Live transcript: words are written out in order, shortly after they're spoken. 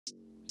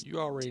You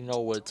already know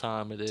what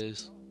time it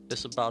is.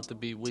 It's about to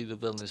be We the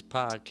Villains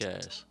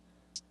podcast.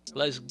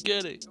 Let's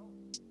get it.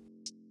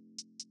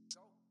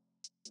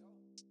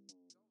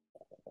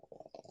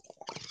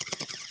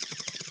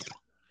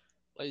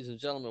 Ladies and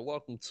gentlemen,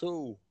 welcome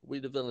to We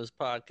the Villains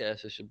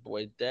podcast. It's your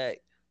boy Dak,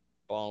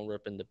 Bone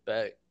ripping the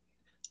back.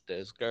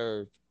 There's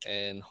Gerv,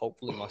 and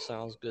hopefully my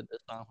sound's good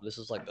this time. This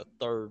is like the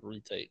third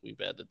retake we've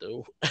had to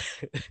do.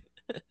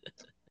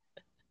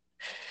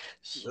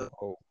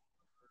 So,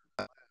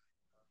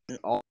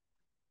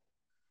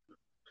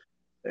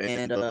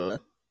 And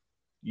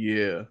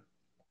yeah,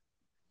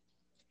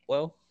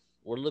 well,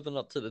 we're living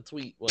up to the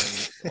tweet when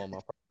on my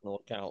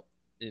personal account.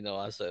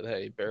 I said,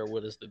 hey, bear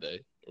with us today.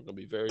 We're going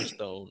to be very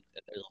stoned,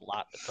 and there's a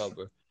lot to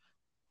cover.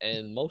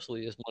 And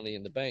mostly it's Money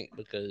in the Bank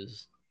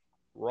because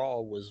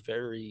Raw was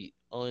very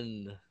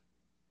unwatchable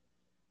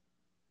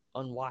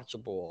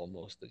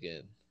almost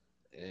again,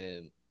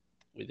 and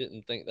we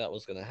didn't think that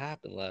was going to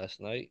happen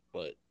last night.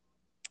 But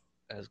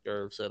as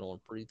Gerb said on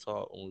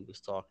pre-talk when we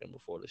was talking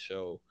before the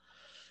show,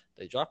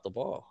 they dropped the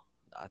ball.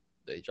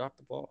 They dropped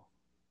the ball.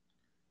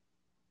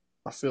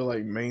 I feel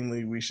like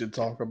mainly we should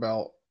talk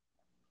about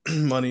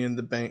Money in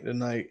the Bank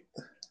tonight,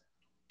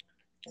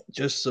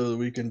 just so that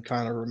we can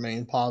kind of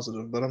remain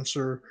positive. But I'm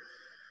sure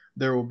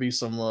there will be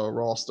some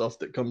Raw stuff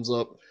that comes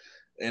up,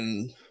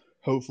 and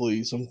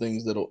hopefully some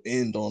things that'll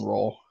end on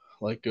Raw,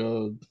 like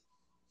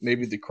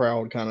maybe the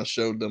crowd kind of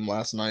showed them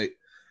last night,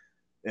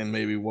 and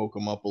maybe woke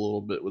them up a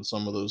little bit with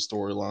some of those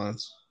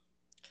storylines.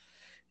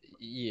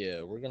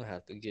 Yeah, we're gonna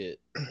have to get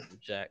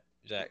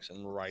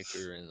Jackson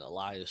Riker and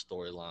Elias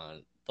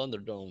storyline.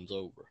 Thunderdome's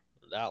over.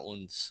 That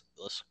one's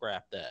let's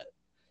scrap that.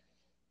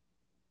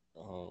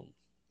 Um,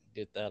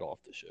 get that off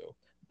the show.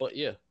 But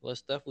yeah,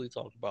 let's definitely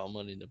talk about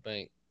Money in the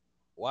Bank.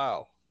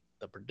 Wow,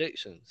 the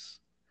predictions.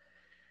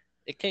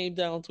 It came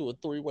down to a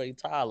three-way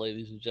tie,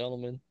 ladies and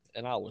gentlemen,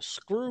 and I was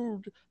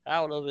screwed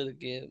out of it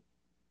again.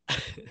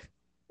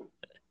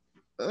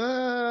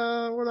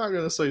 We're not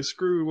gonna say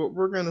screw. What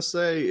we're gonna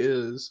say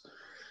is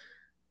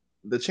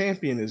the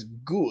champion is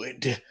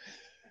good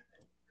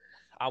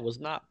I was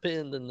not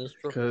pinned in this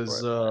triple because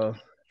threat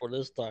match for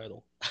this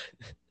title.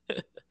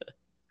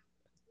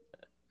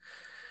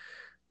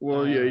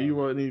 well, yeah, uh, you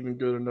weren't even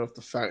good enough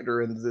to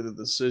factor into the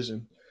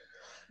decision.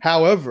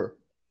 However,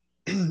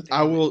 damn it.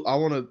 I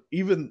want to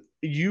even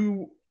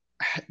you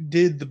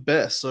did the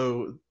best.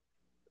 So,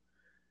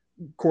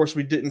 of course,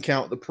 we didn't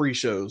count the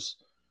pre-shows,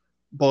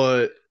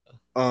 but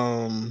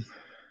um,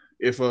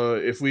 if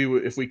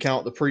we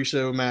count the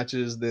pre-show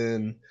matches,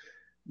 then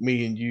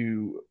me and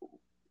you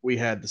we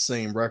had the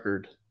same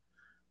record.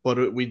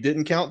 But we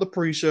didn't count the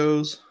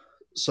pre-shows,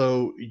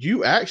 so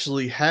you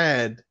actually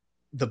had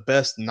the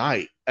best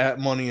night at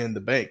Money in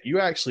the Bank. You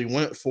actually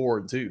went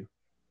 4-2.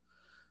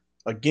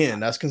 Again,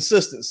 that's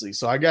consistency.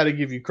 So I got to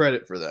give you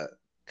credit for that.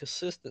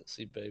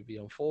 Consistency, baby.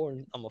 I'm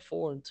a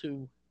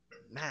 4-2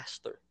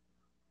 master.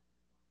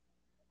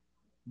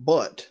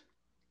 But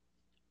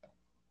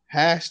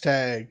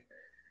hashtag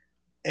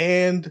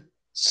and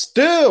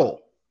still,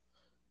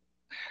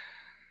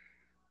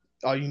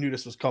 oh, you knew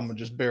this was coming.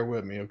 Just bear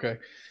with me, okay?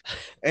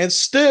 And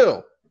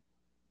still,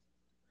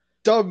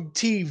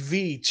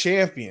 WTV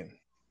champion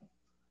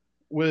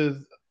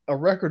with a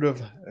record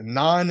of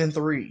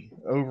 9-3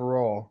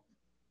 overall.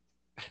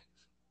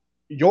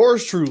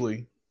 Yours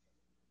truly,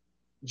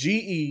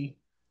 GERV.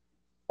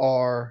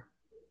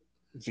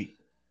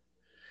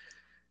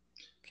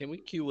 Can we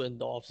cue in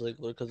Dolph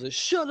Ziggler? Because it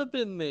should have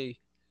been me.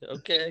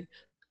 Okay?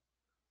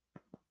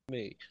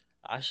 Me.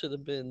 I should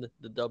have been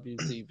the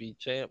WTV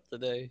champ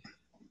today.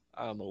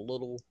 I'm a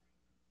little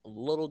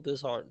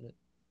disheartened,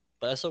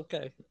 but that's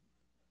okay.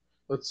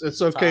 It's a tie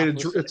for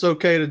It's second.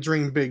 okay to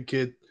dream big,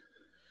 kid.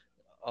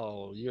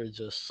 Oh, you're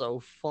just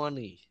so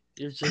funny.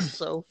 You're just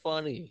so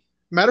funny.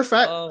 Matter of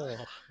fact, Oh,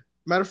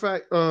 matter of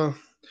fact,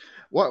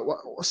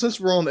 since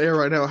we're on the air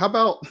right now, how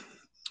about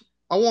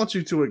I want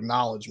you to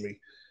acknowledge me.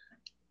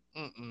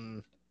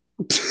 mm-mm.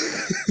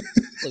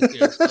 Look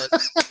here, son.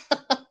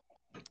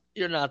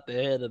 You're not the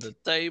head of the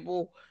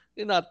table.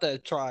 You're not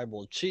that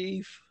tribal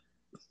chief.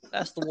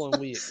 That's the one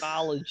we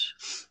acknowledge.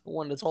 The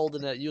one that's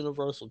holding that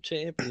Universal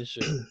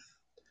Championship.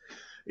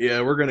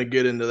 Yeah, we're gonna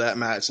get into that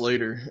match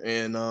later,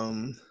 and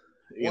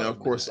What a of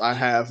course, I match.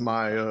 have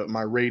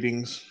my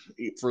ratings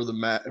for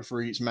the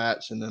for each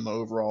match, and then my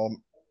overall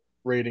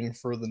rating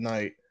for the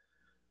night.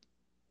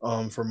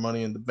 For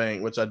Money in the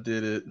Bank, which I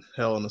did at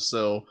Hell in a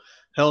Cell.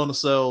 Hell in a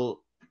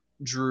Cell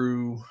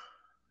drew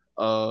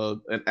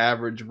an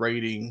average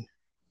rating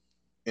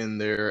in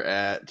there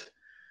at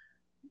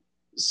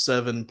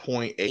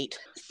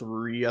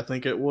 7.83, I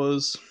think it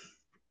was.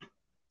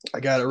 I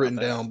got it It's not written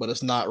bad. down, but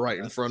it's not right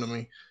in front of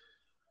That's me.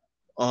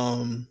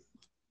 Um,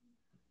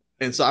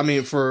 and so I mean,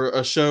 yes. for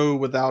a show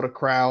without a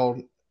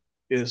crowd,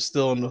 is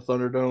still in the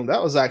Thunderdome.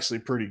 That was actually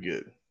pretty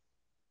good.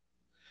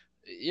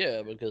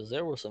 Yeah, because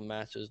there were some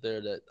matches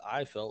there that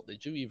I felt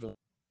that you even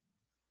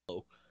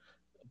know,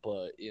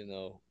 but I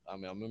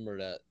mean, I remember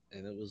that,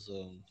 and it was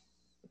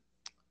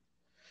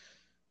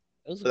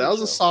It was a That good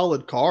was a show.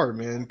 solid card,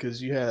 man,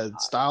 because you had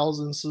Styles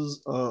and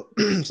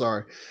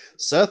sorry,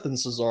 Seth and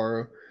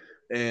Cesaro,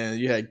 and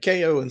you had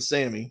KO and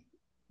Sammy.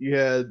 You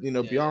had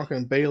Yeah. Bianca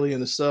and Bailey in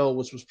the cell,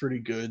 which was pretty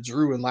good.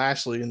 Drew and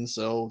Lashley in the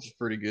cell, which was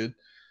pretty good.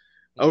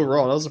 Hmm.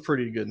 Overall, that was a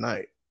pretty good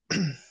night.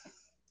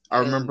 I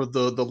remember And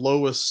the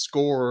lowest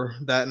score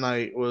that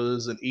night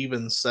was an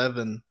even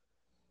 7,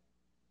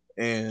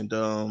 and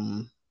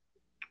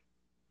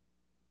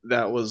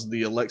that was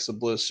the Alexa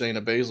Bliss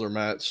Shayna Baszler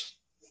match.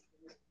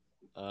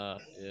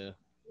 yeah.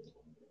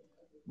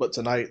 But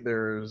tonight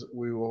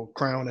we will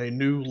crown a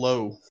new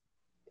low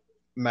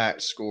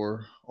match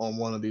score on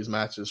one of these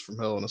matches from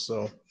Hell in a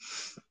Cell.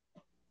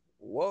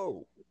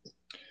 Whoa.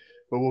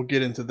 But we'll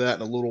get into that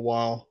in a little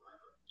while.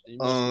 You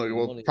must mean the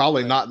Well, Money in the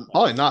probably Bank not. match.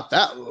 Probably not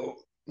that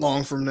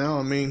long from now.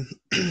 I mean,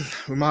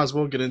 we might as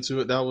well get into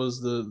it.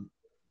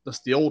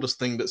 That's the oldest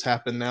thing that's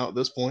happened now at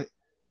this point.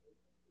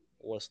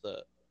 What's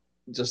that?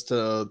 Just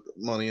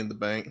Money in the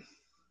Bank.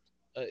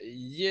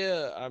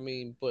 Yeah, I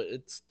mean, but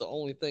it's the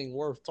only thing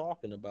worth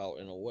talking about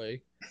in a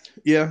way.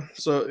 Yeah.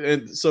 So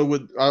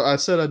with I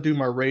said I do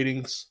my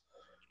ratings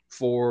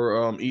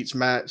for each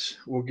match.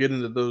 We'll get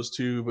into those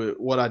two. But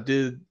what I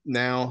did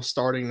now,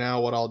 starting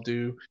now, what I'll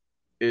do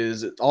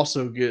is it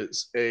also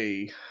gets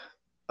a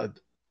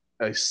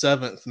a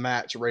seventh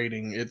match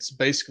rating. It's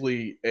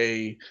basically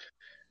a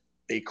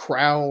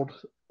crowd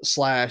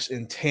slash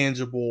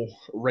intangible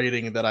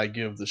rating that I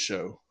give the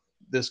show.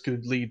 This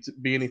could lead to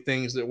be any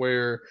things that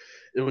where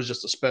it was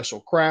just a special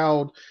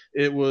crowd.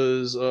 It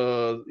was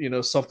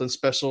something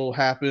special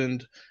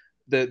happened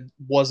that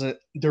wasn't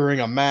during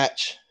a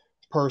match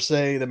per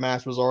se. The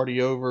match was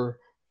already over.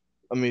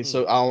 I mean, Hmm.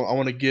 so I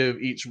want to give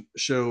each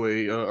show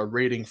a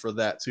rating for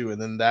that too,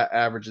 and then that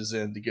averages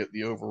in to get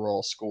the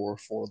overall score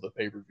for the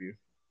pay per view.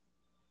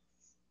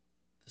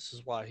 This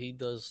is why he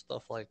does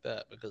stuff like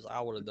that because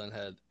I would have done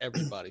had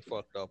everybody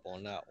fucked up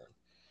on that one.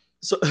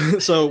 So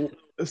so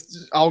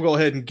I'll go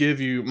ahead and give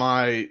you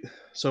my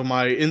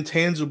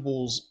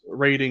intangibles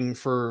rating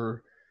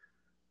for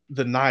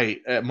the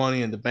night at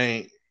Money in the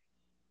Bank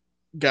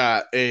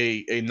got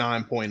a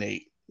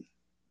 9.8.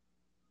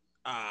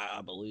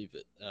 I believe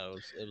it.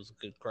 It was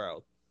a good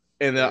crowd.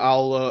 And then Very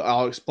good.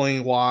 I'll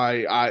explain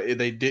why I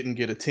they didn't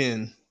get a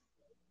 10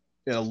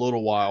 in a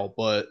little while,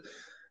 but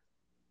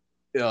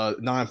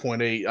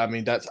 9.8, I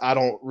mean that's I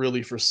don't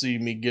really foresee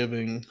me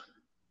giving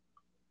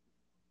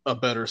a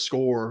better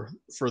score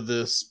for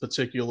this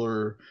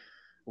particular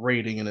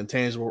rating and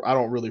intangible. I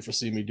don't really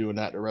foresee me doing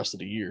that the rest of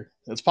the year.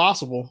 It's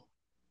possible,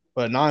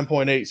 but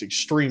 9.8 is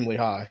extremely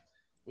high.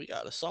 We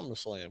got a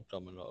SummerSlam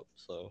coming up,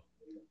 so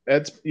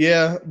That's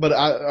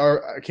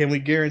but can we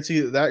guarantee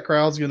that that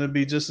crowd's going to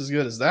be just as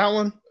good as that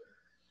one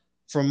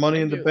from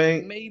Money in the maybe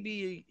Bank?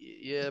 maybe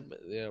yeah, but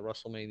yeah,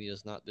 WrestleMania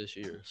is not this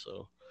year,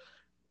 so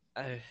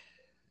I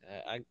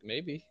I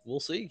maybe we'll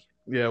see.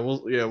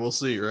 We'll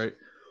see, right?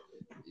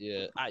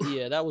 Yeah,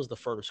 that was the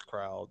first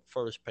crowd,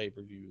 first pay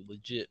per view,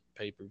 legit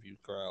pay per view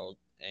crowd,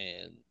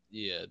 and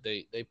yeah,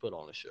 they put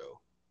on a show.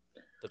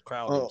 The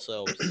crowd Uh,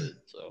 themselves did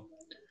so.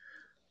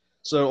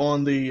 so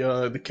on the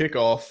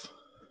kickoff,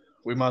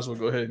 we might as well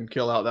go ahead and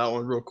kill out that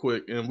one real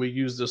quick. And we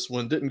used this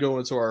one, didn't go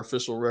into our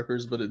official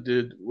records, but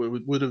it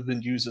would have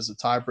been used as a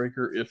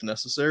tiebreaker if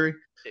necessary.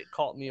 It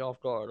caught me off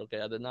guard.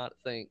 Okay, I did not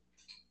think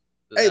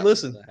that Hey, that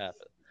was listen, gonna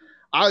happen.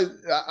 I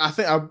I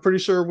think I'm pretty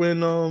sure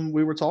when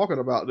we were talking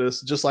about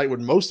this, just like with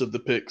most of the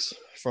picks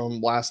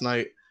from last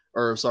night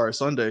or sorry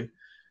Sunday,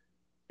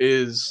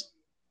 is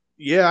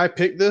yeah I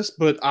picked this,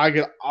 but I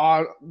can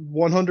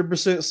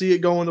 100% see it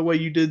going the way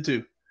you did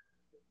too.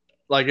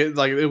 Like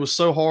it was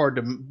so hard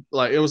to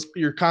like it was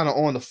you're kind of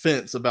on the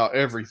fence about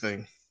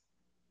everything.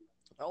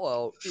 Oh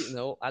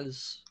well, I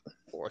just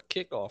for a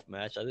kickoff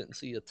match, I didn't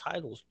see the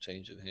titles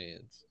changing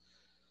hands,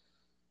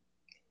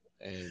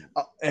 and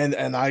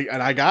And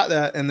I got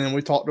that, and then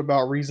we talked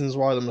about reasons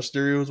why the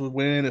Mysterios would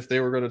win if they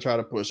were going to try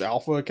to push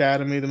Alpha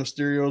Academy. The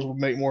Mysterios would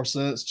make more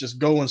sense. Just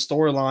go in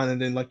storyline,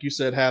 and then, like you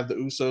said, have the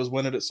Usos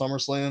win it at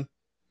SummerSlam.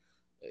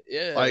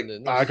 yeah, Like and the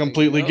I next thing you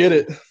completely get know,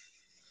 it.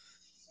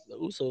 the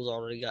Usos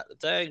already got the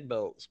tag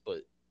belts.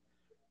 But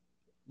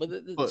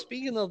But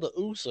speaking of the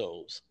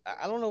Usos,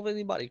 I don't know if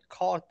anybody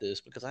caught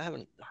this because I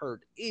haven't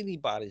heard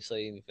anybody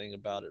say anything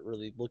about it.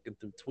 Really looking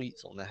through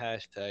tweets on the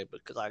hashtag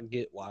because I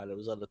get why there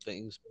was other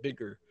things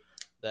bigger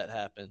that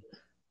happened,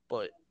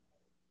 but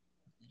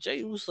Jay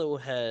Uso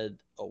had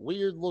a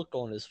weird look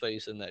on his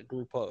face in that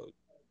group hug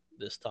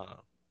this time,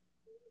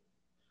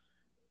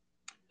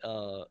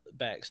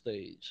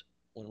 backstage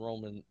when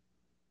Roman,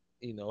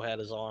 had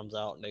his arms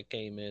out and they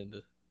came in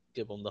to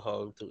give him the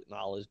hug to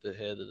acknowledge the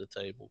head of the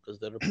table because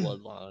they're the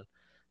bloodline.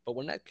 But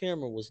when that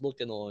camera was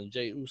looking on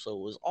Jay Uso,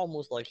 it was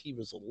almost like he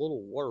was a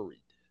little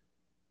worried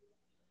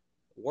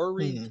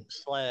hmm,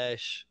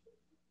 slash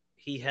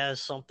he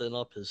has something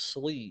up his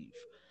sleeve.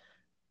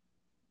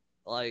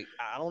 Like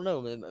I don't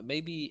know, man.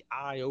 Maybe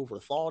I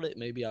overthought it,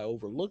 maybe I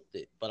overlooked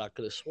it, but I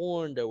could have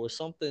sworn there was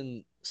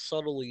something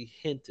subtly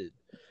hinted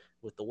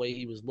with the way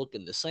he was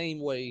looking. The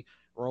same way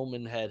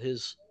Roman had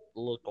his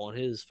look on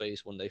his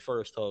face when they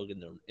first hugged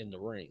in the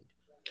ring.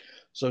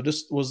 So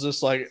this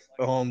like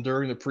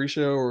during the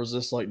pre-show, or was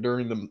this like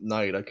during the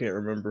night? I can't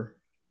remember.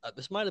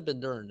 This might have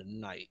been during the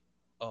night,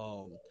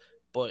 um,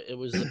 but it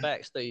was the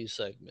backstage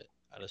segment.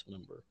 I just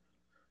remember.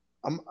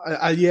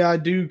 Yeah, I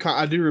do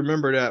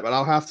remember that, but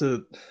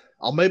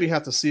I'll maybe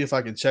have to see if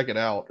I can check it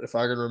out, if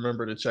I can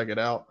remember to check it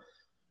out,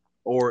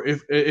 or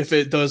if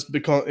it does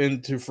become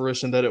into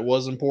fruition that it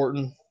was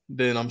important,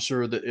 then I'm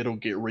sure that it'll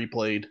get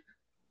replayed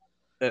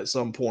at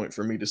some point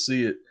for me to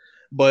see it.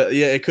 But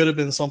yeah, it could have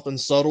been something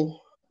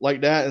subtle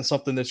like that and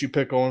something that you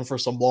pick on for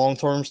some long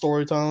term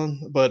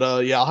storytelling.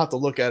 But yeah, I'll have to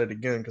look at it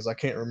again because I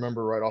can't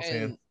remember right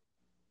offhand.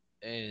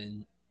 And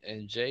and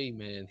and Jay,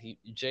 man,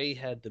 Jay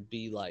had to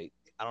be like,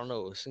 I don't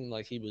know, it seemed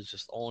like he was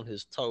just on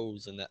his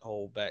toes in that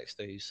whole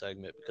backstage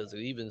segment, because it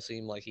even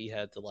seemed like he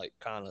had to like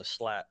kind of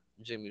slap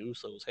Jimmy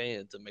Uso's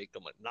hand to make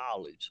him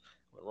acknowledge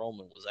what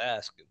Roman was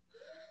asking.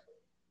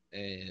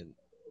 And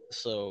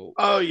so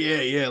Oh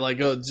yeah, yeah. Like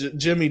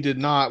Jimmy did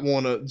not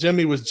want to.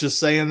 Jimmy was just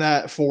saying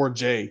that for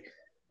Jay.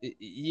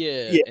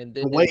 yeah, Yeah,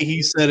 the way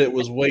he said it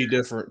was way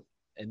different.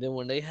 and then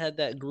when they had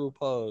that group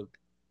hug,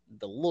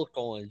 the look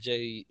on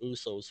Jay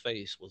Uso's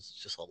face was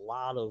just a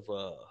lot of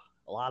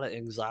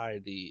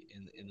anxiety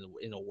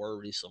in a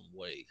worrisome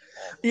way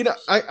You know,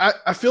 almost.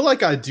 I feel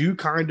like I do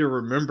kind of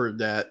remember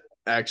that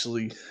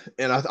actually,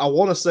 and I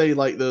want to say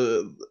like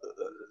the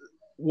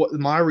what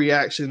my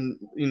reaction,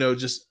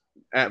 just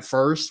at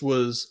first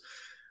was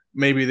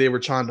maybe they were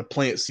trying to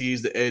plant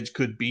seeds that Edge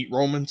could beat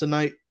Roman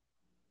tonight.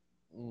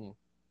 Mm,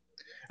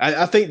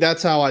 I think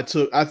that's how I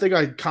took. I think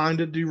I kind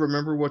of do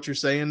remember what you're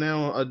saying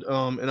now, and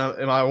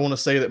I want to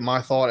say that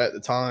my thought at the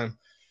time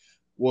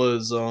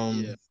was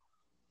yeah.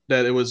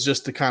 that it was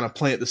just to kind of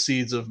plant the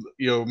seeds of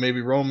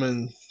maybe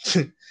Roman.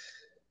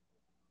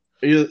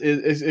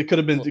 It could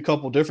have been Well, a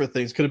couple different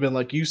things. Could have been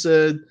like you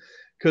said.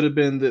 Could have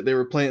been that they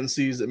were planting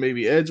seeds that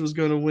maybe Edge was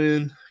going to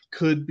win.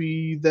 Could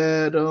be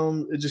that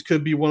it just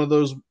could be one of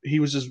those. He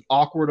was just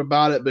awkward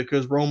about it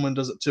because Roman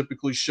doesn't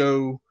typically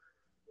show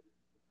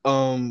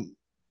um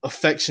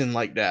affection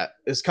like that.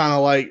 It's kind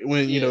of like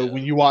when yeah.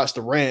 when you watch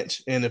The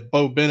Ranch, and if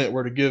Bo Bennett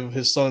were to give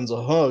his sons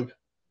a hug,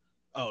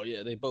 Oh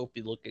yeah, they both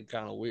be looking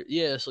kind of weird.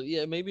 Yeah, so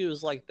yeah, maybe it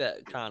was like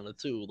that kind of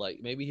too. Like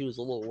maybe he was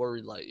a little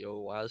worried, like,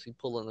 yo, why is he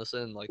pulling us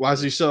in like why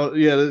is he this? so?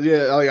 Yeah,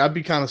 yeah. Like, I'd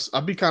be kind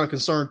of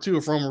concerned too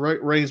if Roman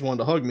Reigns wanted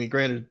to hug me.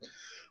 Granted,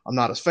 I'm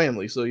not his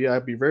family, so yeah,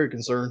 I'd be very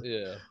concerned.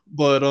 Yeah.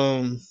 But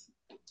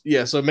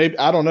yeah. So maybe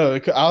I don't know.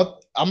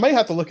 I may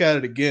have to look at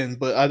it again,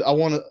 but I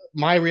want to.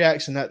 My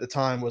reaction at the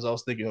time was I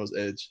was thinking it was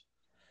Edge,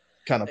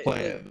 kind of Eh,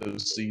 planting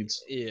those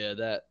seeds. yeah,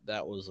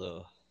 that was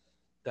a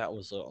that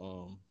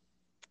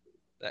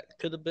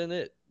could have been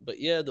it. But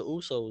yeah, the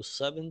Usos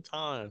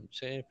 7-time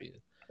champion.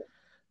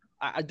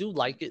 I do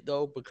like it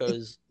though,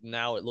 because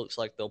now it looks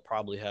like they'll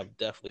probably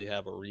definitely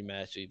have a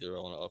rematch either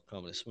on an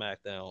upcoming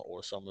SmackDown or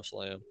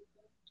SummerSlam.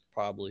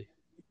 Probably.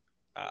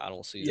 I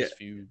don't see Yeah, this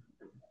feud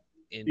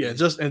yeah. ending.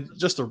 Just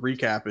to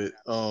recap it,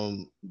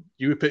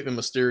 you would pick the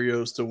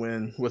Mysterios to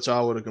win, which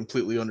I would have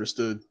completely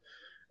understood,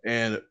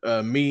 and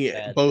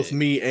Bad both pick.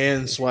 me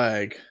and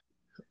Swag,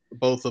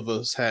 both of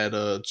us had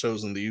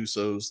chosen the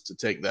Usos to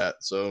take that.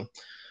 So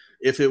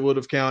if it would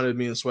have counted,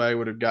 me and Swag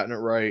would have gotten it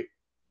right.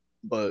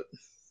 But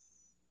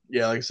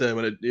yeah, like I said,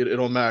 when it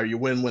don't matter. You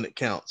win when it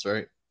counts,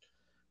 right?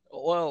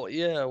 Well,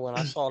 yeah, when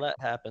I saw that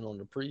happen on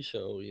the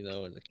pre-show, in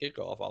the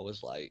kickoff, I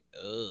was like,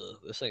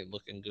 this ain't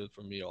looking good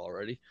for me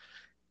already,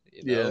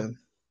 you Yeah. know?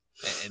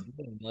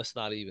 And let's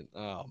not even,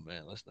 oh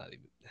man, let's not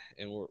even,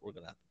 and we're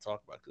going to have to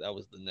talk about, because that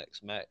was the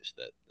next match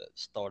that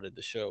started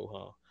the show,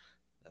 huh?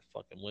 That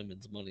fucking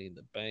women's Money in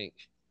the Bank.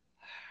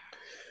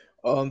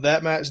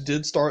 That match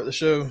did start the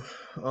show.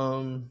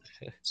 So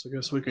I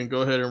guess we can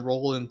go ahead and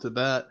roll into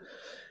that.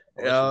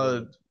 Unless you Uh,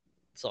 wanted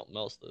something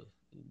else to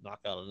knock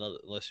out another,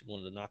 unless you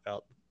wanted to knock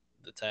out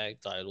the tag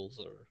titles,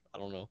 or I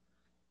don't know.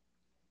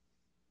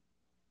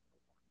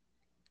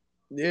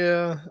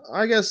 yeah,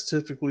 I guess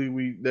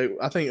typically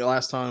I think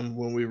last time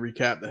when we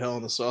recapped the Hell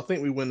in the Cell, I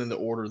think we went in the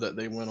order that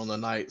they went on the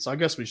night. So I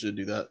guess we should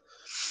do that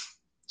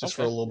just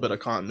for a Okay. little bit of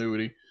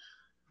continuity.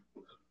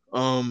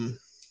 Um,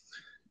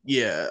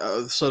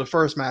 yeah. So the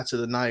first match of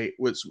the night,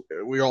 which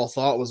we all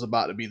thought was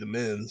about to be the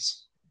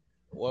men's,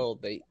 Well,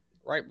 they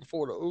right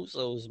before the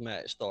Usos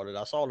match started,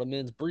 I saw the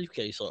men's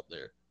briefcase up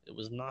there. It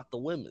was not the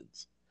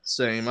women's.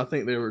 same. I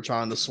think they were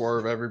trying to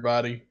swerve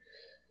everybody.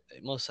 They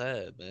must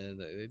have, man.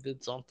 They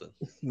did something.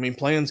 I mean,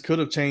 plans could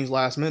have changed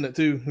last minute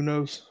too. Who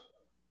knows?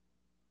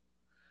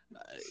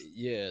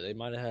 Yeah, they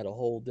might have had a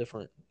whole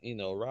different,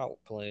 route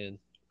plan,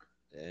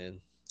 and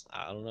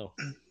I don't know.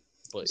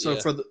 But So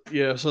yeah, for the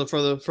yeah, so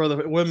for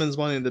the women's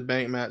Money in the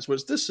Bank match,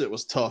 which this shit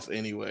was tough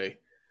anyway.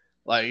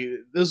 Like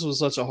this was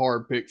such a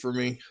hard pick for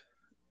me.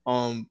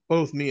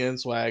 Both me and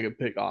Swag had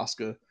picked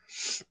Oscar,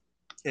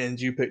 and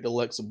you picked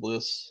Alexa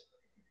Bliss,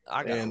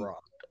 I got and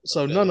rocked.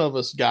 so none Okay. of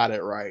us got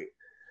it right.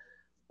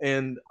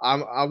 And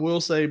I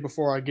will say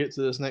before I get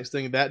to this next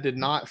thing, that did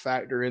not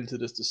factor into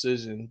this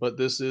decision, but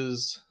this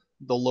is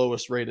the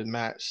lowest rated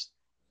match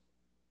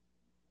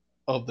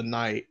of the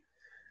night,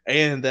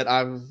 and that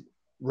I've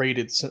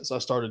rated since I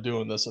started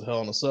doing this at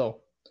Hell in a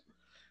Cell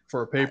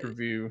for a pay per I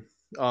view.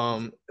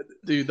 Um,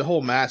 Dude, the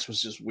whole match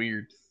was just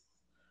weird.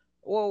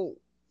 well,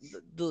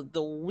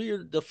 the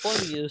weird, the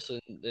funniest,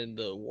 and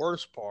the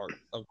worst part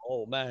of the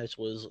whole match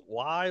was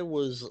why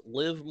was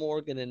Liv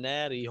Morgan and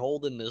Natty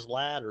holding this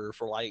ladder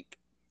for like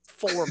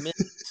 4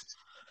 minutes?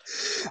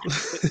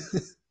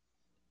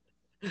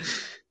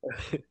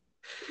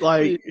 I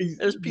mean, Like,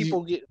 there's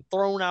people getting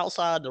thrown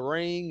outside the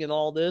ring and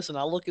all this, and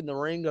I look in the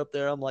ring up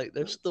there. I'm like,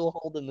 they're still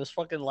holding this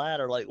fucking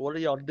ladder. Like, what are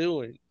y'all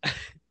doing?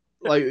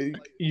 like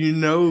you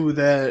know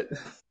that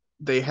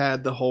they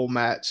had the whole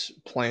match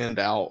planned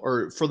out,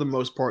 or for the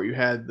most part, you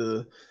had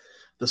the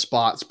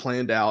spots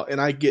planned out, and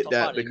I get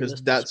that Somebody because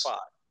missed a spot.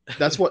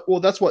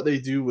 that's what they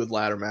do with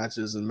ladder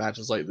matches and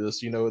matches like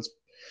this. You know, it's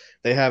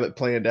they have it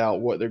planned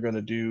out what they're going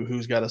to do,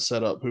 who's got to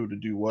set up who to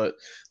do what.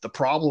 The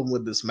problem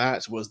with this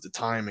match was the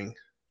timing.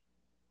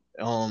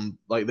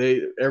 Like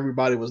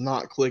everybody was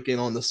not clicking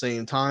on the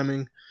same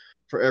timing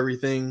for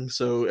everything,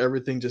 so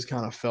everything just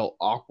kind of felt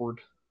awkward.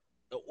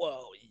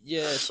 Well,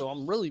 yeah. So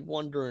I'm really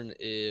wondering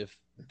if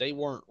they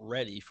weren't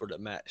ready for the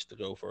match to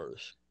go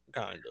first.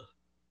 Kinda.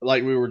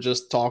 Like we were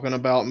just talking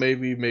about,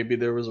 maybe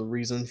there was a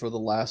reason for the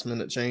last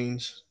minute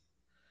change.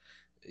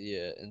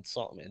 Yeah, and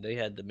something. And they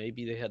had to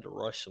maybe they had to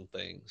rush some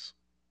things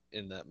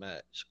in that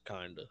match,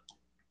 kinda,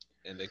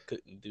 and they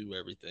couldn't do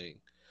everything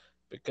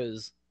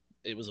because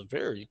it was a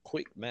very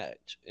quick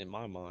match in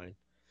my mind.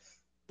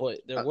 But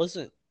Uh,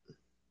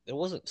 there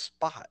wasn't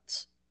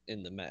spots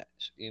in the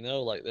match. You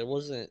know, like there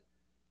wasn't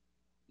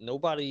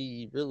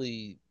nobody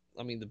really.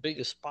 I mean, the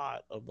biggest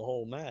spot of the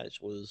whole match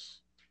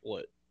was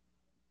what?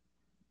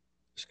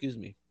 Excuse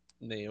me,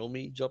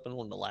 Naomi jumping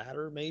on the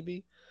ladder,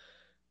 maybe,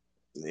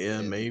 yeah,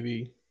 and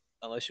maybe.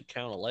 unless you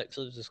count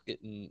Alexa just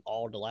getting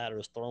all the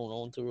ladders thrown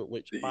onto it.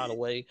 Which, by the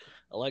way,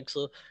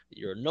 Alexa,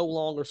 you're no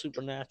longer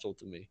supernatural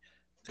to me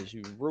because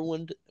you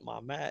ruined my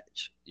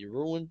match. You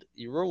ruined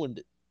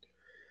it.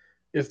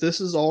 If this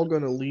is all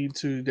going to lead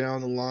to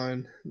down the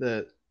line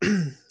that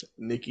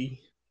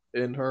Nikki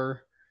and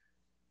her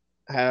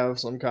have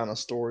some kind of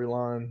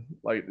storyline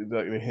like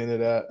they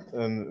hinted at,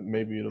 then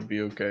maybe it'll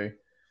be okay.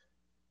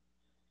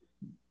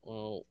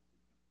 Well,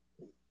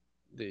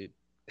 dude,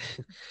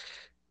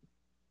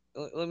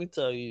 let me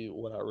tell you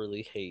what I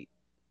really hate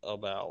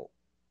about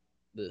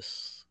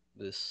this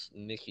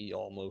Nikki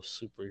almost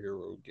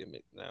superhero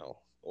gimmick now,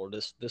 or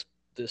this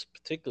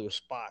particular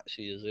spot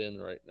she is in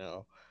right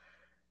now.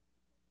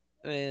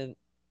 And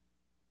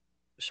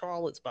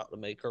Charlotte's about to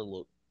make her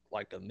look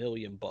like $1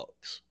 million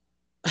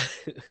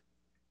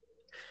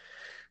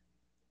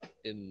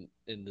in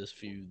this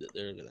feud that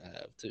they're gonna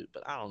have too.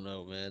 But I don't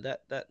know, man.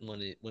 That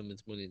money,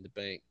 women's money in the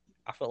bank,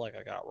 I felt like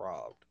I got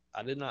robbed.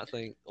 I did not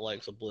think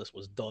Alexa Bliss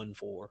was done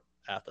for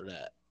after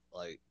that.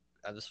 Like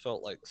I just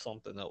felt like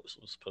something else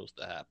was supposed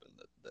to happen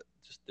that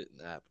just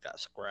didn't happen. Got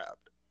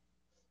scrapped.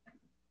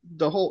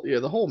 The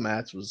whole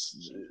match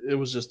was it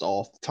was just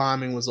off. The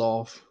timing was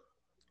off.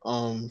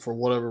 For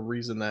whatever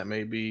reason that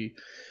may be.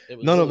 It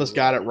was None of really us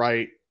got it rushed.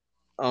 right.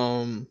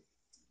 Um,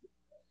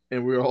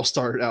 and we all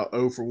started out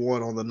 0 for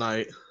 1 on the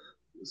night.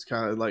 It's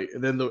kind of like,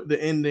 and then the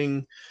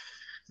ending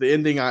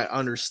I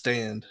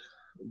understand,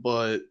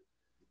 but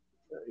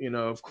you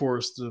know, of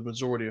course, the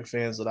majority of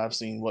fans that I've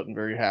seen wasn't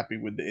very happy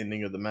with the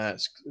ending of the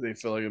match. They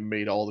feel like it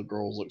made all the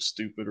girls look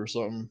stupid or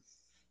something.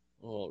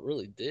 Well, it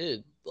really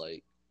did.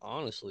 Like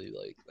honestly,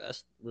 like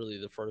that's really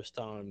the first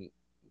time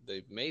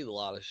they've made a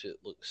lot of shit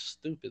look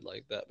stupid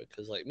like that.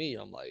 Because like me,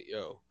 I'm like,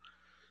 yo,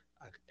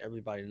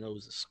 everybody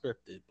knows it's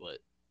scripted, but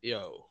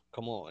yo,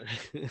 come on.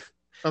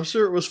 I'm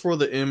sure it was for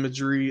the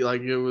imagery,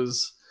 like it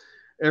was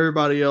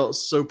everybody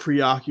else so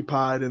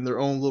preoccupied in their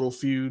own little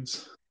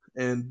feuds,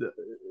 and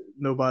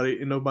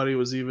nobody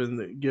was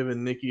even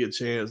giving Nikki a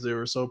chance. They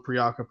were so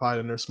preoccupied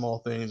in their small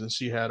things, and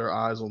she had her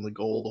eyes on the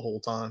goal Well, the whole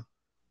time.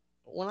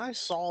 when I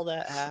saw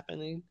that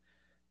happening,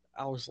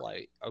 I was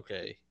like,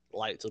 okay,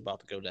 lights about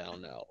to go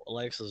down now.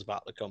 Alexa's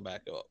about to come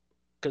back up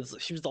because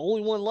she was the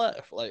only one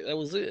left. Like that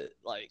was it.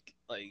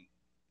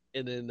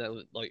 And then that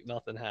was like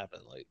nothing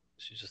happened. Like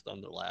she's just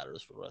under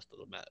ladders for the rest of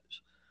the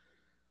match.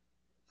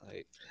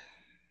 Like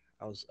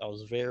I was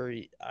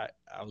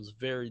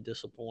very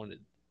disappointed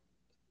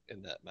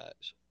in that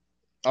match.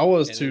 I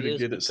was And too it to is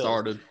get it because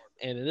started.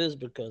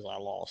 I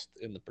lost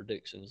in the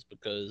predictions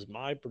because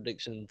my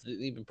predictions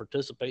didn't even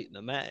participate in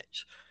the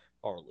match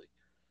hardly.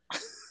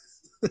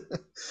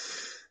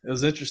 It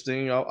was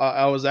interesting.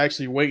 I was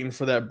actually waiting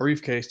for that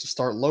briefcase to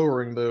start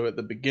lowering though at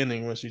the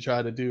beginning when she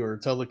tried to do her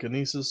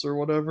telekinesis or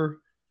whatever.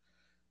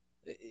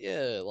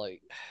 Yeah,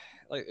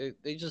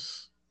 they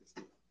just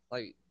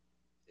like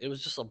it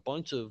was just a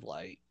bunch of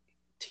like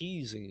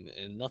teasing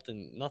and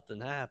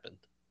nothing happened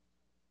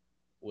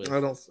with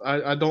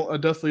I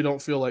definitely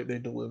don't feel like they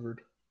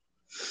delivered.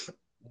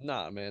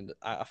 nah man.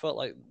 I felt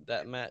like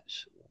that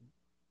match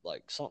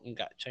like something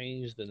got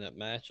changed in that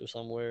match or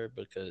somewhere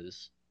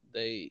because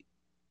they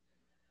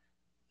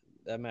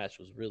that match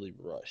was really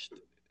rushed.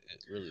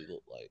 It really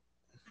looked like.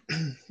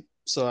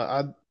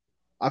 So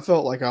I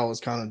felt like I was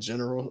kind of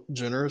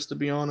generous, to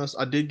be honest.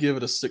 I did give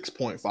it a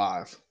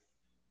 6.5.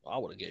 I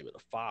would have gave it a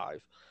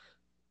 5.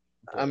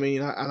 I But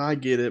mean, and I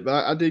get it,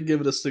 but I did give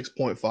it a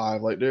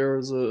 6.5. Like there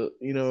was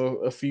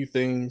a few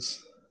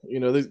things,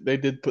 they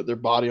did put their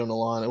body on the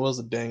line. It was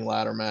a dang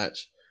ladder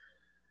match.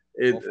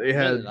 well, It for a it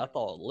had minute, I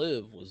thought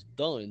Liv was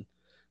done.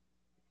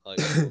 Like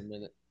for a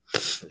minute,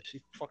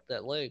 she fucked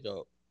that leg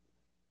up.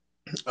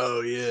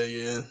 oh yeah,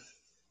 yeah.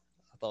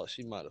 I thought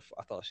she might have.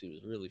 I thought she was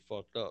really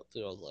fucked up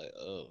too. I was like,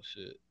 oh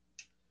shit.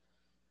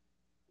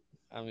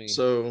 I mean,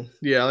 So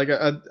yeah, like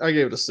I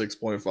gave it a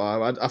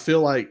 6.5. I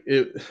feel like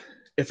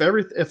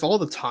if all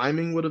the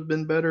timing would have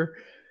been better,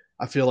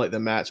 I feel like the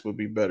match would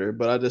be better.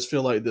 But I just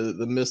feel like the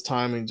missed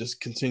timing just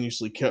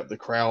continuously kept the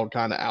crowd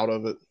kind of out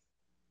of it.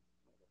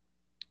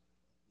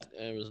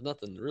 there was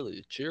nothing really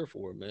to cheer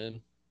for,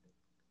 man.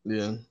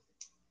 Yeah.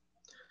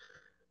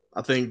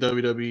 I think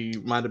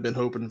WWE might have been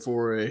hoping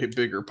for a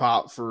bigger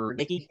pop for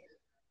Nikki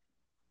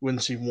when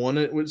she won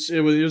it, which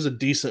it was a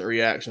decent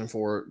reaction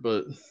for it,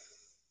 but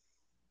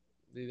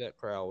See, that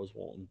crowd was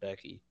wanting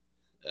Becky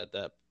at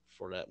that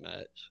for that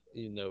match.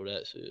 You know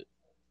that shit.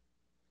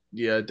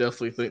 yeah, I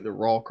definitely think the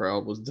Raw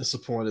crowd was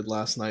disappointed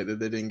last night that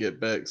they didn't get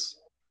Bex,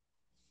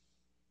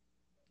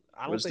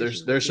 I don't which think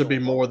she's there gonna be should be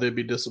on more Raw. they'd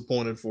be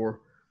disappointed for.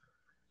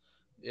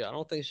 Yeah, I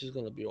don't think she's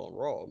gonna be on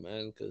Raw,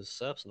 man, because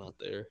Seth's not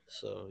there.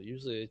 So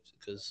usually,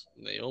 because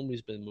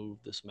Naomi's been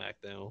moved to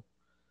SmackDown.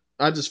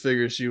 I just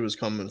figured she was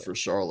coming So for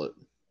Charlotte.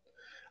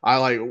 I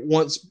like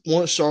once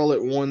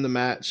Charlotte won the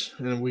match,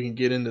 and we can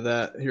get into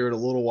that here in a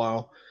little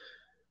while,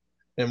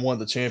 and won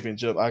the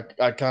championship. I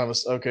kind of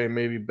okay,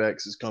 maybe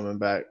Bex is coming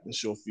back and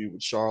she'll feud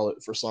with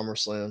Charlotte for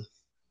SummerSlam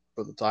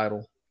for the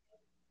title.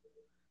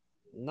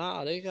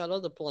 nah, they got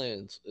other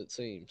plans. It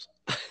seems.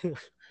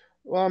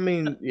 Well, I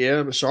mean,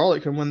 yeah, but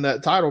Charlotte can win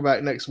that title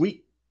back next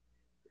week.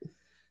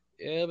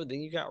 Yeah, but then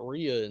you got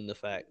Rhea in the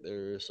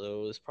factor,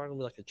 so it's probably gonna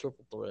be like a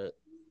triple threat,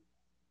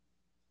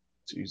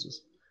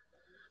 Jesus.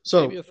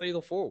 maybe So a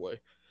fatal 4 way.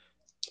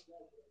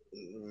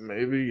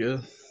 maybe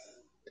yeah.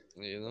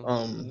 Who Yeah.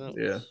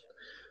 knows?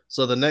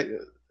 So the next,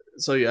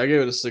 so yeah, I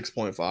gave it a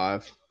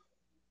 6.5.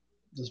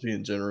 Just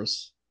being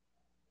generous.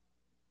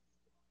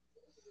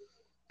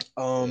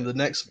 Yeah,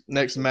 The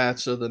next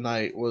match of the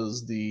night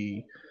was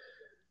the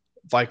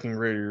Viking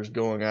Raiders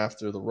going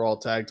after the Raw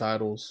tag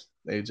titles,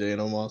 AJ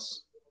and Omos.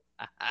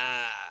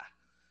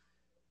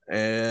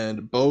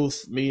 And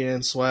both me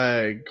and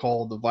Swag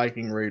called the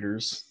Viking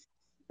Raiders.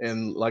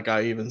 And like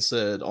I even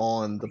said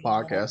on the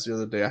podcast the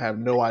other day, I have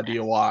no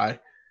idea why.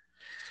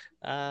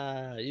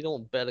 You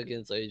don't bet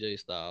against AJ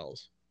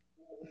Styles.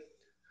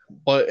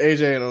 But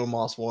AJ and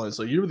Omos won,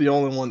 so you were the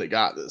only one that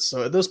got this.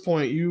 So at this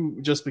point, you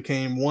just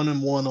became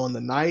 1-1 on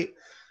the night,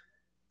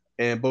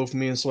 and both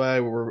me and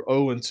Swag were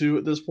 0-2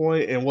 at this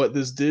point. And what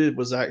this did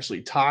was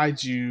actually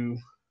tied you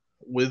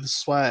with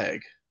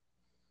Swag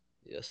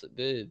Yes, it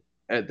did.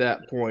 at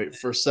that point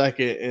for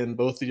second, and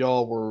both of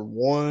y'all were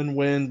one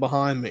win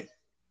behind me.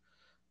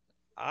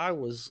 I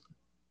was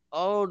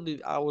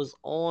I was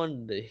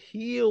on the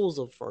heels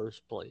of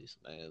first place,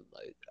 man.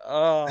 Like,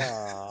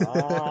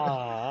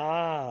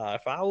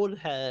 if I would have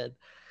had,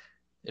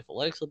 if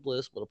Alexa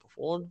Bliss would have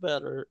performed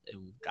better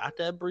and got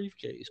that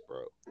briefcase,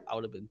 bro, I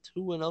would have been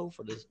 2-0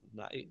 for this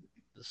night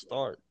to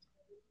start.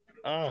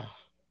 Ah,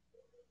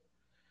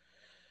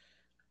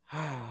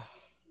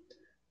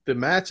 The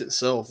match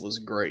itself was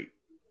great,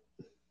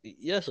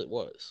 yes, it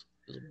was.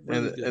 It was a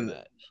and really good and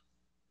match.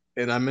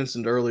 and I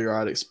mentioned earlier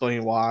I'd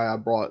explain why I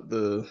brought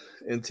the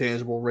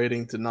intangible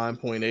rating to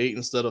 9.8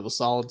 instead of a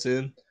solid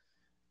 10.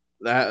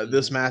 That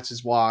this Hmm. match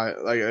is why.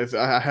 Like if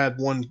I had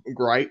one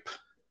gripe,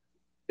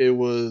 it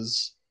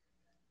was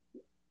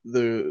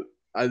the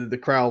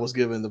crowd was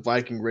giving the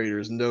Viking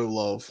Raiders no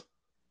love.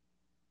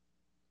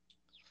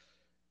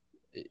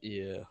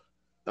 Yeah,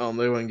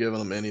 They weren't giving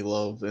them any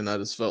love, and I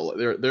just felt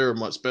like they're a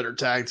much better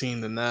tag team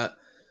than that.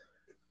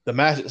 The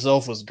match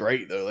itself was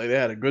great though. They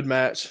had a good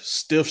match,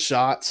 stiff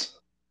shots.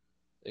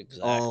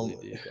 exactly, Um,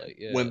 dude. Like,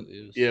 yeah, when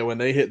it was. yeah, when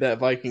they hit that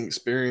Viking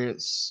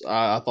experience,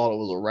 I thought it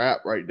was a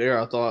wrap right there.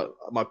 I thought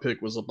my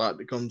pick was about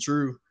to come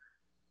true.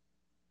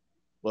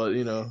 But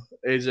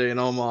AJ and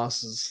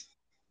Omos is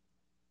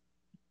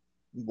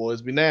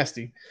boys be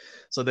nasty,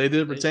 so they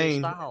did AJ retain.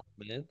 Styles,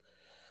 man.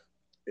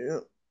 Yeah,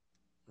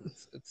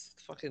 It's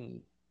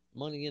fucking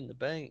money in the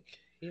bank.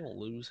 He don't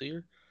lose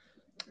here.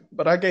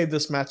 but I gave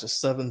this match a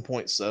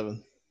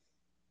 7.7.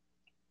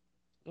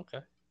 Okay,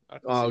 I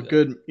can see that.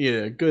 Good,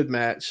 yeah, good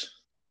match.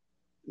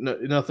 No,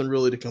 nothing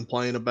really to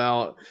complain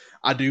about.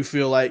 I do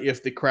feel like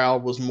if the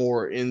crowd was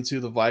more into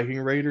the Viking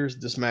Raiders,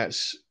 this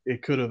match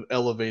it could have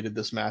elevated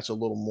this match a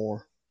little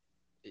more.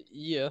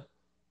 Yeah,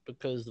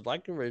 because the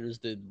Viking Raiders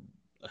did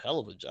a hell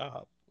of a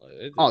job. Like,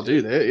 they did Oh,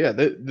 dude,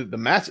 good. the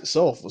match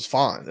itself was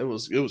fine. It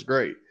was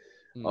great.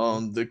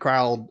 Mm-hmm. The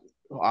crowd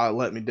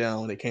let me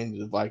down when it came to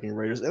the Viking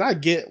Raiders, and I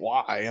get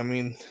why. I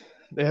mean,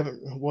 they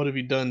haven't. What have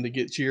you done to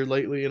get cheered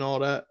lately and all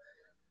that?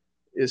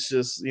 It's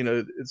just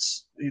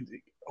it's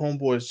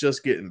homeboy is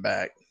just getting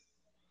back.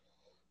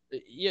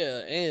 Yeah,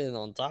 and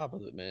on top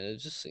of it, man, it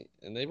just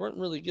and they weren't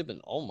really giving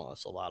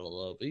Omos a lot of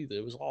love either.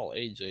 It was all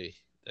AJ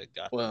that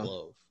got the Well,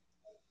 love.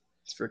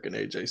 it's freaking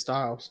AJ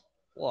Styles.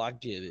 Well, I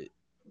get it,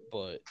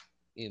 but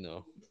you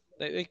know,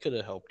 they could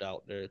have helped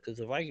out there because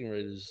the Viking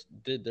Raiders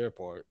did their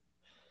part,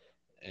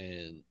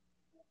 and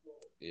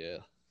yeah,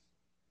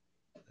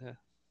 yeah.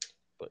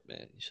 But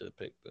man, you should have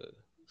picked the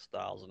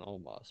Styles and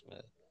Omos,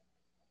 man.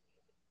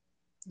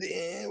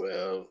 Yeah,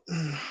 well,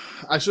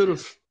 I should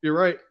have. You're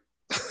right.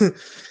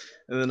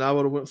 And then I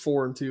would have went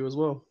 4-2 as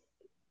well.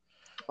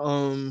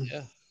 Um,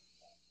 Yeah,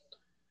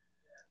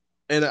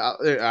 and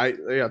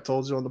I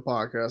told you on the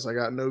podcast, I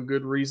got no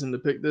good reason to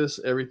pick this.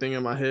 Everything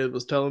in my head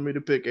was telling me to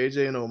pick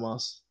AJ and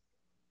Omos.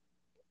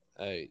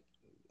 hey,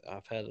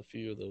 I've had a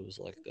few of those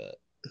like that.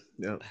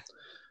 Yeah,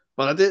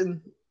 but I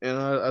didn't, and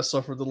I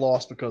suffered the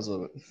loss because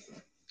of it.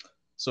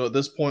 So at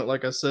this point,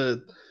 like I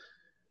said,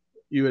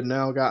 you had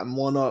now gotten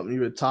one up, and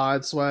you had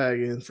tied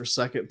Swag in for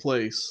second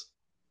place.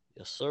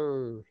 Yes,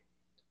 sir.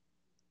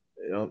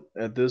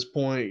 At this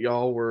point,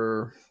 y'all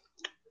were,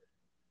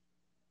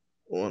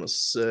 I want to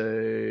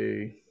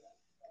say,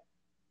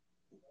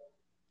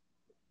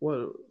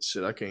 what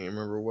shit? I can't even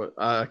remember what.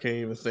 I can't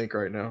even think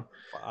right now.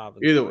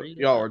 Either way, 5-3 at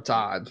y'all that are point.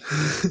 tied.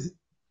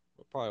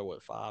 We're probably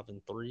what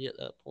 5-3 at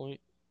that point.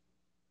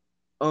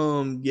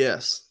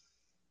 Yes,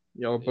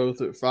 y'all are Yeah.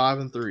 both at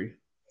 5-3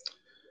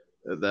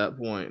 at that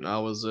point. And I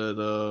was at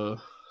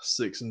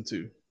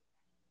 6-2,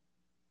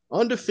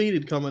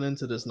 undefeated coming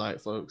into this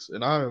night, folks.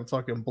 And I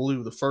fucking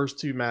blew the first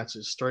two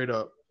matches straight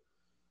up.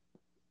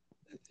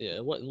 Yeah,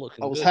 it wasn't I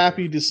looking was good there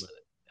happy for to.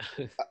 a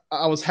minute.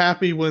 I was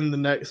happy when the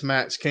next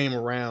match came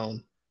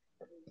around,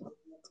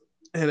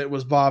 and it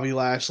was Bobby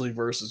Lashley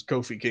versus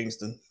Kofi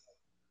Kingston.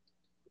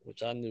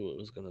 Which I knew it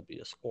was going to be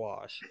a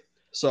squash.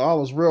 So I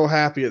was real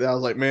happy at that. I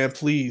was like, man,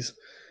 please,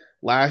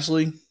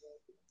 Lashley.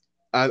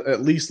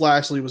 At least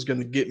Lashley was going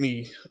to get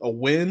me a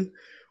win,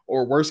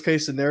 or worst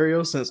case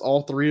scenario, since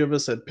all three of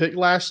us had picked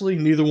Lashley,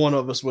 neither one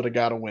of us would have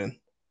got a win.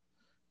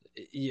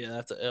 Yeah,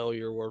 that's an L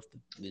you're worth.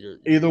 You're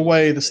Either willing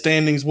way, to the take.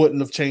 standings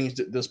wouldn't have changed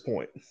at this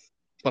point.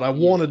 But I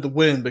Yeah, wanted to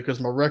win because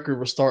my record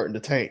was starting to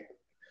tank.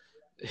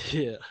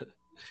 yeah,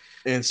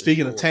 And for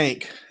speaking of sure.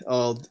 tank,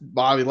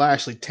 Bobby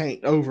Lashley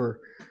tanked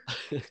over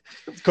It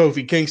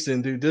Kofi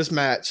Kingston. Dude, this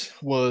match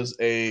was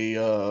a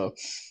was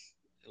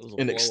a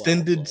an blowout,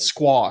 extended son.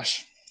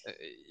 squash.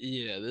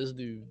 Yeah, this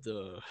dude,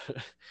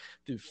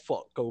 dude,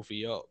 fucked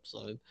Kofi up,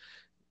 son.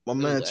 My It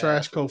was man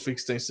Trash ass.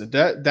 Kofi Kingston.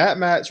 That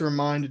match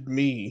reminded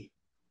me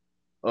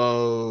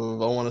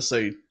of, I want to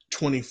say,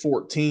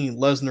 2014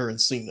 Lesnar and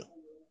Cena.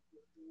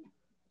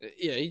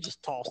 Yeah, he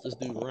just tossed this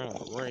dude around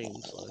the ring,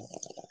 son.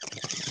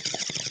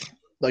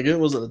 Like, it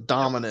was a Yep.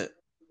 dominant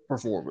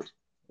performance.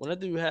 When that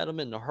dude had him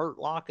in the hurt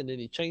lock and then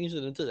he changed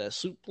it into that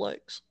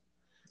suplex.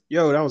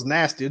 Yo, that was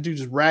nasty. That dude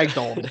just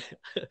ragdolled him.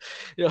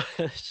 Yo,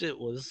 that shit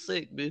was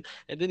sick, dude.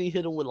 And then he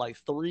hit him with like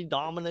 3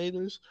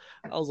 dominators.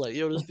 I was like,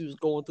 yo, this dude's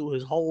going through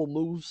his whole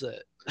move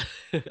set.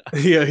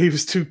 Yeah, he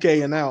was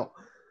 2K and out.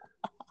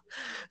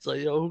 So,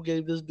 yo, who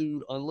gave this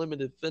dude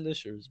unlimited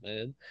finishers,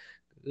 man?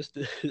 This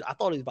dude, I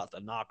thought he was about to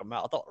knock him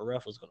out. I thought the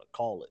ref was gonna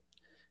call it,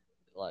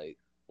 like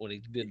when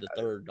he did the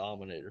third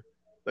dominator.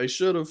 They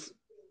should have.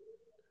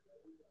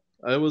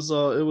 It was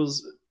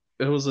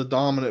a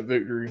dominant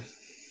victory.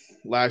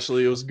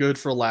 Lashley, it was good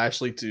for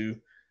Lashley too.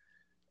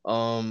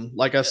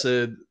 Like I Yeah,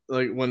 said,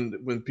 like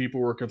when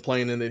people were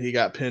complaining that he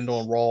got pinned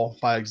on Raw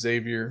by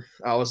Xavier,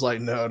 I was like,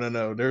 no, no,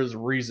 no. There's a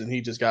reason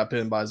he just got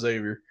pinned by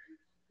Xavier.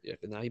 yeah,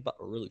 because now he about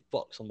to really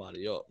fuck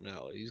somebody up.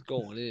 Now he's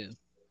going in,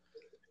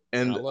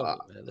 and I And love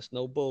it, man. It's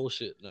no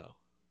bullshit now.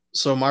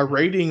 so my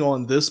rating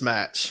on this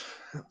match,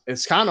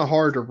 it's kind of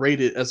hard to rate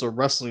it as a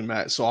wrestling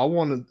match. So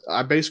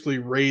I basically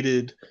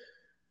rated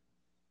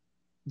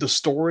the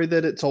story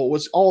that it told,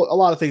 which a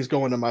lot of things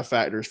go into my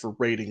factors for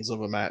ratings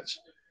of a match.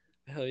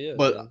 Hell yeah,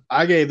 But man.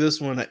 I gave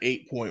this one an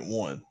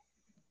 8.1.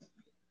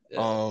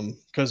 Yeah.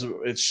 Because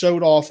it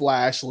showed off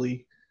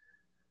Lashley.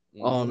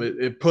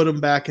 Mm-hmm. It put him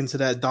back into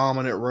that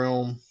dominant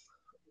realm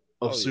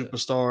of Oh yeah.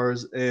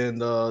 superstars.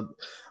 And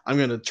I'm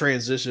gonna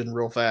transition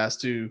real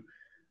fast to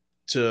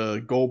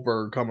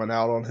Goldberg coming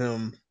out on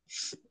him.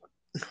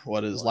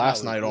 What is Well, now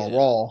last we night on yeah.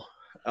 Raw?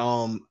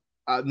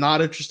 I'm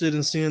not interested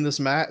in seeing this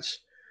match,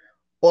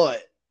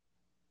 but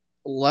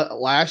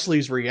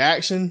Lashley's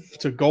reaction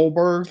to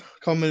Goldberg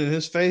coming in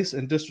his face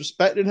and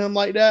disrespecting him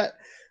like that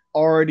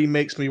already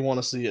makes me want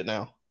to see it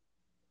now.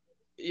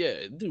 Yeah,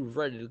 dude was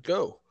ready to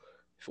go.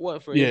 If it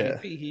wasn't for Yeah,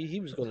 MVP, he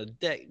was gonna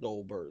deck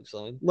Goldberg,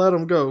 son. let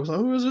him go. So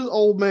who is this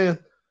old man?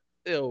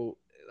 Yo,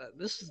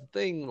 this is the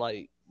thing.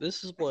 Like,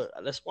 this is what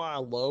that's why I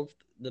loved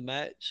the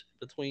match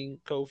between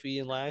Kofi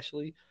and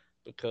Lashley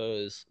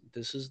because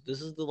this is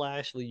the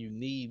Lashley you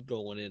need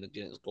going in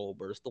against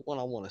Goldberg. It's the one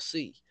I want to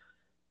see,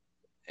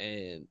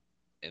 and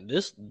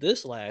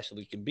this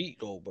Lashley can beat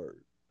Goldberg.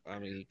 I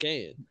mean, he can.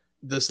 It's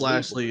This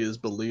Lashley believable. is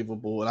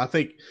believable, and I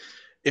think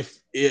if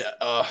it,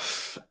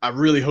 I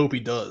really hope he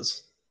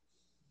does.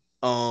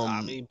 I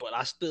Um, mean, but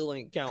I still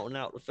ain't counting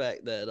out the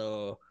fact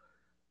that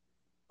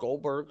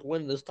Goldberg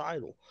win this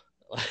title.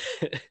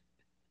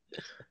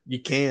 You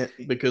can't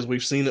because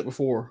we've seen it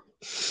before.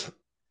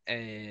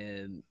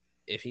 And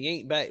if he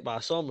ain't back by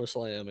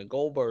SummerSlam and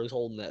Goldberg's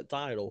holding that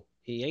title,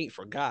 he ain't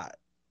forgot.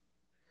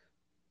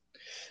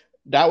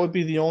 That would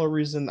be the only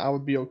reason I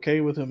would be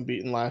okay with him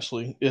beating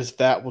Lashley if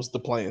that was the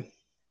plan.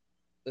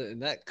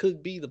 And that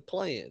could be the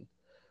plan.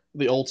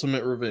 The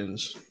ultimate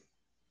revenge.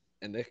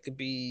 And that could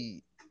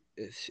be,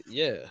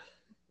 yeah,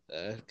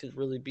 that could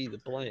really be the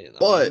plan. I mean,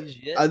 But I know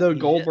he's yet to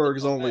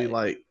Goldberg's come only back.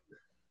 like,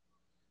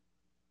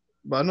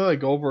 but I know that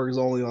Goldberg is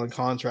only on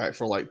contract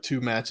for like 2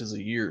 matches a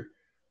year,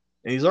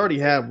 and he's already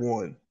had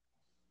one.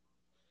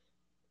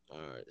 All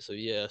right, so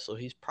yeah, so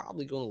he's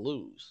probably going to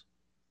lose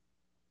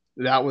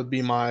That would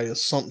be my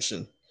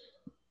assumption,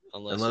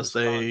 unless unless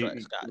his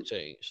contracts got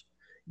changed.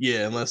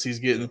 unless he's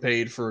getting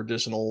paid for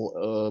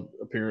additional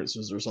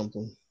appearances or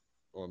something.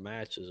 Or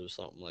matches or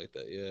something like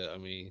that. Yeah, I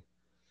mean,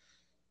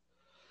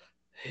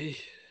 he,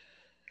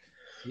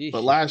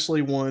 But he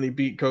Lashley won. He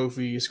beat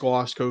Kofi. He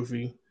squashed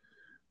Kofi.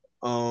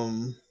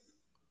 Um,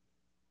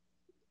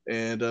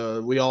 and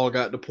we all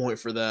got the point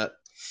for that.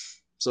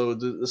 So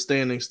the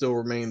standings still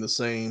remain the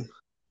same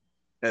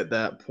at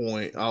that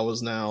point. I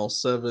was now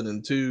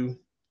 7-2,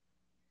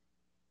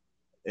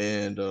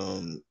 and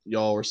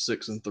y'all were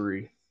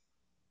 6-3. yes,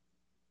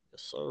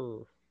 sir.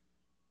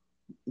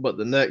 But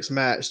the next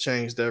match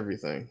changed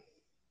everything,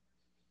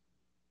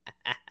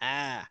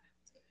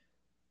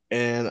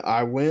 and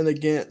I went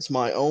against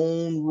my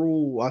own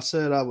rule. I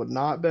said I would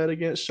not bet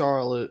against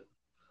Charlotte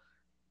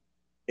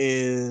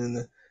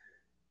in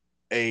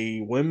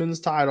a women's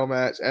title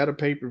match at a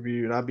pay per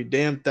view, and I'd be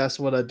damned if that's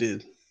what I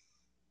did.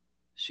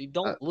 She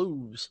don't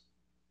lose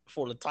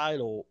for the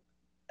title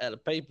at a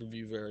pay per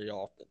view very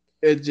often.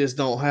 It just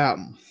don't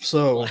happen.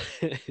 So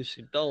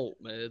She don't,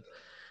 man.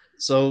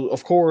 so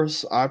of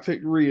course I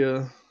picked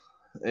Rhea,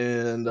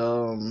 and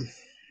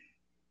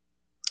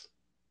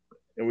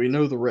and we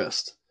know the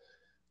rest.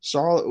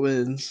 Charlotte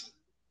wins,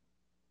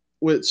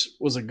 which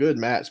was a good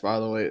match, by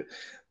the way.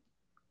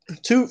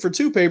 Two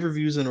pay per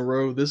views in a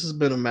row. This has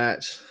been a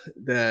match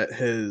that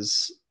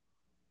has,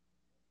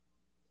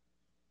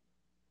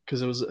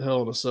 because it was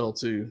Hell in a Cell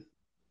too.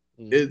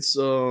 It's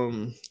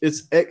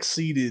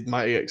exceeded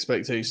my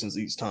expectations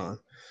each time.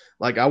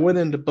 Like I went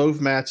into both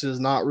matches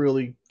not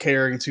really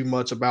caring too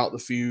much about the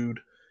feud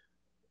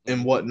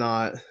and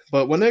whatnot,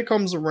 but when it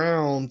comes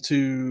around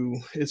to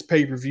its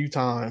pay per view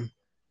time,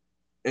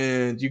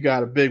 and you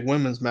got a big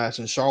women's match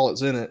and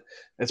Charlotte's in it,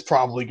 it's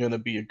probably going to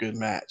be a good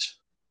match.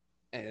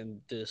 And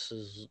this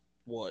is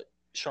what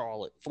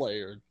Charlotte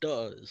Flair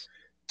does.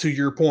 To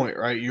your point,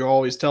 right? You're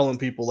always telling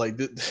people like,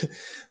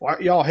 "Why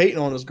are y'all hating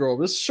on this girl?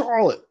 This is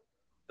Charlotte."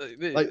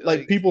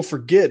 Like people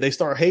forget, they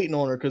start hating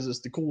on her because it's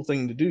the cool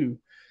thing to do.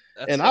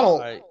 That's And I don't,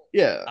 why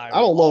I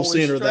don't love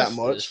seeing her that stress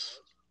much. this.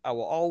 I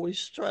will always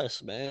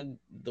stress, man,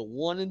 the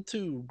 1 and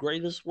 2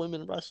 greatest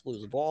women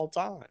wrestlers of all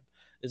time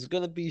is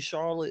going to be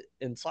Charlotte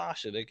and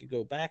Sasha. They could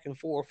go back and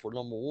forth for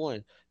number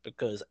one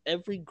because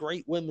every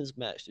great women's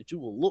match that you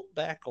will look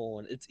back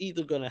on, it's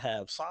either going to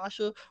have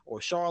Sasha or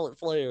Charlotte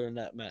Flair in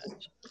that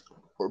match.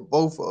 Or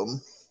both of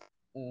them.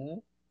 Mm-hmm.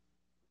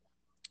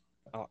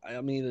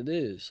 I mean, it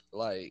is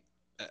like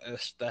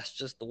that's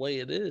just the way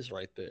it is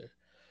right there.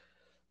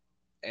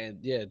 And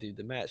yeah, dude,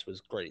 the match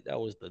was great. That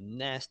was the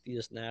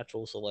nastiest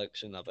natural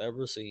selection I've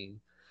ever seen.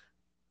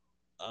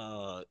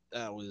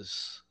 That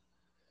was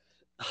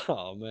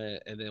oh man.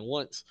 And then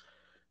once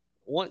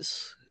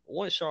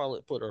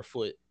Charlotte put her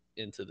foot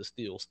into the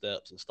steel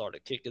steps and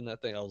started kicking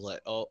that thing, I was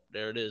like, oh,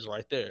 there it is,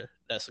 right there.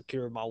 That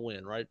secured my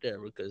win right there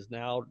because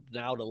now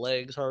the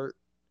legs hurt.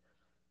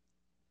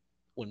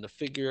 When the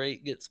figure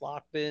eight gets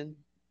locked in,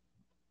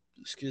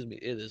 excuse me,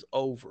 it is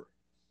over.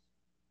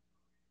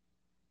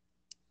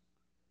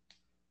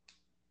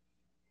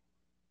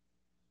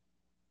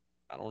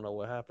 I don't know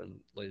what happened,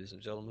 ladies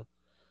and gentlemen.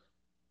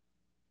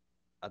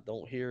 I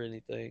don't hear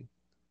anything.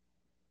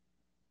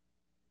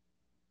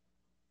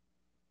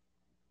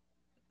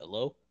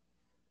 Hello?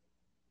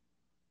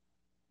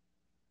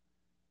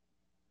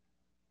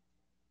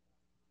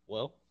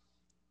 Well,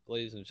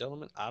 ladies and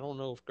gentlemen, I don't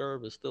know if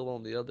Gerb is still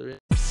on the other end.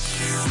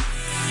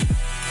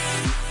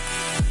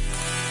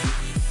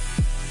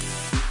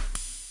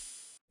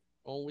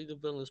 Only the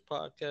Villains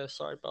podcast.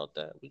 Sorry about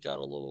that. We got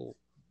a little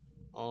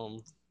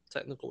um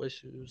technical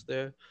issues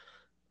there.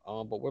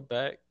 But we're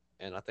back,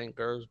 and I think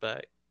Gerb's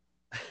back.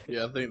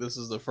 Yeah, I think this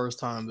is the first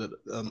time that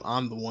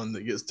I'm the one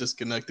that gets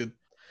disconnected.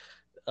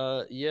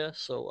 Yeah.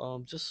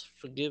 So just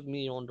forgive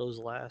me on those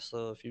last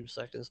few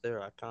seconds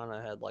there. I kind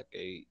of had like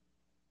a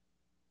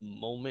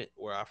moment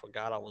where I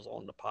forgot I was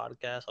on the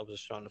podcast. I was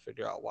just trying to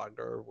figure out why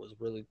Gerb was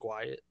really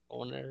quiet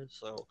on there.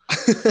 So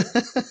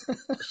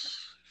just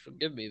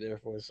forgive me there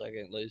for a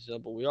second, ladies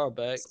and gentlemen. But we are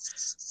back.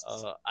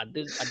 I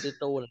did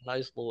throw in a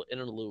nice little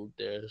interlude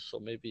there, so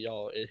maybe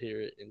y'all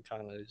hear it and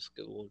kind of just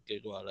get a little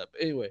giggle out of that.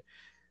 But anyway,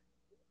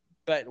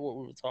 back to what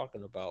we were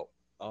talking about.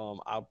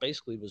 I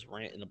basically was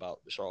ranting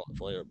about Charlotte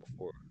Flair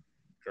before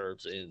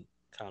Gerb's in.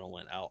 kind of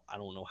went out. I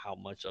don't know how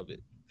much of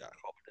it got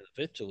caught. And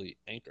eventually,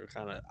 Anchor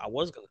kind of. I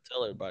was gonna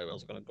tell everybody I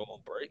was gonna go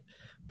on break,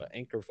 but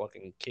Anchor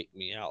fucking kicked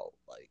me out.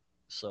 Like,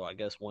 so I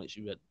guess once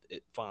you had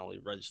it finally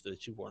registered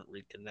that you weren't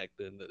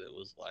reconnecting, that it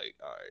was like,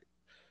 all right,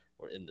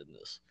 we're ending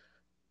this.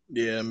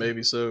 Yeah,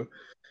 maybe so.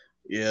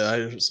 Yeah, I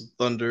heard some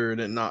thunder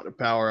and it knocked the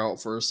power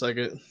out for a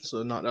second, so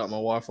it knocked out my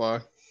Wi-Fi.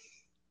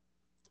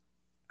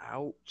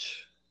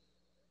 Ouch.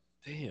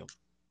 Damn.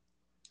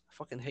 I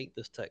fucking hate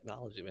this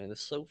technology, man.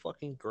 It's so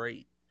fucking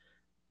great,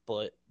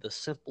 but the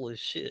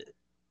simplest shit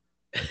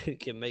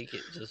can make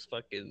it just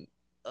fucking.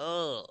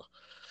 Ugh.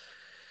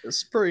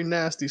 It's a pretty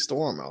nasty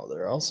storm out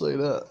there. I'll say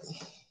that.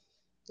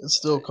 It's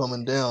still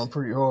coming down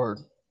pretty hard.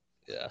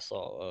 Yeah, I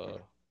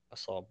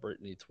saw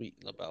Brittany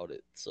tweeting about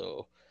it.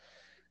 So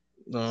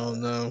No,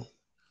 no.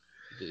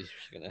 you're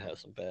gonna have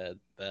some bad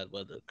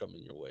weather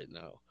coming your way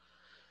now.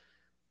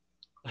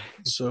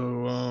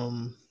 So,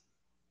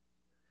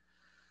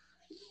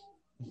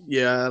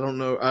 yeah, I don't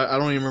know. I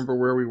don't even remember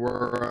where we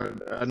were.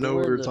 I We know we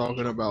were in were the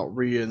talking about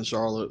Rhea and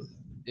Charlotte.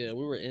 Yeah,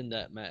 we were in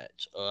that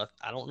match.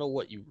 I don't know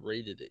what you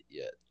rated it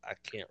yet. I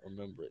can't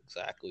remember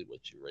exactly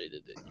what you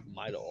rated it. You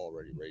might have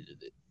already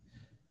rated it.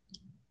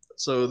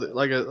 So,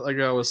 like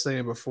I was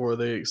saying before,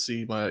 they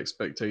exceed my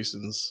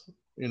expectations.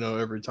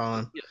 Every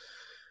time.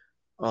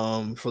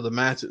 Yeah, For the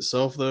match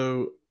itself,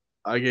 though,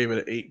 I gave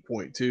it an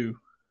 8.2.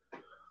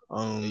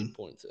 8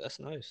 points. That's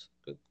nice.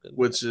 Good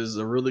Which match. is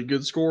a really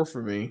good score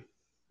for me.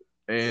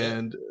 Yeah,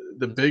 And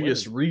the it's a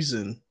biggest women's.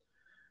 reason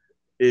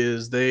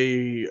is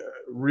they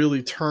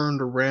really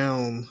turned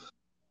around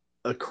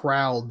a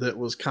crowd that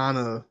was kind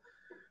of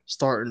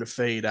starting to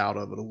fade out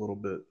of it a little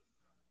bit.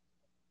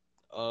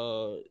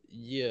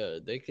 Yeah,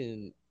 they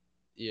can.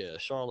 Yeah,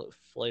 Charlotte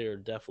Flair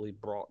definitely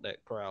brought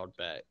that crowd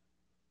back.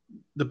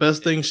 The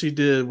best thing And she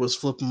did was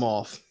flip them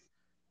off.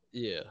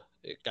 yeah,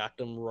 it got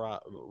them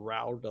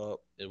riled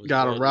up. It was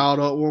Got her ready. riled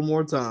up one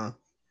more time.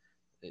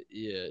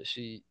 Yeah,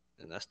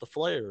 and that's the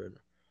Flair in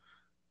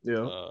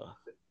Yeah. her.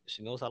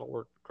 She knows how to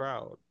work the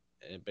crowd,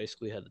 and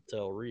basically had to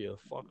tell Rhea,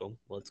 "Fuck them,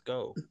 let's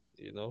go."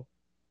 You know.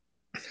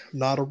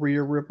 Not a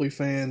Rhea Ripley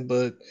fan,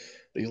 but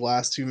these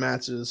last two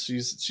matches,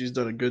 she's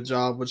done a good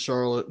job with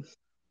Charlotte.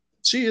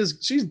 She's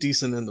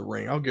decent in the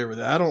ring. I'll give her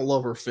that. I don't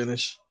love her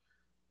finish.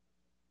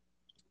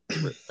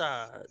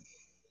 Riptide.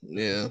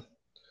 Yeah,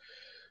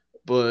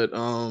 but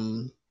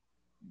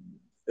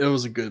it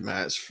was a good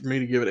match for me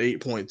to give it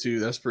 8.2.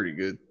 That's pretty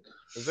good.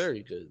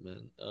 Very good,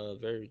 man.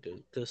 Very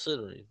good.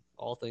 Considering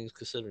all things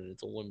considering,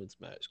 it's a women's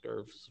match.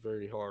 Curve is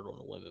very hard on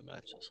the women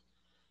matches,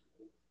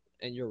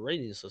 and your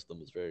rating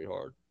system is very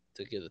hard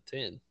to get a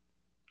 10.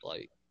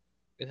 Like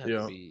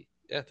Yeah, it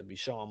had to be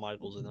Shawn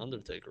Michaels and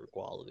Undertaker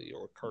quality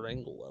or Kurt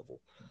Angle level.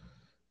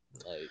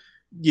 Like,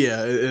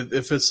 yeah.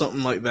 If it's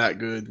something like that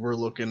good, we're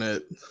looking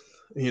at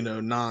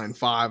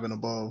 9.5 and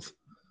above.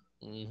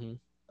 mm-hmm.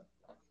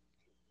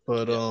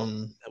 But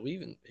Yeah. Have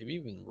we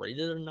even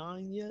rated a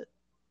 9 yet?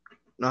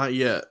 not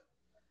yet.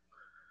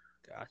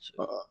 Gotcha.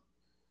 Uh,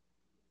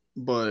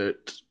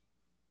 but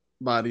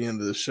by the end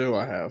of the show,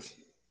 I have.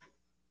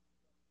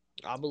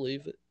 I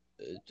believe it.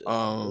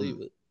 I believe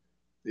Um, it.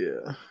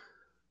 yeah.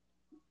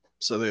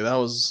 So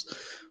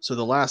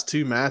the last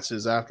two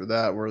matches after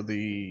that were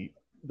the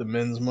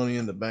men's Money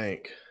in the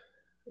Bank,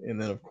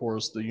 and then of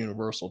course the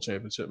Universal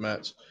Championship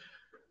match.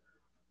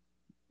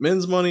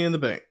 Men's Money in the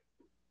Bank.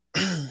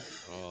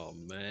 Oh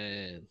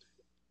man.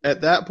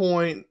 At that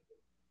point,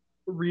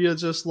 Rhea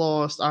just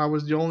lost. I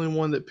was the only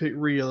one that picked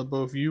Rhea.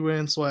 Both you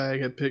and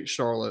Swag had picked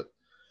Charlotte.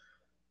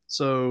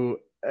 So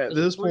It at was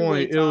a this three-way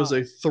point, it was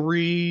a tie.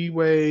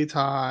 three-way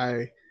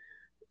tie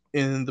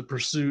in the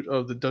pursuit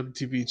of the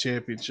WTV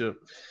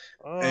Championship.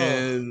 Oh.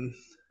 And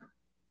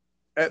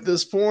at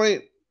this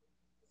point,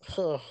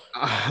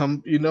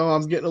 I'm getting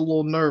a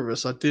little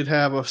nervous. I did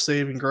have a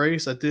saving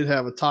grace. I did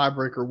have a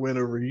tiebreaker win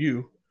over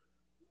you.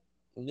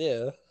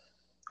 Yeah.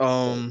 But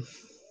Um,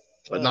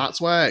 but uh, not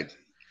Swag.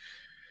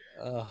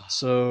 uh,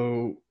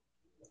 So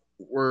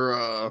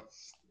we're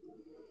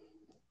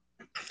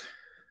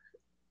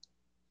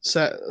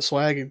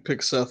Swag had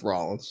picked Seth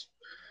Rollins.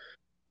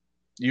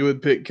 You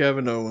would pick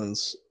Kevin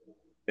Owens,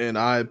 and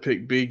I had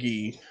picked Big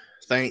E.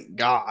 Thank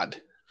God.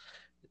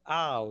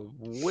 I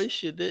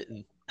wish you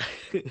didn't.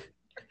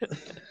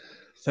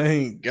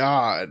 Thank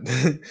God.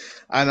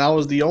 And I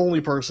was the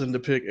only person to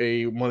pick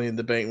a Money in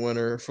the Bank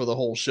winner for the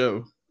whole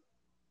show.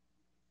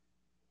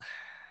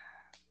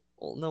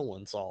 Well, no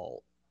one saw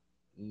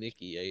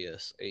Nikki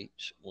Ash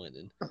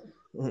winning.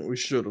 We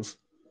should have.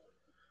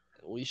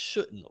 We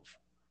shouldn't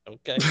have.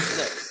 Okay,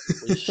 no,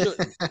 we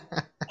shouldn't.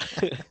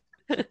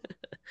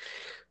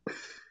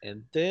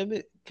 And damn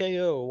it,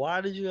 KO, why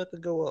did you have to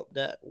go up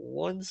that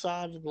one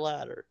side of the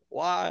ladder?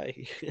 Why?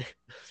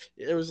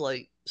 There was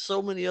like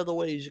so many other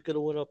ways you could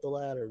have went up the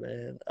ladder,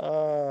 man.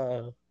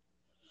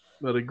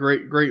 But a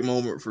great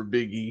moment for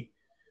Big E.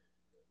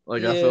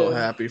 Like I felt Yeah,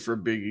 happy for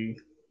Big E.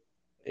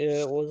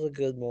 yeah, it was a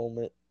good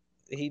moment.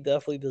 He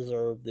definitely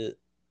deserved it.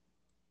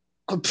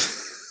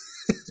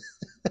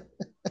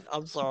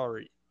 I'm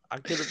sorry. I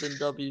could have been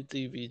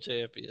WTV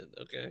champion,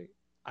 okay?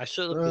 I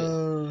should have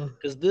been,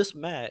 because this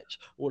match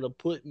would have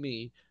put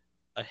me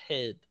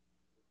ahead.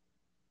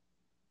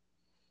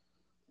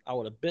 I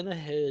would have been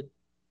ahead,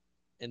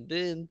 and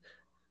then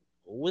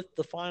with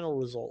the final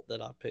result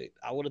that I picked,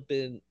 I would have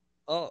been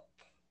up.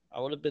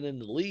 I would have been in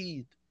the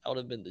lead. I would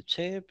have been the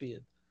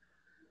champion.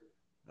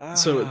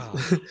 so,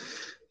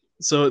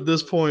 so at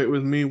this point,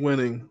 with me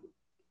winning,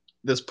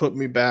 this put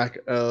me back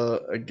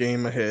a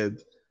game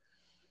ahead.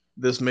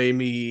 This made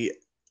me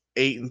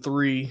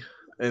 8-3,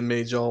 and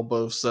made y'all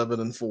both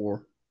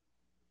 7-4.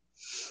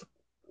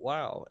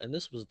 Wow. And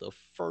this was the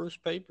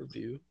first pay per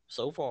view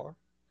so far.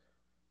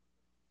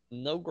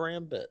 No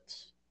grand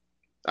bets.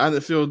 I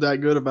didn't feel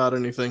that good about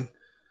anything.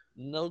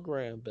 No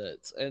grand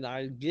bets. And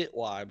I get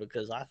why,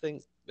 because I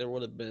think there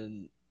would have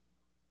been,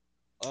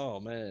 oh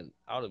man,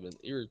 I would have been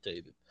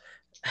irritated.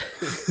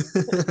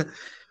 I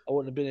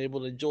wouldn't have been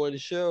able to enjoy the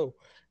show.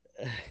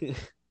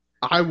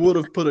 I would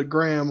have put a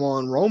gram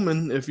on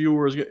Roman if you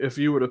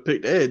would have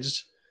picked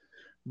Edge,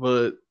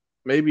 but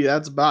maybe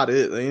that's about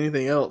it.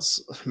 Anything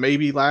else,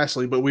 maybe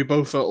Lashley, but we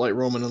both felt like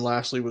Roman and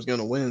Lashley was going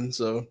to win,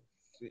 so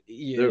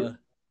Yeah.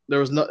 there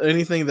was not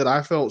anything that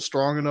I felt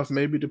strong enough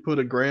maybe to put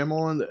a gram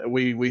on that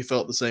we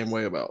felt the same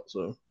way about.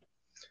 So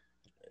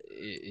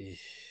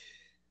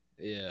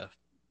Yeah.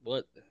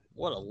 What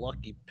a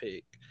lucky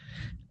pick.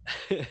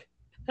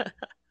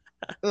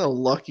 a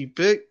lucky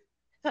pick.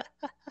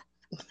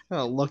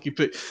 A lucky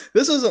pick.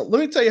 This isn't. Let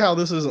me tell you how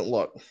this isn't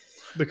luck,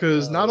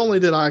 because not only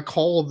did I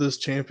call this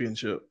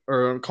championship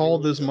or call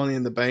this Money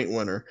in the Bank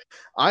winner,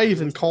 I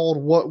even called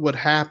what would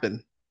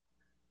happen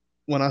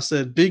when I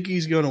said Big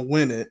E's going to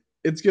win it.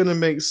 It's going to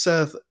make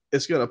Seth.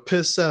 It's going to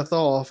piss Seth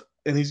off,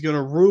 and he's going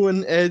to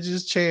ruin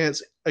Edge's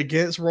chance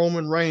against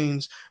Roman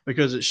Reigns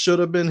because it should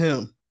have been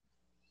him.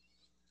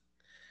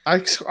 I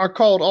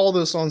called all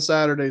this on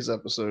Saturday's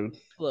episode.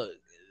 Look,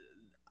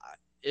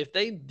 if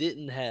they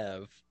didn't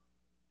have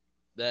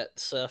that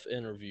Seth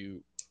interview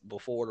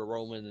before the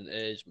Roman and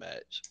Edge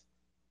match,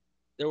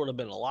 there would have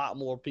been a lot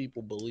more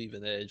people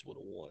believing Edge would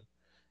have won.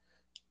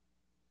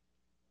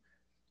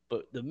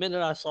 But the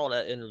minute I saw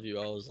that interview,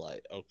 I was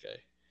like,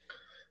 okay.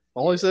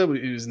 All he said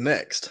was he was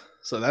next.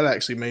 So that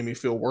actually made me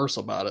feel worse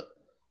about it.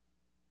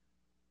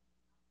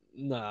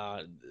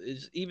 Nah,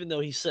 even though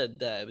he said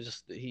that, it was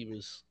just that he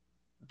was,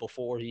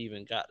 before he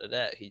even got to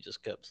that, he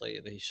just kept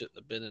saying that he shouldn't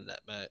have been in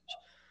that match.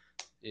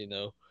 You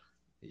know,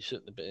 he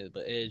shouldn't have been,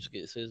 but Edge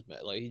gets his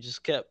match. Like,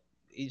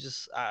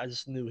 I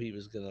just knew he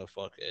was going to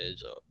fuck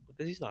Edge up,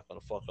 because he's not going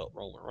to fuck up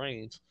Roman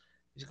Reigns.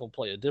 He's going to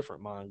play a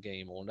different mind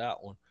game on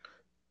that one.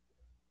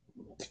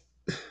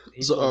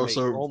 He's going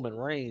to make Roman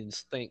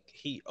Reigns think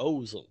he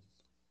owes him.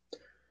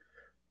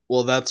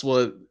 Well, that's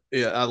what.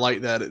 Yeah, I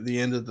like that at the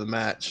end of the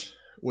match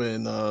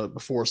when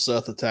before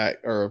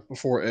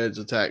Edge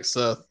attacked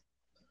Seth,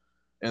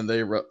 and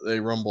they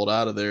rumbled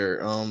out of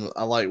there.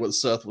 I like what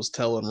Seth was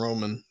telling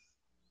Roman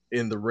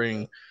in the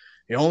ring.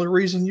 The only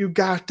reason you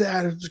got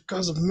that is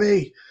because of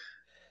me.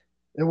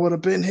 It would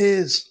have been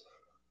his.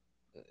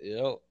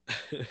 Yep.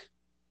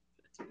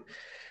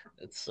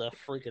 It's Seth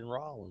freaking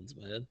Rollins,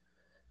 man.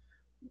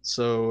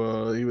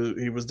 So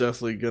he was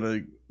definitely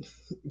gonna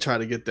try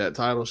to get that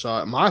title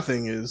shot. My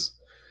thing is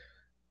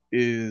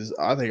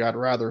I think I'd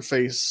rather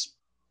face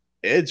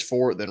Edge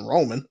for it than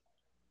Roman,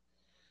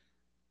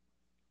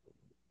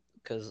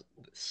 because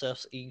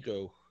Seth's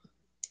ego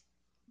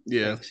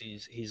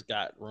thinks he's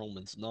got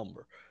Roman's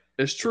number.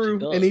 It's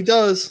true, and he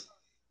does.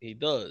 He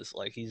does.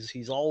 Like,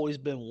 he's always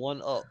been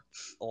one up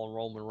on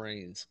Roman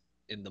Reigns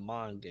in the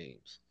mind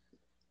games.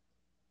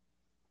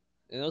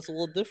 And it's a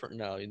little different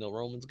now. You know,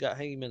 Roman's got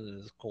Heyman in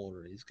his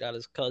corner. He's got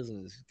his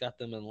cousins. He's got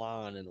them in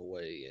line in a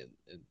way,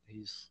 and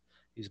he's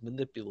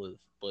manipulative.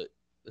 But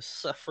it's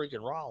Seth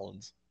freaking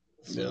Rollins.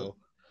 So,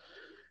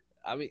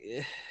 yeah. I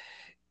mean,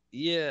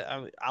 yeah, I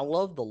mean, I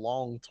love the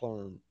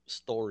long-term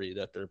story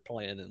that they're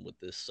planning with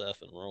this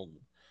Seth and Roman.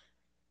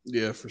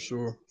 Yeah, for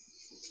sure.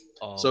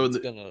 So it's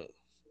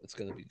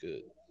gonna be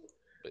good.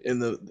 But in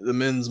the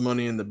men's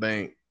Money in the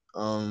Bank,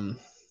 I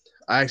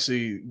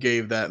actually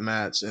gave that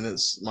match, and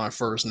it's my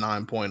first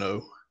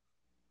 9.0.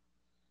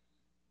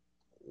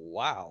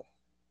 Wow.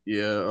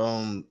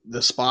 Yeah,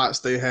 the spots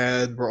they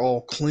had were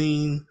all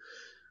clean.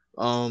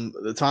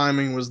 The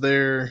timing was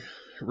there.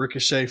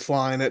 Ricochet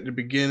flying at the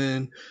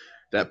beginning.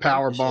 That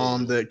power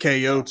bomb that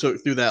KO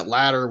took through that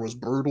ladder was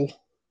brutal.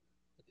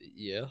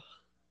 Yeah.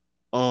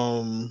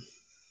 And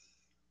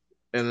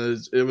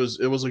it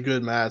was a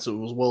good match. It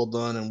was well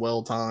done and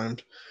well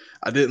timed.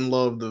 I didn't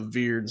love the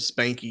Veer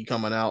Spanky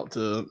coming out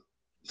to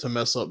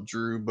mess up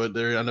Drew, but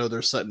I know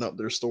they're setting up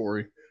their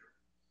story.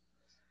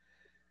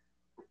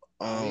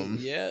 I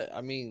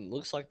mean,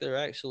 looks like they're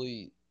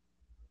actually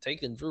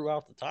taking Drew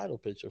out the title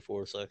picture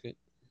for a second.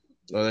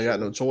 Well, they got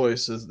no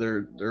choice, as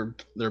they're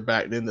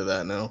backed into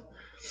that now.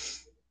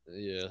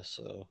 Yeah,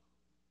 so.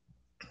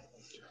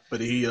 But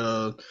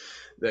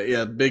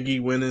Big E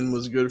winning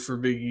was good for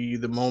Big E.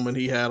 The moment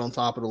he had on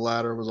top of the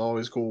ladder was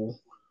always cool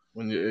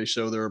when they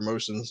show their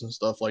emotions and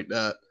stuff like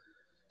that.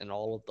 and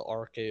all of the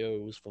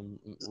RKO's from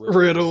Riddle.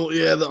 Riddle,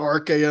 yeah, the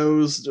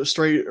RKO's just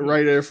straight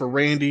right there for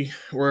Randy,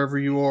 wherever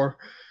you are.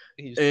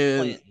 He's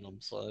And planting them,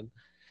 son.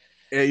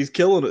 yeah, he's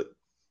killing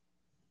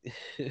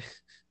it.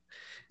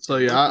 So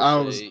And yeah, I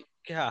was Ricochet,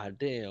 god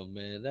damn,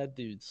 man, that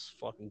dude's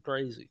fucking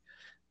crazy.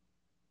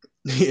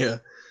 yeah.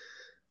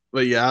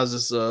 But yeah, I was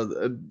just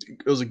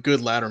it was a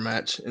good ladder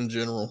match in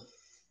general.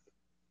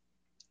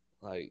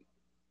 Like,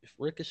 if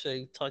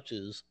Ricochet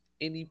touches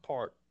any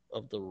part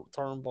of the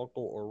turnbuckle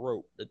or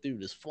rope, the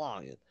dude is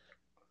flying.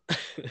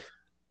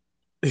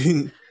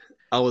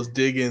 I was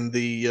digging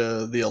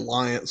the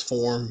alliance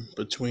form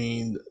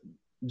between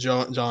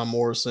John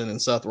Morrison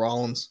and Seth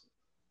Rollins,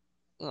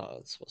 Oh,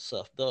 that's what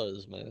Seth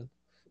does, man.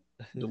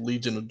 the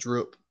Legion of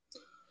Drip,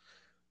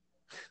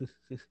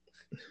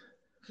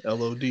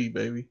 LOD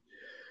baby.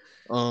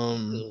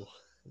 Um,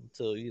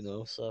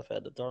 Until Seth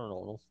had to turn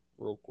on him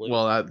real quick.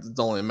 well, that's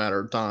only a matter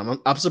of time.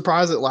 I'm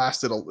surprised it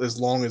lasted as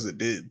long as it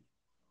did.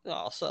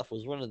 Oh, Seth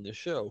was running the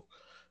show.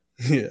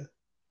 Yeah,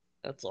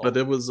 That's but all.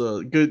 it was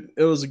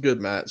a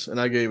good match, and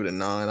I gave it a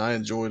 9. I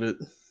enjoyed it.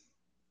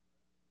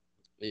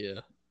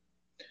 Yeah.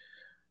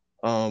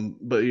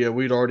 But yeah,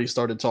 we'd already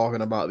started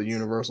talking about the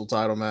Universal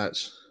title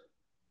match,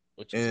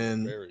 Which was a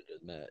and very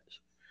good match.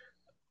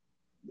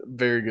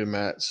 very good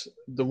match.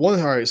 The one,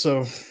 all right,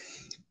 so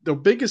the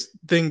biggest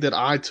thing that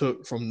I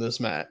took from this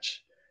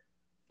match,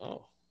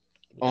 Oh,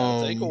 we got a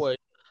um, takeaway.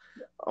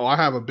 oh, I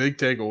have a big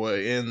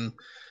takeaway, and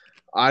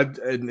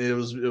it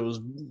was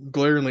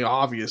glaringly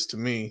obvious to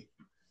me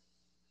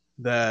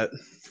that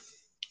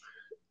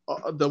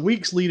the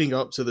weeks leading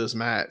up to this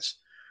match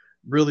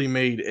really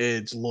made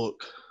Edge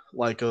look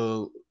like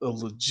a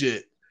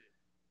legit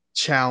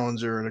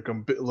challenger and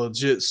a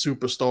legit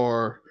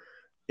superstar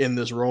in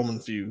this Roman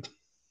feud.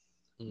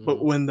 But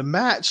Mm-hmm. when the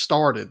match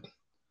started,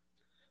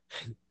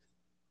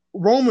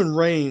 Roman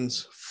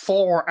Reigns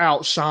far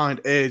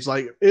outshined Edge.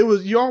 Like it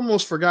was, you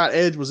almost forgot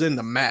Edge was in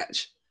the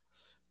match.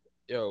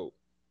 Yo,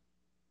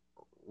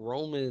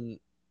 Roman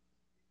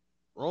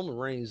Roman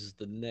Reigns is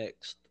the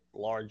next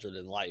larger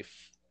than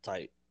life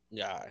type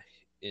guy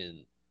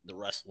in the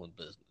wrestling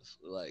business.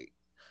 Like,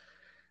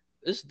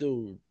 this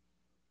dude,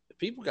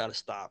 people got to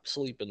stop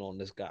sleeping on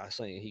this guy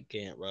saying he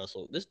can't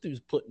wrestle. This dude's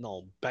putting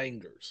on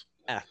bangers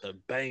after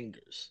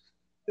bangers.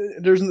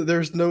 There's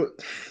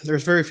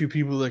very few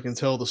people that can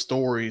tell the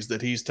stories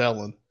that he's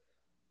telling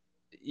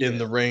in Yeah.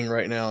 the ring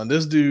right now. And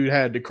this dude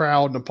had the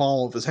crowd in the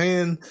palm of his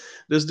hand.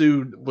 This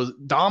dude was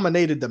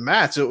dominated the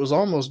match. It was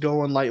almost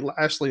going like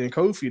Lashley and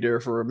Kofi there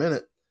for a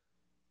minute.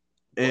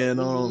 But And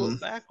when you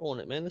look back on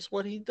it, man, that's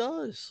what he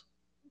does.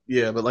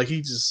 yeah, but like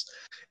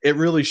it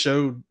really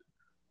showed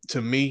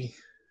to me,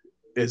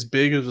 as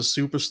big as a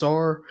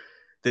superstar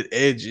that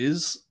Edge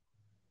is,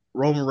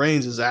 Roman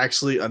Reigns is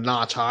actually a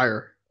notch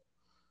higher.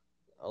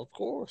 Of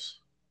course.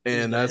 He's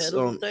And the that's head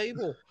of the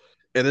table.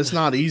 and it's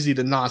not easy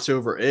to notch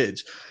over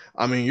Edge.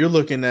 I mean, you're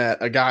looking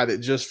at a guy that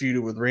just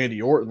feuded with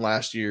Randy Orton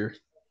last year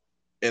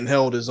and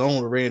held his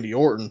own with Randy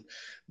Orton,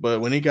 but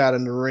when he got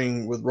in the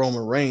ring with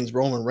Roman Reigns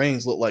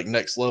looked like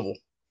next level.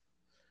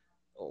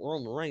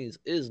 Roman Reigns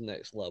is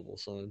next level,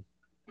 son.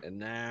 And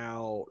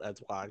now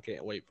that's why I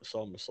can't wait for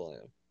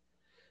SummerSlam.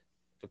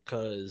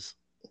 Because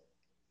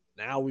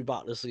now we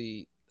about to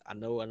see. I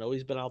know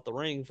he's been out the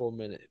ring for a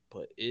minute,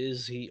 but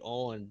is he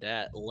on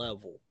that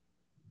level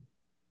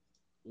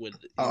with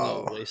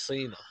Oh, with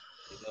Cena?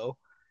 You know,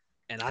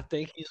 and I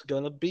think he's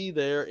gonna be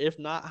there, if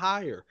not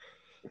higher.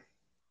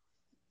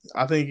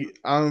 I think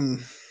I'm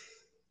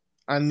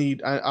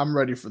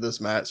ready for this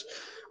match.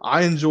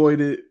 I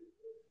enjoyed it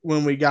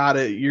when we got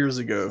it years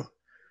ago,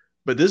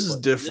 but this is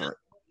But different.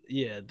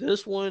 yeah,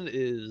 this was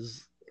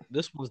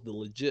the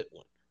legit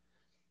one.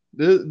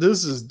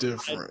 This is Title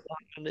different.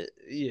 behind it,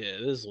 yeah,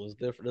 this one's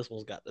different. This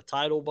one's got the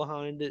title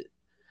behind it.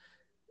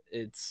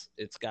 It's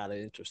got an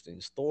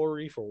interesting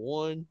story for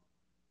one,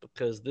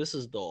 because this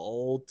is the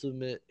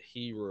ultimate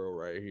hero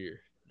right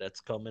here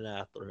that's coming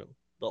after him.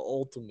 The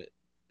ultimate,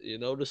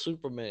 the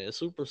Superman,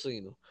 Super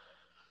Cena.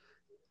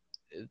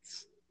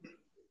 It's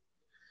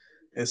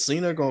And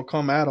Cena gonna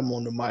come at him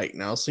on the mic.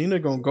 Now Cena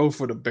gonna go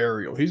for the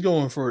burial. He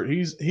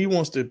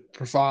wants to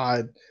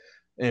provide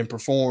and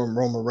perform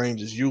Roman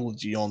Reigns'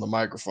 eulogy on the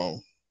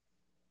microphone.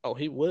 oh,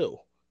 he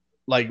will.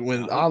 Like Now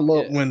when I he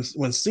love yeah,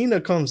 when Cena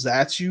comes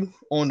at you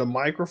on the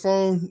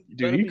microphone, you dude,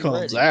 better he be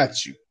comes ready.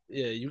 at you.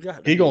 Yeah, you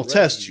got to He be gonna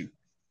test ready.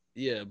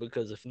 you. Yeah,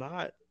 because if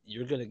not,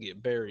 you're gonna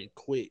get buried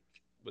quick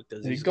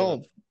because He he's gonna.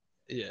 gonna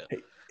Yeah,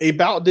 he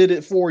about did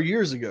it 4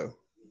 years ago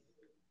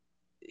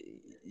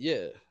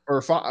yeah.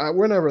 or five,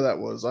 whenever that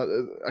was. I I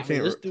mean,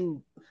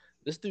 can't.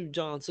 this dude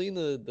John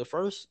Cena, the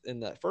first in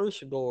that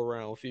first go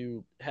around, if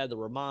you had to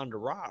remind The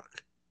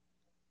Rock,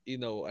 hey,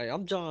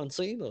 I'm John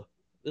Cena.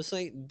 This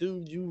ain't the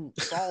dude you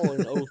saw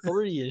in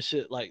 '03 and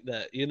shit like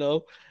that.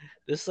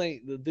 This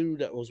ain't the dude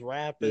that was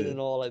rapping Yeah. and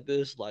all like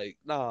this. Like,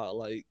 nah,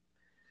 like,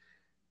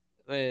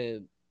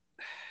 man,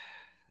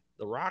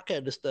 The Rock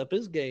had to step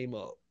his game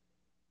up.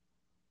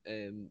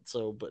 And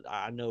so, but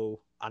I know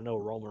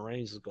Roman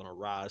Reigns is gonna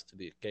rise to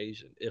the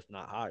occasion, if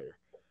not higher.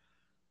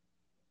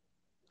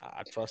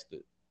 I trust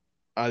it.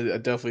 I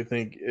definitely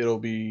think it'll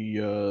be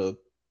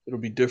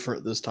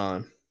different this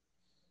time.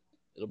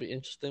 It'll be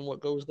interesting what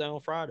goes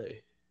down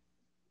Friday.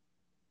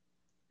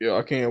 Yeah,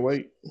 I can't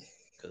wait.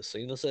 Because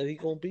Cena said he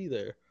gonna be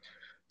there.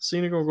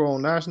 Cena gonna go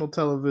on national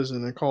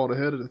television and call the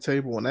head of the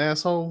table an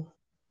asshole.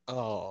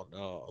 Oh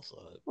no, son.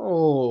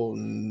 Oh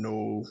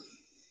no.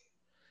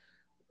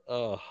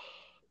 Uh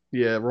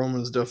Yeah,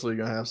 Roman's definitely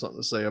gonna have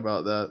something to say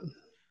about that.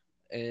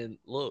 and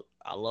look,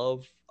 I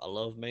love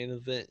main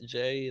event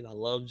Jay, and I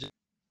love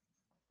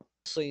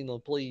Cena.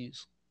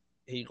 Please,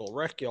 he gonna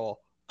wreck y'all.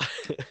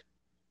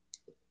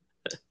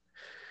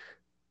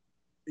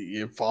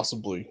 Yeah,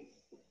 possibly.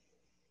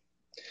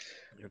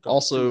 Here comes two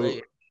Also,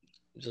 A,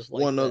 just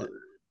like one other that.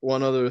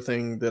 one other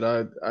thing that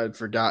I'd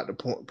forgot to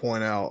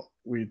point out.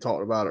 We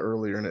talked about it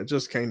earlier, and it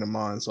just came to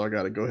mind, so I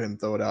got to go ahead and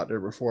throw it out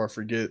there before I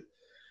forget.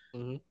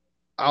 Hmm.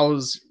 I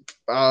was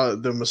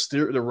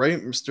the Rey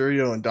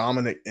Mysterio and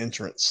Dominic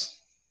entrance.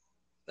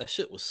 That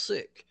shit was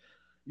sick.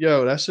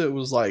 Yo, that shit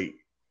was like,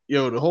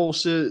 yo, the whole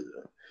shit.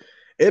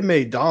 It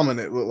made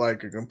Dominic look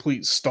like a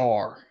complete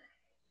star.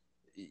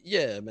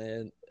 Yeah,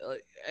 man.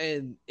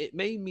 And it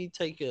made me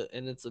take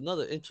and it's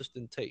another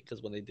interesting take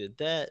because when they did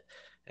that,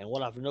 and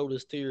what I've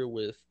noticed here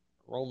with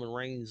Roman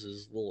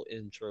Reigns' little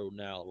intro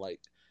now, like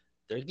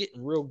they're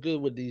getting real good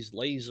with these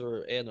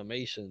laser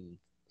animations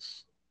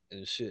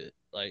and shit.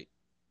 Like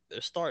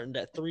they're starting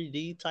that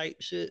 3D type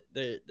shit.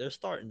 They're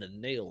starting to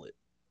nail it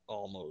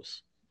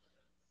almost,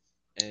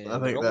 I and they're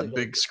think only that gonna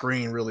big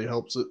screen really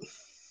helps it.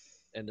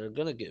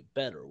 get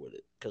better with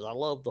it because I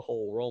love the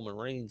whole Roman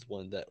Reigns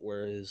one that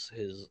where his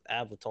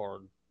avatar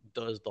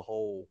does the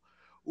whole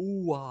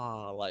ooh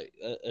ah like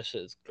that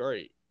shit's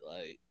great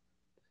like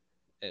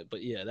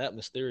but yeah that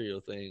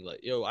Mysterio thing like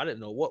yo I didn't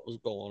know what was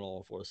going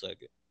on for a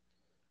second.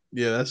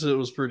 Yeah, that shit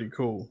was pretty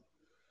cool.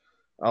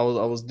 I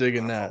was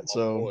digging I thought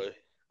that.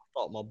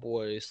 my So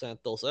boy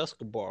Santos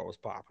Escobar was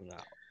popping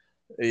out.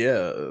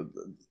 yeah,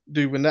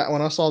 dude, when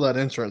I saw that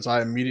entrance,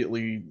 I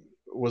immediately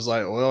was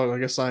like, well, I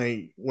guess I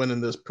ain't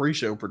winning this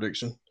pre-show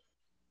prediction.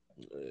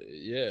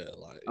 Yeah, I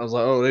like was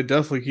like, oh, they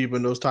definitely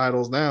keeping those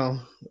titles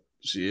now.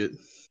 Shit.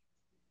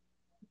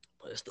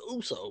 but it's the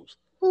Usos.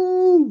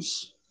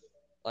 Who's?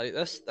 Like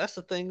that's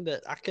the thing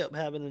that I kept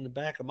having in the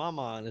back of my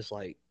mind is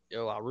like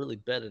yo I really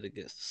bet it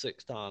against the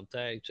 6-time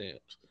tag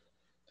champs.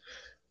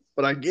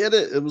 But I get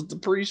it. It was the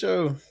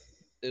pre-show.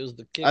 It was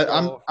the I'm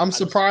kickoff. I'm I just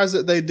surprised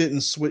that they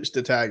didn't switch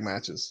to tag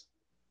matches.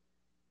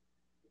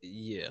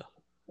 yeah,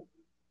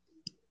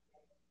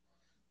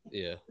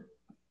 yeah.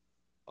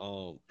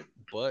 Um,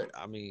 but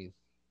I mean,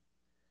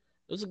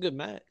 it was a good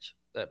match.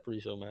 That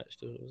pre-show match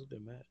too. It was a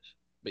good match.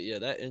 But yeah,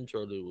 that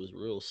intro dude was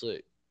real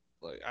sick.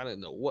 Like I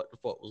didn't know what the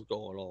fuck was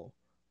going on.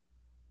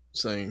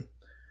 Same.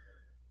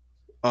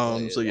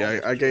 Like So it yeah,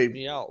 almost I tripped gave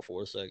me out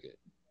for a second.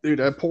 dude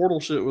that portal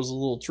shit was a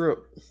little trip.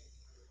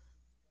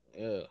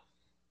 Yeah,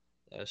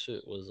 that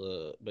shit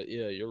was But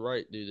yeah, you're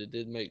right, dude. It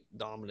did make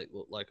Dominic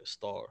look like a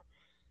star.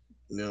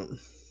 Yeah.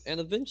 And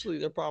eventually,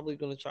 they're probably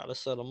gonna try to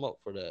set him up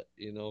for that.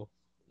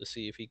 To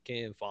see if he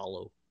can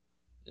follow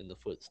in the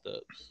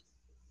footsteps.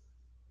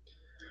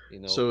 You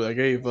know, So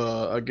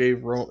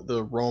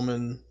the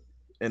Roman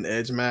and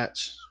Edge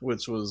match,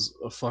 which was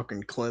a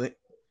fucking clinic.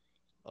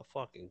 a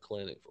fucking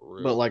clinic for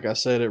But real. like I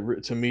said,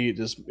 to me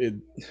it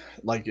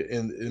like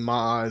in my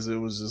eyes it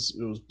was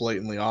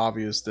blatantly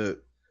obvious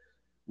that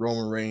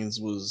Roman Reigns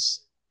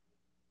was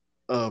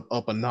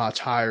up a notch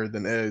higher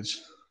than Edge,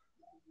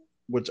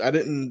 which I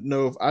didn't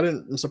know if I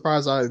didn't. I'm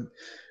surprised I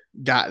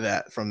got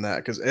that from that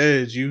because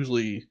Edge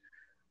usually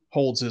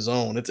holds his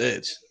own. It's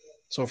Edge,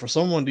 so for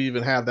someone to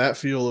even have that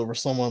feel over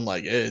someone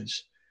like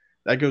Edge,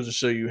 that goes to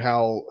show you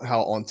how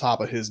on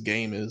top of his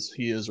game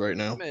he is right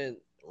now. Man,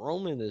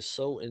 Roman is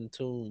so in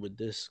tune with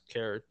this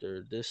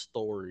character, this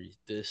story,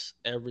 this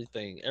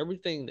everything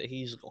that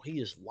he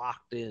is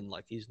locked in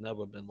like he's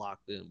never been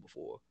locked in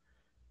before.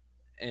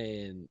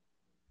 And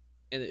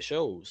and it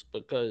shows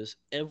because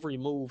every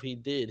move he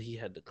did, he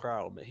had the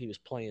crowd, man. He was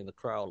playing the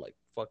crowd like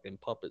fucking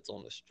puppets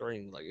on a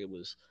string. Like it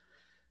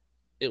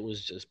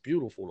was just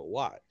beautiful to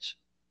watch.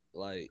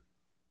 Like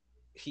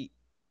he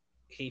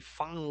he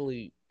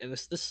finally and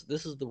this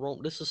is the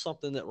Rome this is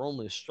something that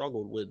Roman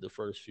struggled with the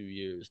first few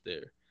years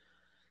there.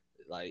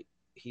 Like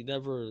he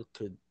never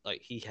could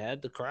like he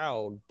had the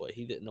crowd, but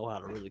he didn't know how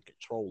to really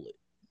control it.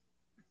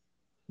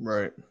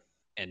 Right.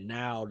 And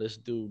now this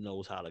dude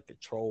knows how to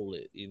control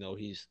it.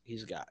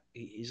 He's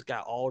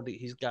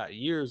got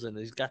years and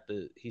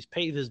he's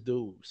paid his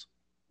dues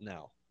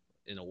now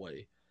in a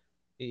way.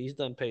 He's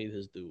done paid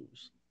his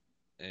dues,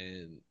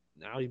 and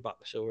now he's about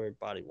to show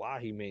everybody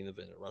why he main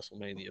evented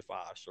WrestleMania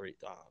 5 straight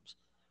times,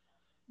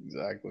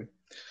 Exactly.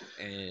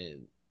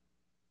 and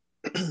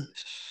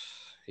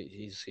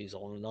he's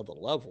on another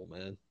level,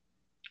 man.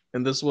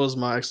 And this was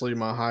my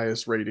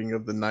highest rating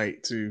of the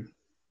night too.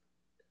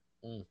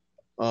 Mm,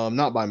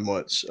 Not by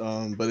much,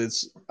 but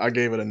I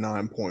gave it a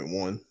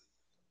 9.1.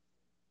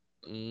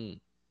 mm.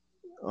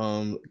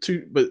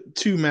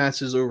 Two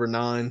matches over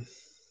nine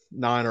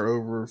or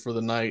over for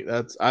the night.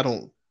 That's I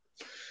don't.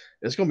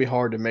 It's gonna be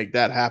hard to make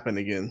that happen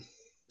again.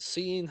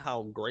 seeing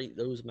how great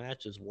those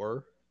matches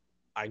were,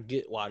 I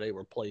get why they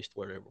were placed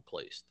where they were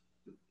placed.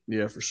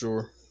 Yeah, for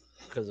sure.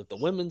 Because if the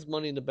women's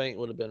Money in the Bank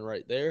would have been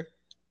right there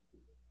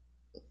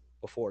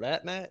before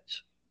that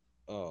match,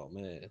 oh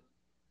man.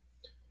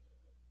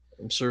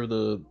 I'm sure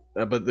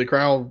but the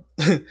crowd,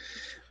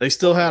 they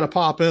still had a Well,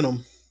 pop in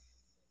them.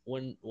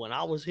 when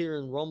I was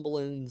hearing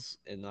rumblings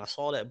and I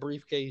saw that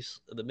briefcase,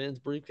 the men's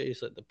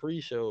briefcase at the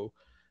pre-show,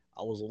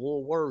 I was a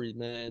little worried,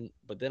 man.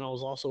 But then I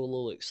was also a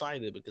little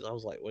excited because I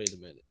was like, wait a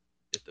minute,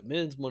 if the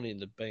men's Money in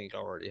the Bank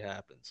already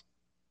happens,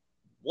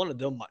 one of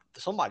them,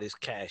 somebody's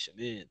cashing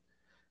in.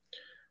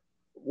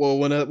 Well,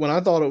 when I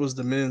thought it was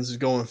the men's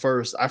going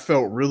first, I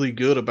felt really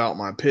good about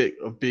my pick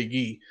of Big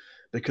E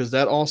because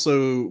that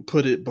also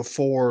put it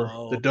before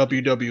the Oh,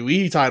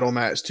 WWE title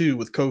match too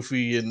with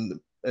Kofi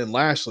and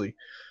Lashley.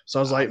 So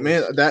I was I like,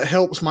 man, was that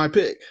helps my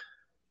pick.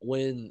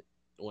 when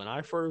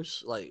I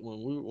first like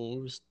when we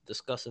was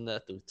discussing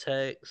that through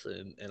text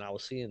and I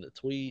was seeing the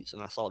tweets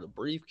and I saw the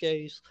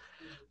briefcase,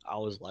 I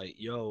was like,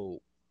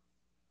 yo,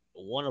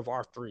 one of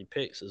our three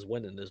picks is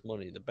winning this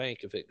Money in the Bank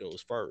if it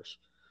goes first.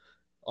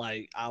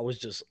 Like I was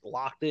just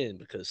locked in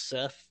because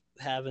Seth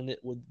having it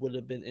would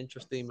have been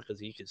interesting because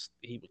he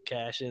would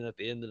cash in at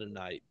the end of the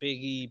night.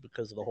 Big E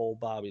because of the whole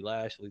Bobby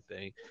Lashley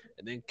thing,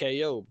 and then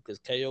KO because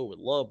KO would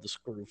love to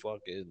screw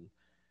fucking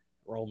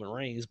Roman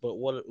Reigns. But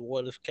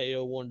what if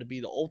KO wanted to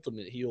be the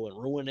ultimate heel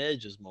and ruin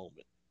Edge's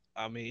moment?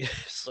 I mean,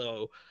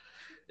 so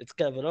it's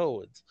Kevin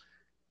Owens.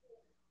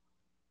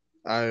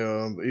 I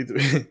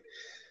either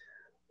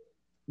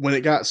when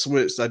it got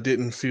switched, I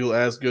didn't feel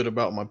as good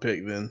about my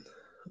pick then,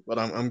 but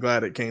I'm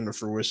glad it came to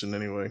fruition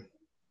anyway.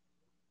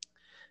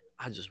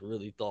 I just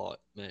really thought,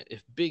 man,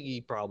 if Big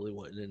E probably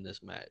wasn't in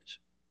this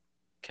match,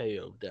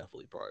 KO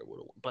definitely probably would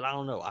have won. But I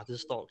don't know. I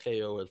just thought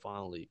KO had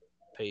finally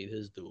paid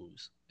his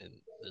dues and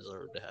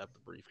deserved to have the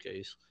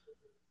briefcase.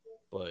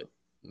 But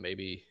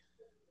maybe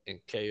in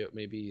KO,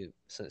 maybe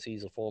since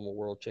he's a former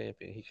world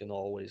champion, he can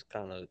always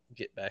kind of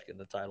get back in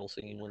the title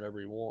scene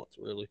whenever he wants.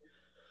 Really.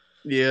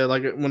 Yeah,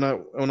 like when I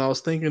was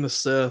thinking of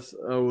Seth,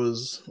 I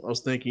was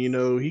thinking,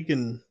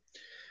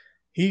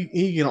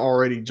 he can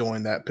already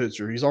join that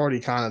picture. He's already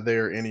kind of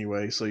there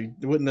anyway, so he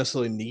wouldn't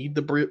necessarily need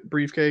the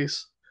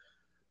briefcase.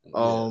 Yeah.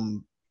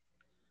 Um,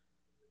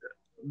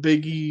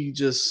 Biggie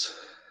just,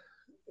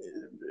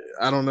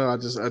 I don't know.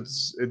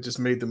 It just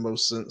made the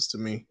most sense to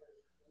me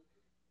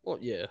Well,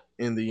 yeah.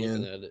 in the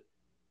Looking end. at it,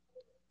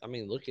 I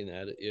mean, looking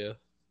at it, yeah.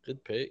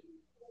 Good pick.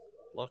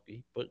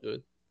 Lucky, but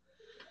good.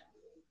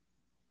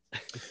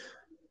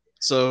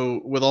 So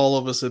with all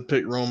of us had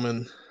picked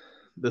Roman,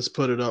 this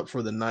put it up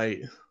for the night.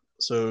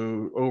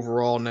 So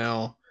overall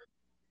now,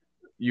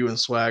 you and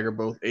Swag are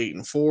both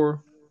 8-4,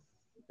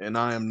 and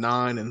I am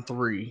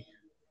 9-3,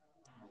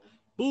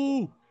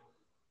 Boo!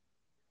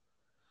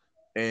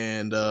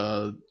 and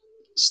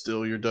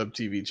still your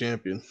WTV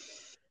champion,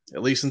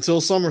 at least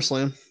until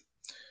SummerSlam.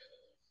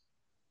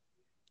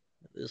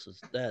 This is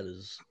that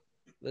is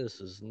this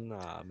is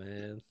nah,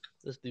 man.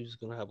 This dude's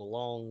gonna have a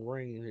long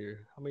reign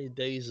here. How many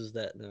days is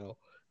that now?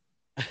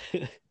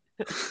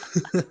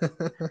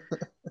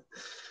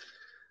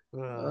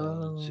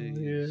 Oh, jeez.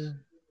 Yeah,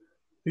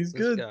 he's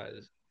This good.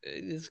 guy's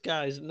this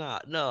guy's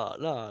not. No,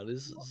 no,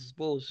 this is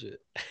bullshit.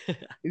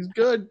 He's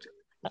good.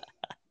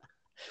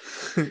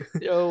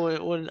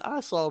 Yo, when I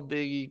saw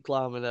Biggie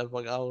climbing that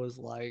fuck, I was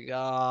like,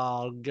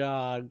 oh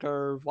god,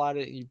 Gerv, why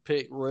didn't you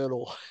pick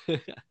Riddle?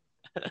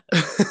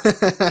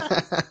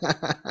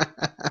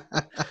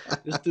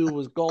 This dude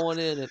was going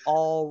in and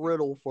all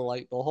Riddle for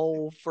like the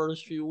whole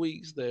first few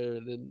weeks there,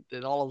 and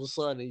then all of a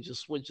sudden he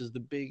just switches to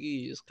Big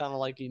E. It's kind of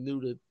like he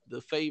knew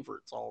the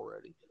favorites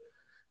already.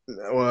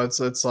 Well, it's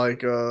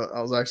like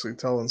I was actually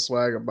telling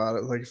Swag about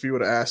it. Like if you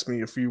would have asked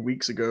me a few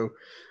weeks ago,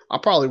 I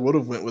probably would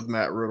have went with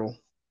Matt Riddle.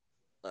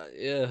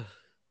 Yeah,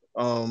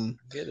 Um,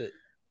 I get it.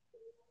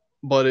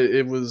 but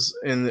it was,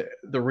 and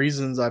the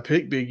reasons I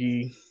picked Big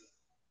E,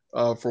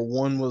 for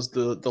one was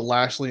the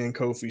Lashley and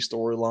Kofi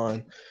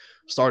storyline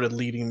started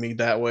leading me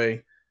that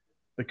way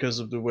because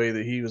of the way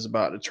that he was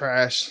about to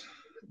trash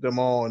them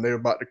all, and they were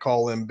about to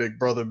call him Big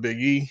Brother Big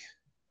E.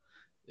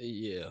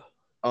 Yeah,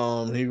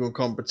 He gonna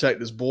come protect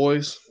his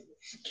boys.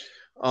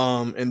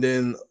 And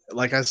then,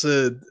 like I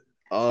said,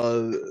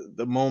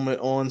 the moment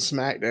on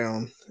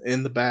SmackDown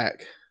in the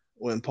back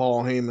when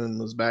Paul Heyman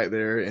was back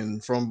there,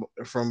 and from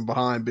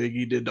behind, Big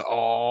E did the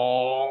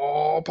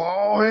 "Oh,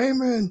 Paul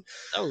Heyman."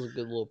 that was a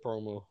good little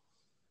promo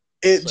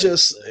It segment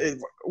just there.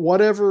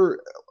 whatever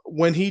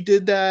when he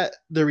did that,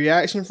 the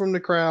reaction from the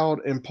crowd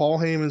and Paul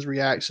Heyman's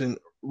reaction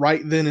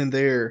right then and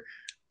there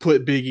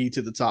put Big E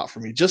to the top for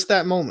me. Just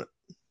that moment.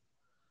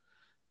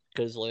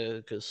 Because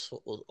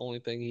the only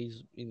thing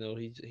he's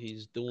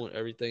doing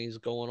everything's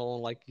going on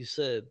like you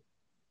said,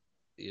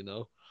 you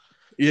know.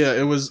 Yeah,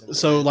 it was And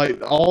so like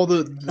all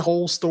the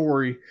whole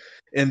story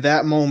in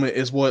that moment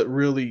is what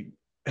really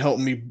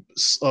helped me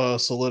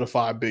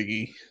solidify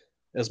Biggie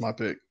as my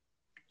pick.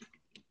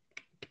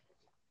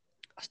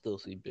 I still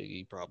see Big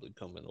E probably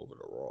coming over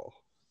to Raw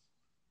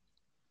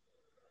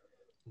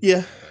and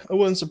Yeah, coming back. it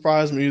wouldn't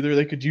surprise me either.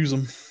 They could use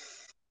him.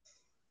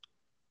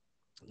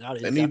 Now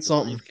that They he's need got the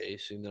something.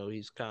 briefcase,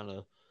 he's kind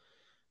of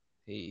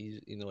he's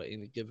at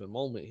any given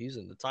moment he's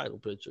in the title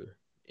picture.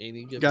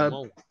 Any given Got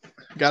moment,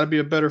 got to be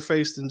a better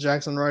face than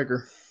Jackson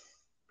Riker.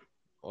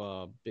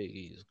 Big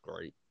E's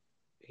great.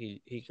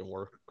 He can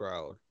work a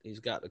crowd. He's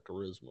got the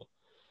charisma.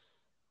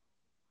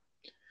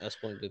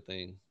 That's one good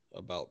thing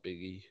about Big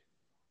E.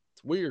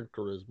 It's weird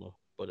charisma,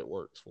 but it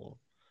works for him.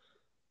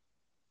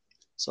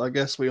 So I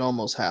guess we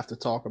almost have to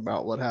talk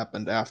about what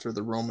happened after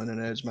the Roman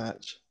and Edge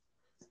match.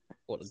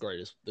 What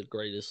the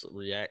greatest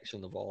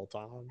reaction of all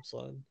time,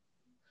 son.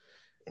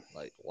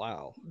 Like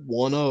wow,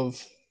 One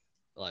of.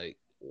 like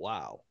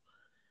wow.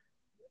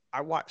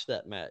 I watched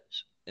that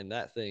match and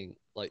that thing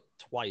like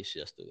twice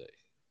yesterday.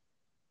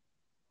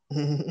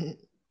 That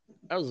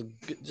was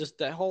just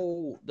the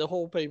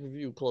whole pay per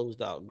view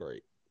closed out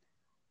great.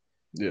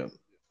 Yeah.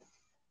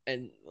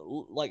 And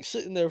like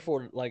sitting there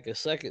for like a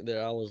second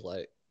there, I was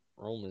like,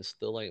 Roman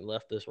still ain't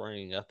left this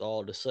ring after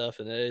all the Seth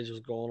and Edge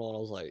was going on. I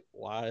was like,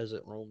 why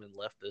isn't Roman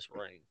left this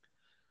ring?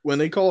 When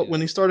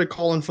he started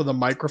calling for the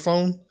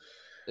microphone,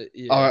 I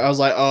Yeah. was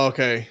like, oh,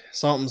 okay,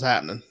 something's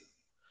happening.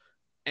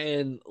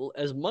 And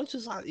as much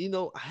as I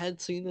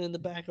had Cena in the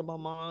back of my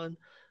mind,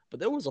 but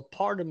there was a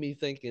part of me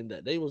thinking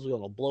that they was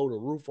gonna blow the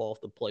roof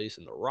off the place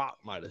and The Rock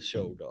might have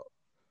showed up.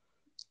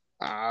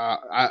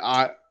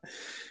 I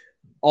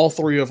all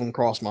three of them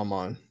crossed my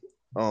mind.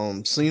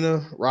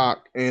 Cena,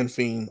 Rock, and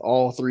Fiend,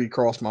 all three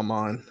crossed my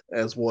mind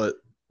as what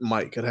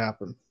might could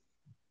happen.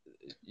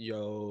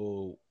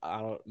 Yo, I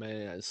don't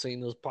man,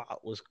 Cena's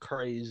pop was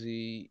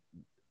crazy,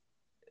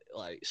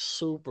 like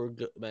super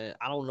good, man.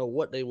 I don't know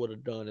what they would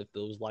have done if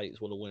those lights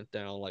would have went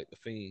down like the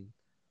Fiend.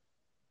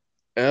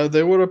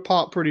 They would have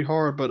popped pretty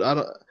hard, but I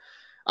don't.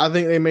 I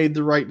think they made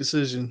the right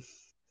decision.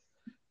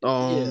 Yeah,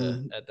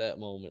 Um, at that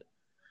moment,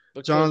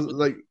 because John,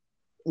 like,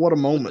 what a with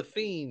the moment.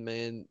 Fiend,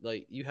 man,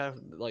 like you have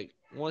like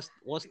once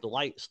the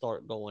lights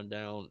start going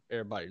down,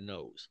 everybody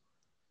knows.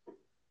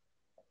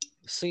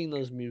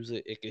 Cena's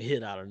music, it can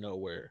hit out of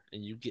nowhere,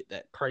 and you get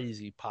that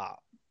crazy pop.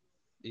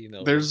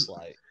 It's There's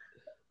like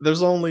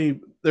there's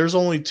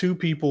only two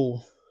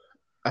people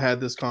I had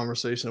this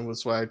conversation with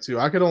Swag too.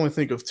 I could only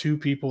think of two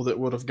people that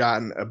would have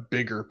gotten a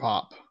bigger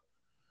pop.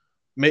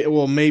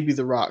 Maybe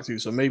The Rock too.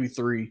 So maybe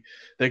three.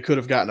 They could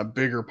have gotten a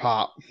bigger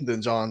pop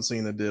than John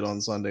Cena did on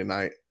Sunday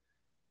night.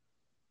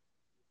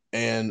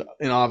 And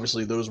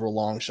obviously those were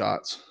long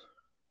shots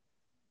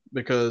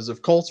because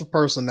if Cults of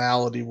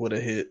Personality would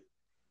have hit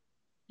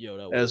yo,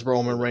 that as they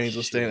Roman would have Reigns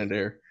was standing shit.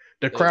 there,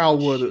 the They would crowd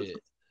have would have shit.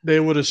 they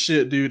would have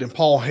shit, dude. And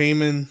Paul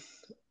Heyman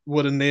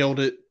would have nailed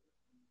it.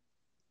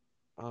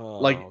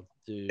 Like Oh,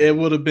 it dude,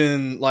 would have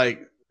been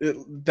like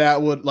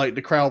that would like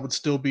the crowd would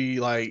still be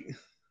like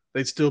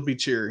they'd still be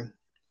cheering.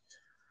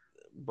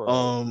 bro.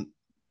 Um,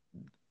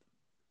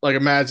 like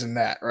imagine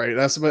that, right?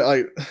 That's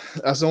I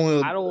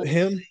only don't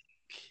him.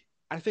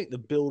 I think the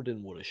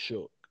building would have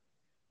shook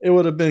It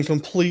would have been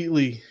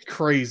completely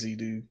crazy,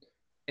 dude.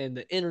 and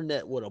the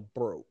internet would have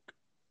broke.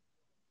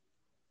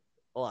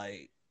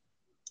 Like,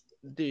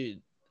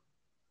 dude,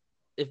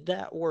 if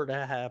that were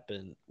to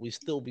happen, we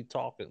still be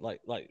talking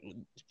like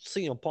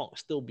CM Punk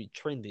still be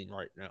trending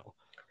right now.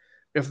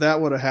 If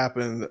that would have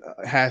happened,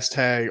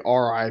 hashtag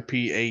RIP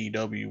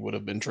AEW would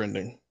have been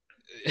trending.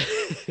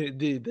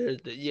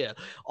 Dude, yeah,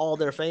 all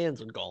their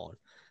fans are gone.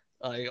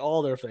 Like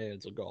all their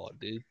fans are gone,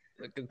 dude.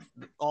 Like,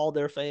 all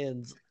their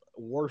fans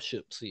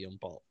worship CM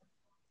Punk.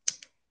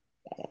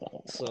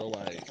 So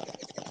like,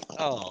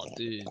 oh,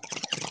 dude,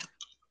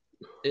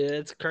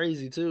 it's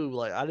crazy too.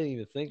 Like I didn't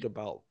even think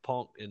about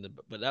Punk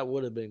but that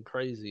would have been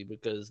crazy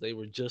because they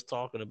were just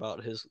talking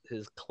about his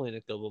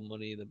clinic of a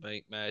Money in the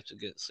Bank match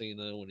against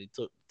Cena when he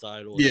took the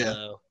title and Yeah,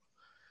 left.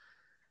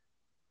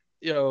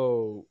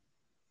 Yo,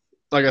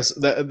 like I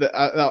said,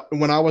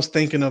 when I was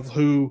thinking of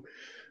who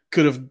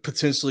could have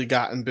potentially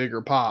gotten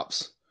bigger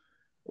pops,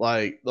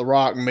 like The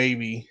Rock,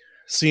 maybe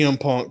CM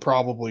Punk,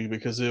 probably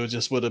because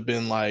would have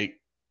been like,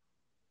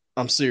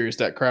 I'm serious,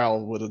 that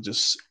crowd would have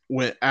just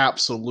went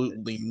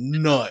absolutely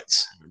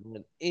nuts.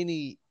 when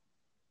any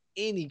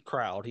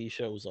crowd he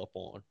shows up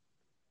on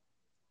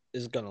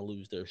is gonna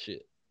lose their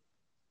shit.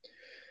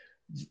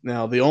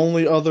 Now, the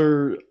only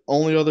other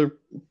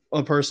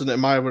person that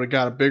might would have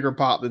got a bigger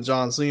pop than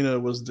John Cena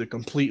was the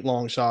complete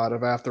long shot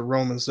of after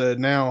Roman said,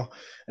 "Now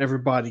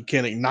everybody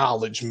can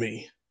acknowledge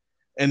me,"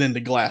 and then the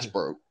glass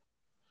broke.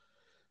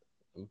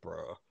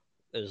 Bro,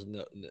 there's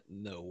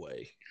no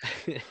way.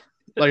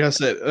 Like I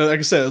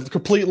said,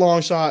 complete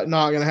long shot,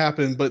 not gonna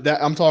happen. But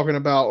that I'm talking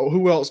about,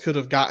 who else could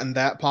have gotten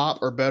that pop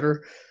or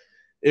better?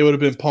 It would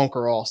have been Punk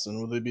or Austin.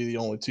 Would they be the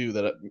only two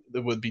that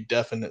would be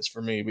definites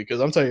for me?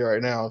 Because I'm telling you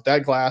right now, if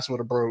that glass would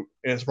have broke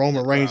and it's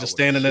Roman That Reigns crowd just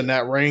would have standing in shit.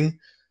 that ring,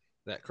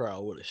 That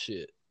crowd would have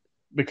shit.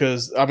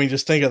 because I mean,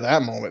 just think of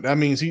that moment.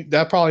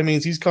 That probably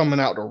means he's coming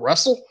out to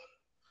wrestle.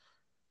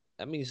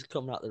 That means he's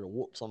coming out there to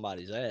whoop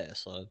somebody's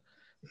ass, son.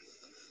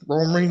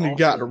 Roman Like Reigns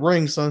got the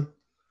ring, son.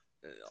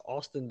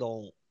 Austin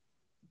don't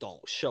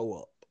show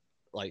up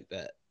like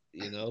that,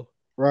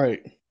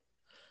 Right.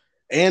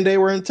 And they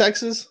were in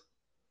Texas.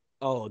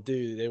 Oh,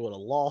 dude, they would have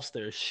lost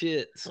their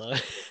shit, son.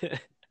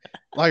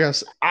 Like I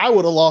said, I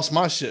would have lost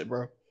my shit,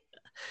 bro.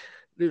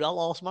 Dude, I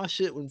lost my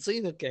shit when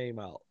Cena came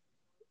out.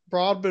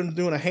 Bro, I'd been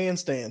doing a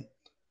handstand.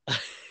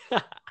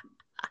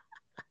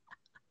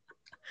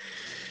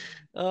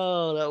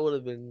 Oh, that would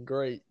have been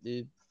great,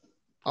 dude.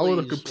 I would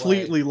have Please, Swag,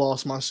 completely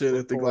lost my shit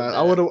at the record glass.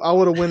 that. I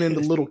would have went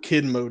into little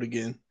kid mode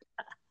again.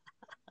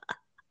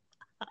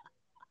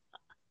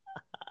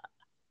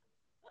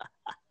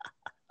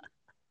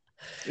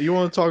 You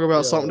want to talk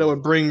about something that Yo,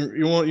 would bring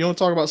you want to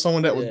talk about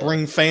someone that would yeah,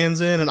 bring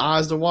fans in and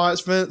eyes to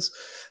Wyatt's fence?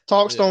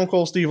 Talk yeah. Stone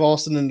Cold Steve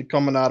Austin into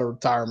coming out of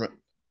retirement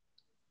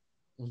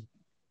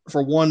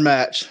for one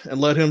match and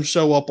let him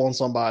show up on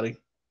somebody.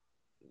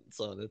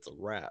 Son, it's a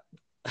wrap.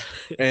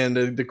 And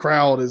the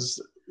crowd is,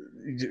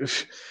 dude,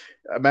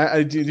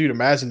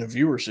 imagine the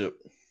viewership.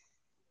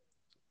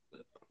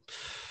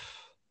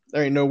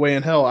 There ain't no way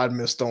in hell I'd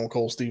miss Stone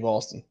Cold Steve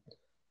Austin.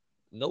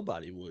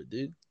 Nobody would,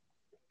 dude.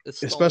 It's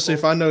Stone Especially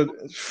if Cold I Steve.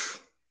 know.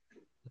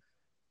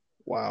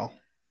 Wow.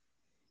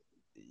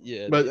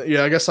 Yeah, dude. But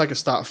yeah, I guess I could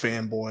stop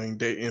fanboying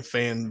and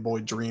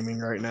fanboy dreaming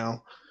right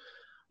now.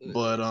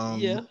 But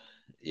Yeah,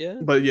 yeah.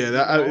 but yeah, Get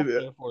it off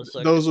there for a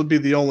second. those would be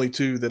the only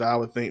two that I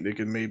would think that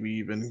could maybe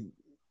even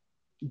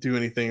do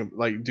anything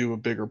like do a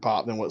bigger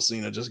pop than what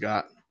Cena just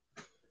got.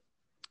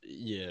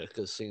 Yeah,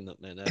 because Cena,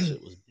 man, that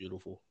shit was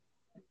beautiful.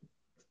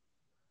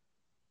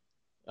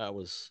 That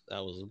was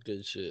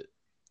good shit.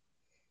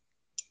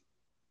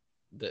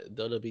 That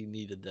WWE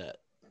needed that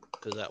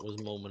because that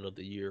was moment of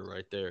the year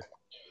right there.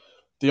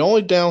 The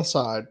only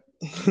downside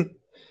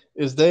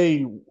is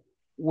they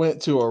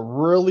went to a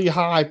really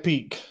high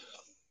peak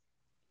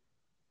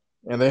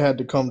and they had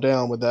to come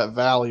down with that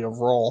valley of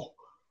Raw.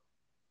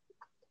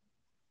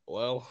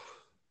 Well,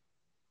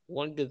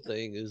 one good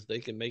thing is they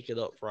can make it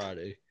up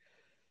Friday.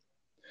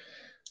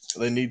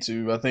 They need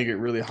to. I think it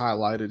really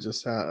highlighted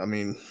just how. I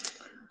mean,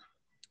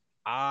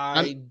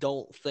 I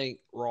don't think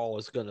Raw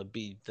is gonna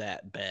be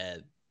that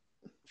bad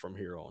from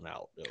here on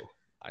out, though.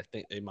 I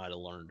think they might have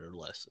learned their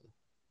lesson.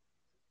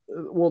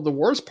 well, the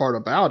worst part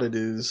about it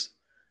is,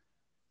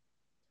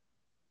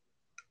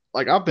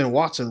 like, I've been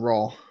watching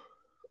Raw,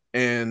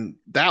 and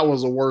that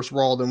was a worse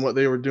Raw than what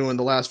they were doing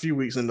the last few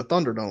weeks in the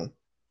Thunderdome.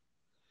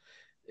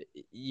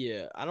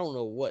 Yeah, I don't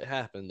know what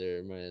happened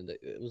there, man.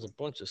 It was a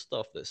bunch of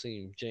stuff that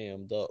seemed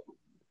jammed up,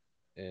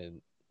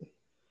 and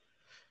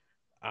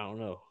I don't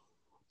know.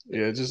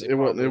 Yeah, it just They it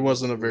probably went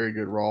wasn't a through. very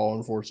good Raw, They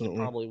unfortunately.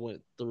 probably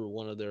went through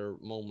one of their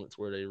moments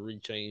where they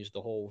rechanged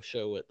the whole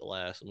show at the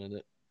last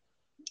minute.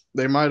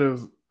 They might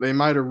have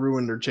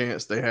ruined their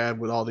chance they had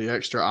with all the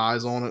extra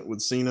eyes on it with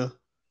Cena.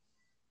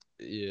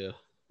 Yeah.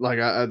 Like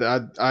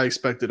I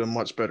expected a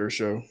much better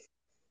show,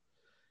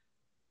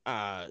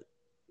 Uh,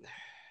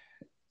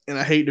 and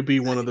I hate to be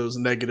one of those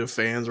negative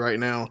fans right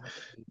now,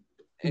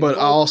 and but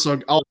I also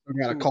gotta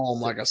Goldberg, call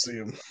them like I see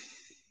them.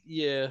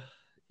 yeah,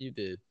 you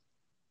did.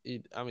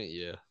 I mean,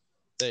 yeah.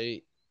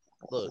 They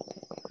look.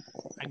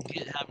 I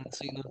get having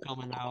seen them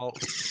coming out.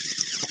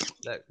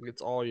 That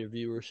gets all your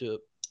viewership,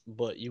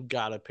 but you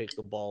gotta pick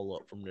the ball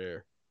up from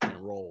there and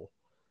roll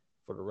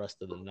for the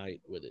rest of the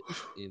night with it.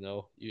 You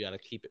know, you gotta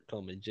keep it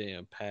coming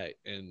jam packed.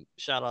 And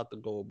shout out to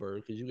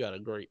Goldberg because you got a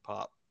great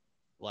pop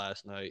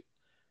last night.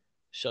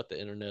 Shut the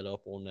internet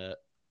up on that.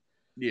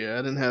 Yeah, I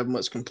didn't have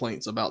much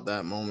complaints about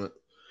that moment.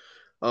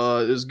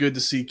 It was good to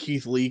see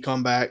Keith Lee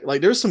come back.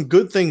 Like, there's some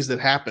good things that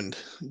happened,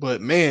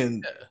 but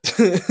man,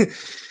 Yeah.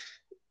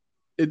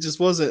 it just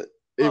wasn't.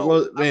 It Well,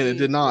 was I man, it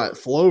did mean, not look,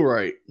 flow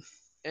right.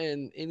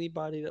 and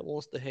anybody that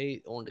wants to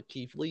hate on the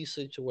Keith Lee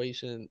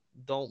situation,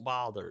 don't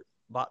bother.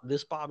 But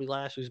this Bobby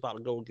Lashley's about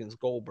to go against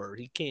Goldberg.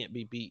 He can't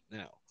be beat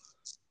now.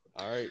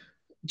 All right.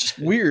 Just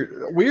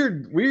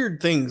weird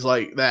things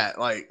like that.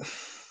 Like,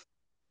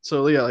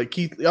 so yeah, like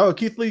Keith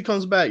Lee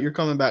comes back, you're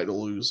coming back to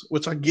lose,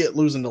 which I get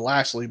losing to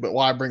Lashley, but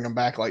why bring him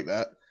back like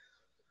that?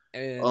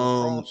 And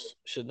Um, Cross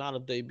should not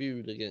have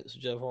debuted against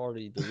Jeff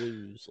Hardy to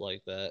lose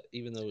like that,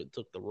 even though it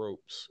took the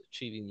ropes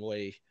cheating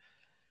way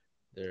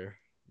there,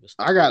 Mr.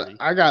 Hardy.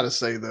 I gotta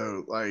say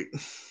though, like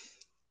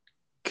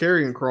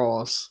Karrion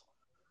Cross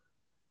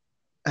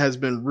has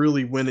been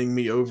really winning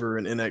me over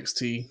in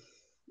NXT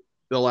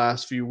the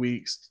last few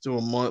weeks to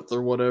a month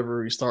or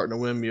whatever. He's starting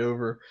to win me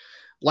over.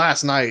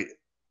 Last night,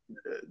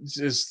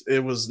 just it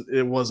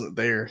wasn't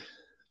there.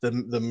 The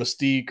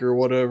mystique or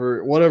whatever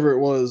it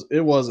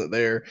wasn't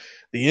there.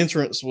 The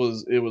entrance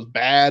was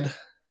bad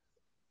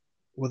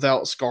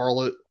without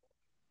Scarlett.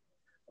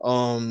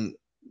 Um,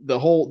 the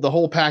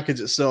whole package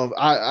itself.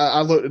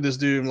 I looked at this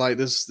dude and like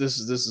this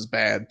is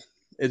bad.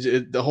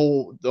 The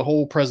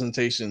whole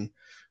presentation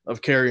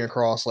of Karrion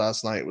Cross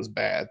last night was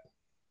bad.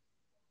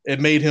 It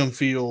made him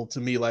feel to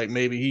me like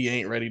maybe he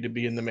ain't ready to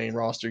be in the main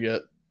roster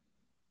yet.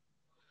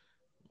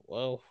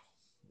 Well,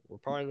 we're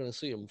probably going to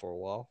see him for a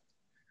while.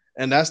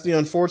 And that's the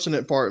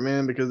unfortunate part,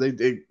 man, because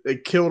they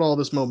killed all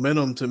this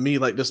momentum to me,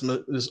 like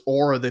this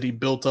aura that he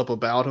built up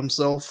about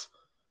himself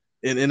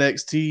in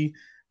NXT,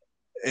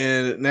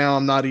 and now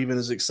I'm not even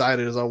as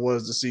excited as I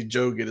was to see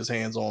Joe get his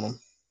hands on him.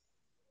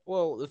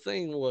 Well, the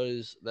thing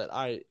was that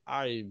I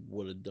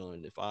would have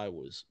done if I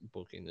was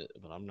booking it,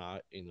 but I'm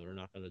not. You know, they're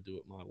not going to do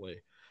it my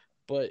way.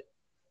 But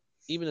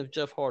even if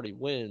Jeff Hardy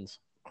wins,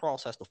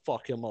 Cross has to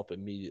fuck him up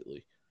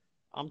immediately.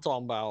 I'm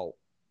talking about,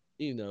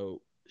 you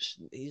know,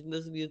 he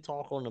doesn't need to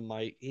talk on the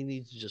mic. He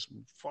needs to just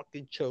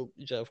fucking choke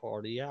Jeff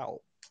Hardy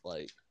out,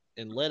 like,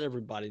 and let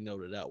everybody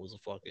know that that was a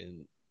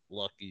fucking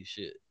lucky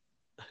shit.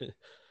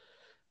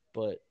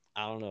 But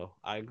I don't know.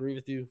 I agree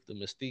with you. The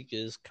mystique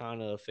is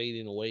kind of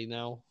fading away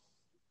now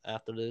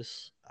after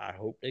this. I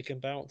hope they can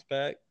bounce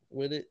back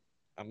with it.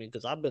 I mean,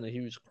 because I've been a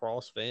huge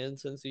Cross fan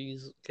since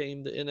he's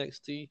came to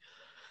NXT,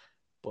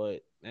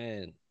 but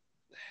man,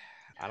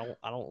 I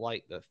don't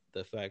like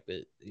the fact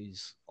that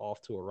he's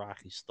off to a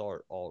rocky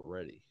start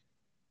already.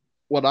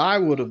 What I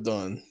would have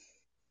done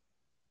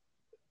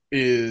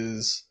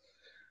is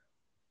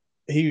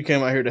he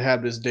came out here to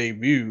have this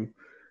debut.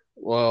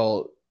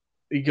 Well,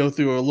 he go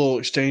through a little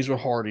exchange with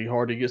Hardy.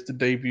 Hardy gets to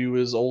debut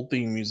his old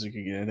theme music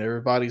again.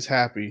 Everybody's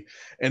happy,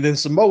 and then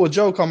Samoa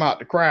Joe come out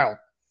the crowd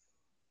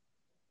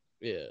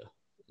Yeah,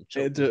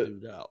 choke and this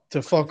dude out.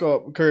 to fuck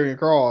up Karrion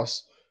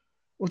Cross.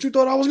 What, you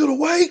thought I was gonna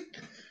wait?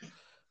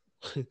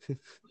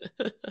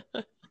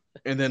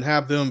 And then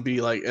have them be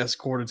like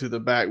escorted to the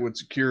back with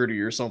security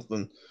or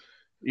something.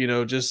 You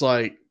know, just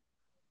like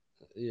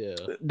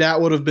Yeah, that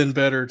would have been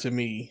better to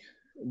me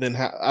than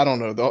I don't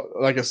know.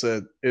 Like I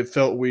said, it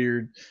felt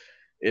weird.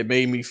 It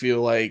made me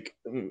feel like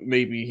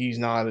maybe he's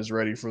not as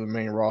ready for the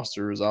main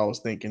roster as I was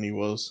thinking he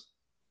was.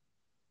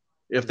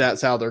 If mm.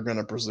 that's how they're going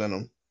to present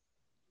him.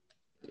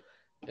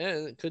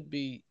 And it could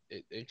be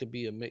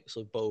a mix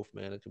of both,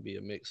 man. It could be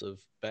a mix of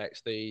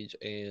backstage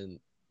and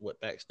what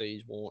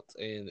backstage wants,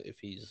 and if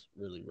he's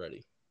really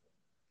ready.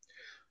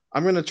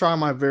 I'm going to try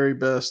my very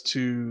best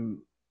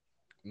to,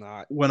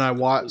 Not when I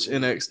watch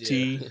completely,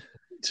 yeah. NXT,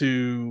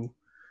 to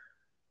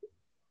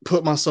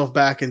put myself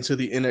back into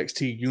the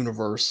NXT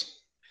universe.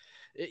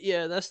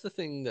 Yeah, that's the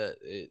thing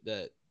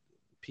that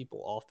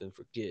people often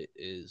forget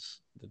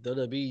is the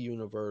WWE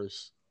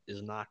universe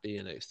is not the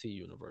NXT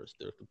universe.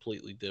 They're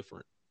completely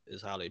different.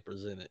 Is how they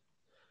present it.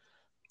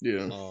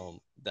 Yeah.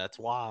 That's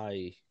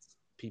why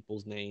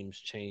people's names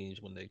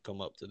change when they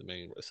come up to the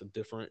main. It's a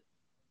different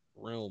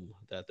realm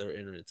that they're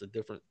in. It's a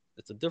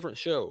different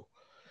show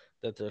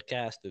that they're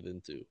casted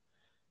into.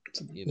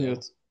 You Yeah, know,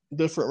 it's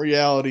different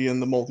reality in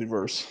the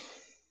multiverse.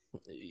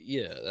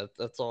 yeah,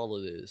 that's all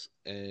it is.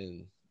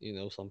 And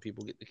some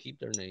people get to keep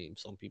their name,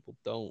 some people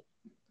don't.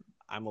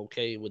 I'm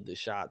okay with the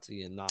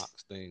Shotzi and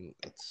Knox thing.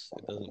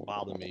 It doesn't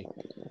bother me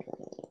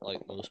like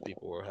most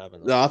people are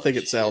having No, I a think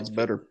it shit sounds fit.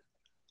 better.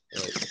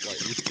 But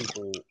like these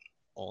people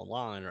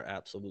online are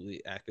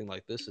absolutely acting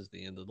like this is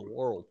the end of the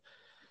world,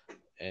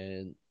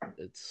 and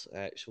it's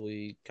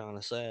actually kind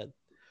of sad.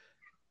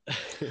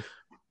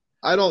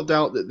 I don't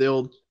doubt that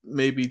they'll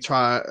maybe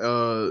try,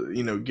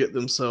 get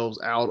themselves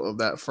out of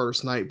that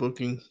first night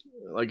booking.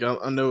 Like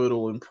I know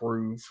it'll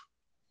improve.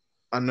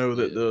 I know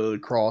that Yeah, the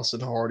Cross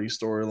and Hardy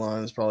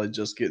storyline is probably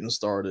just getting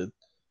started,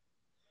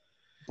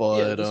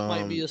 yeah. but This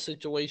might be a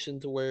situation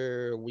to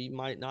where we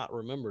might not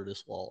remember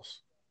this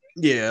loss.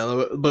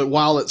 yeah. But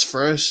while it's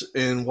fresh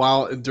and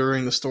while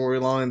during the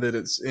storyline that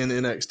it's in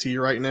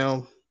NXT right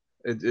now,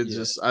 it Yeah,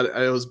 just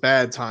it was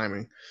bad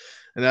timing,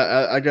 and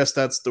I guess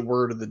that's the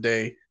word of the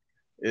day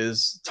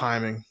is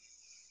timing.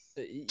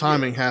 yeah.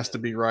 Timing has to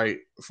be right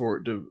for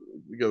it to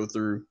go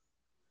through.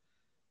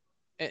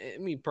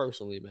 Me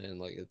personally, man,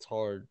 like it's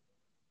hard.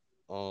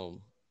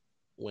 Um,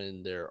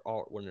 when they're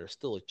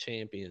still a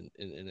champion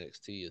in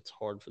NXT, it's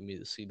hard for me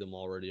to see them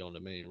already on the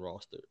main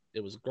roster.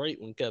 It was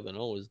great when Kevin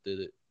Owens did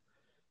it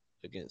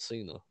against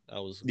Cena.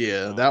 That was a good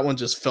Yeah, time. that one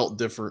just felt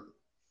different.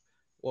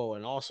 Well,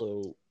 and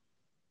also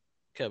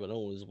Kevin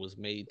Owens was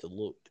made to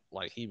look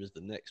like he was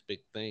the next big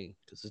thing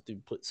because this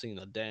dude put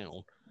Cena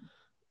down,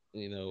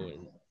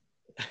 and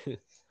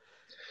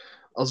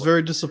I was but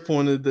very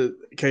disappointed that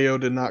KO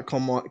did not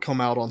come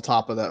out on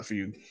top of that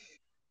feud.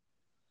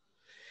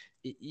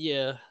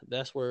 yeah,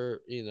 that's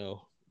where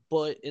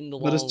But in the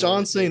But it's long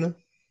run, John it did. Cena.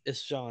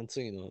 It's John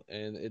Cena,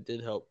 and it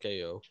did help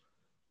KO.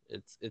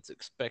 It's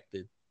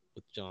expected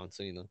with John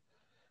Cena,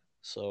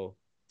 so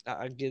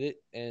I get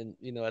it. And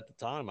at the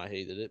time, I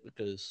hated it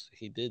because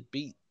he did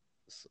beat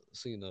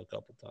Cena a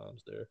couple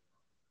times there.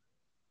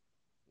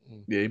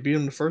 Mm. Yeah, he beat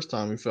him the first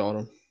time he fought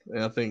him,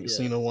 and I think Yeah,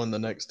 Cena won the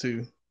next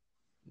two.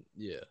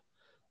 yeah.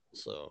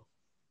 So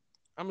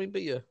I mean,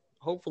 but yeah,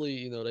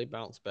 hopefully they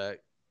bounce back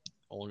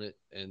on it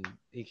and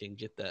he can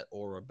get that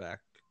aura back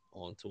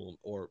onto him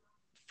or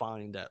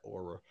find that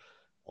aura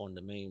on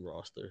the main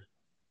roster.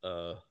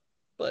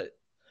 But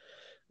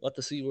we'll have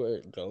to see where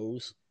it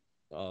goes,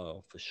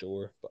 for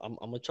sure. But I'm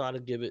gonna try to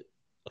give it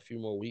a few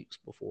more weeks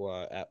before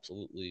I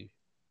absolutely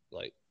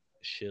like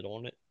shit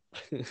on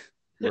it.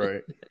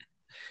 Right.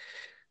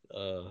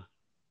 uh,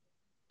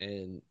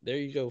 and there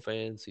you go,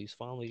 fans. He's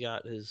finally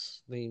got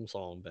his theme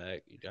song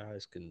back. You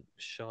guys can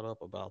shut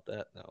up about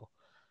that now.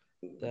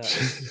 That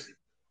was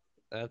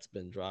that's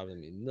been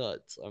driving me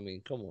nuts. I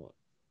mean, come on.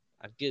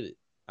 I get it.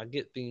 I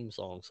get theme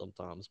songs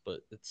sometimes,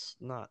 but it's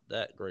not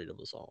that great of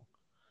a song.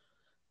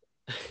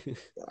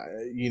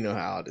 You know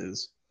how it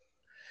is.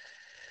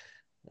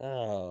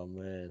 Oh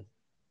man.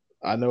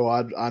 I know.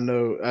 I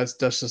know. That's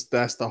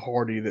the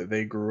Hardy that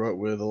they grew up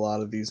with. A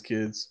lot of these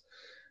kids,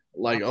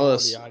 like Not the Hardy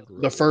us, I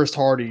grew the up with. first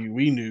Hardy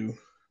we knew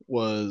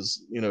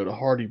was the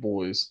Hardy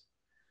Boys.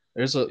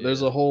 There's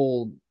Yeah, a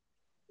whole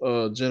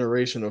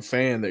generation of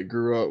fan that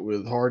grew up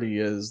with Hardy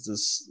as the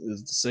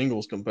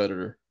singles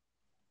competitor.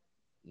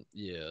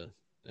 yeah,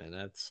 and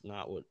that's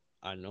not what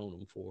I known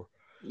him for.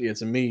 Yeah,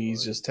 to me,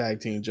 he's But just tag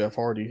team Jeff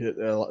Hardy.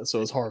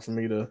 So it's hard for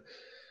me to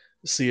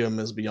see him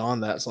as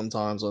beyond that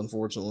sometimes,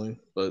 unfortunately.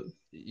 But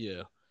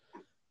yeah,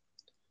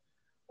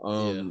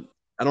 yeah, um,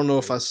 I don't know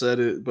if I but said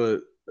it,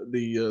 but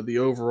the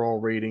overall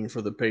rating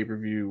for the pay per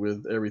view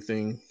with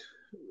everything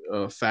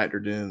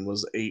factored in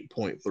was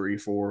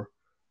 8.34,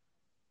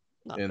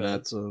 not and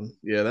bad.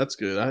 that's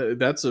good.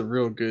 That's a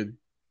real good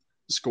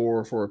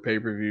score for a pay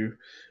per view.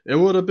 It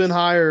would have been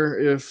higher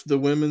if the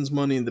women's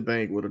Money in the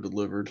Bank would have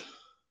delivered,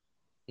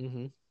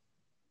 Mm-hmm.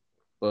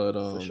 but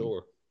For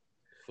sure,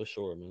 for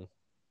sure, man.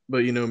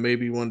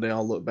 maybe one day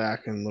I'll look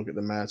back and look at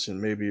the match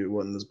and maybe it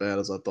wasn't as bad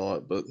as I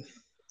thought. But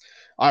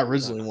I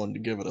Nah, originally wanted to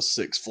give it a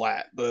 6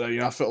 flat, but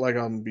I felt like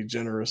I'm gonna be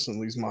generous and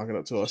at least knock it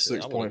up to a shit,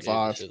 I six would have point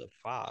gave the five. shit a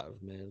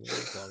 5, man. What are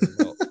you talking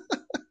about?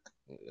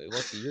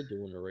 Lucky you're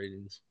doing the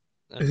ratings.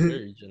 That's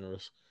very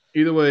generous.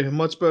 Either way, a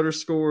much better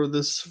score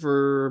this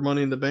for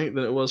Money in the Bank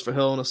than it was for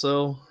Hell in a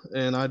Cell,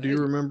 and I do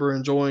Hey, remember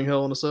enjoying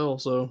Hell in a Cell.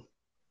 So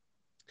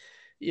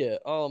yeah.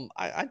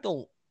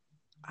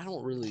 I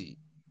don't really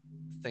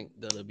think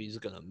WWE's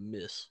gonna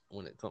miss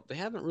when it comes. They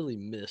haven't really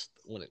missed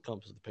when it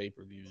comes to the pay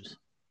per views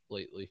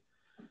lately.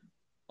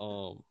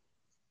 Um,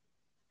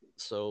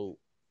 so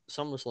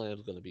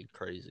SummerSlam's gonna be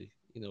crazy.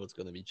 It's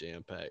gonna be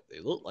jam packed. They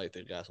look like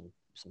they got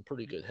some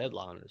pretty good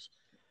headliners.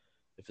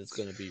 If it's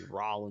gonna be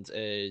Rollins,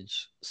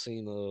 Edge,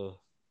 Cena,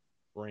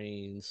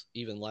 Reigns,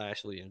 even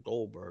Lashley and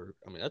Goldberg,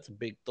 I mean that's a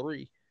big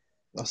three.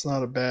 that's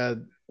not a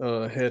bad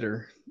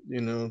header,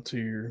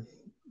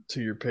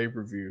 to your pay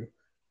per view.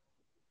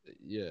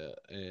 Yeah,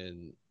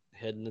 and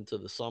heading into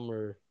the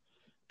summer,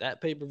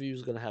 that pay per view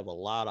is gonna have a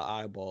lot of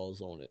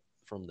eyeballs on it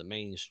from the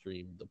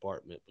mainstream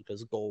department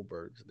because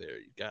Goldberg's there.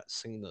 You got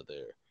Cena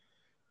there.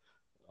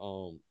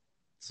 Um,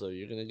 so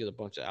you're gonna get a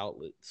bunch of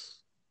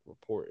outlets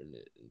reporting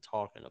it and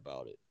talking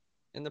about it,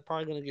 and they're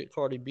probably gonna get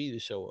Cardi B to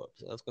show up.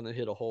 So that's gonna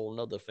hit a whole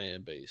nother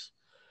fan base.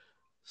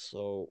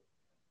 So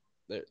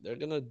they're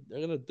gonna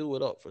do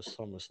it up for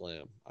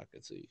SummerSlam. I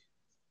can see.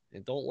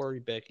 And don't worry,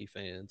 Becky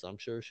fans. I'm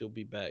sure she'll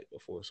be back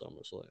before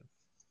SummerSlam.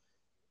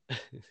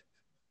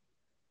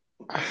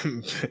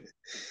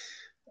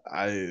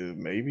 I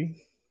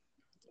maybe.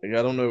 Like,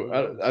 I don't know. Who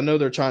knows? I know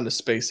they're trying to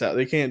space out.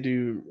 They can't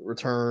do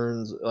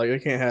returns. Like they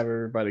can't have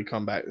everybody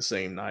come back the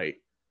same night.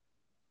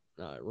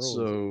 Nah, it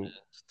ruins it, So man.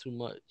 It's too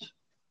much.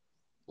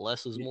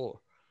 Less is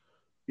more.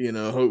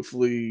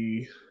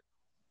 hopefully,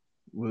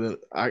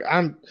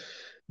 I'm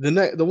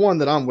the one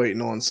that I'm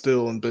waiting on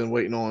still and been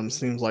waiting on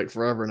seems like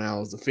forever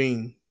now is the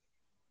Fiend.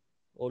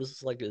 Well, this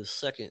is like his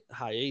second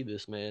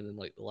hiatus, man, in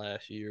like the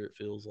last year. It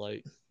feels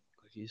like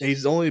He's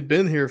he's only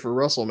been here for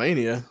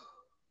WrestleMania,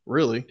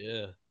 really.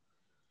 yeah.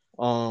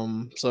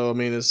 So I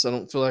mean, I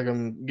don't feel like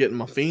I'm getting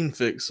my Fiend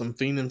fix. I'm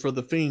fiending for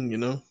the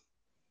Fiend.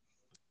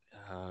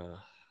 Uh,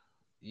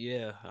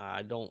 yeah,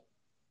 I don't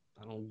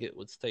get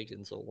what's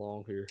taking so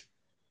long here.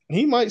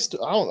 He might.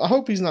 I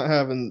hope he's not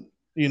having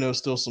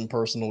still some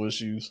personal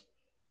issues.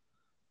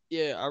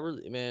 Yeah, I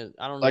really, man,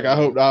 I don't Like know,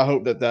 man. I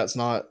hope that that's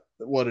not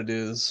what it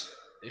is.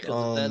 Because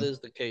if that Um, is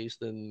the case,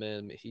 then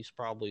man, he's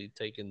probably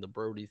taking the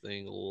Brody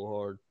thing a little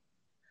hard.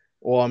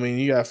 well, I mean,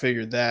 you got to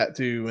figure that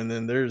too, and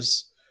then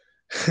there's,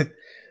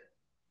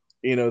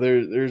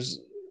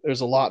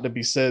 there's a lot to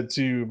be said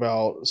too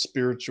about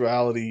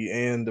spirituality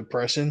and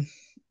depression,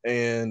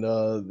 and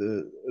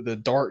the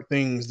dark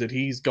things that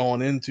he's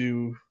gone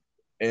into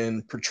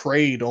and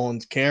portrayed on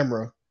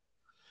camera.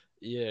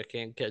 Yeah,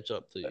 can't catch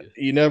up to you.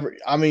 You never.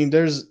 I mean,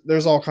 there's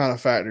all kind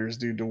of factors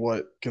due to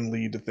what can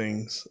lead to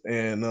things,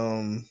 and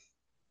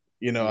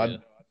I Yeah,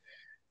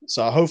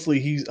 so hopefully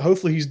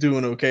he's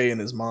doing okay in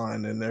his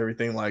mind and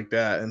everything like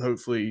that, and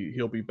hopefully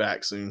he'll be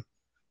back soon.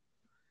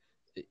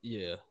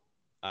 yeah,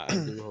 I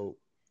do hope,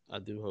 I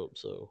do hope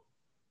so.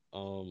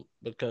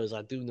 Because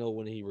I do know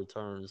when he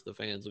returns, the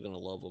fans are gonna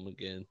love him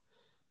again,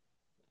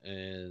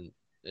 and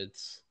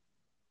it's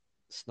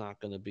it's not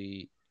gonna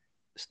be,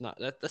 it's not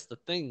that's the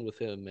thing with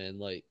him, man.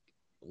 Like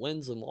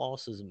wins and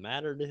losses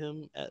matter to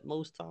him at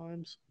most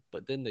times,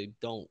 but then they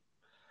don't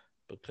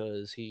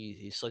because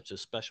he's such a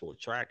special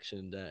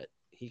attraction that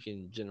he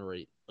can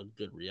generate a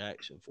good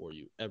reaction for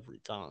you every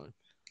time.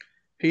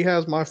 He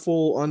has my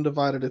full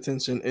undivided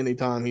attention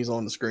anytime he's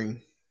on the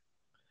screen.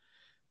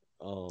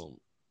 Um,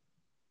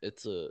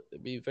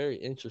 it'd be very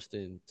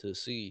interesting to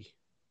see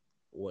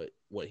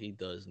what he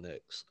does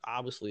next.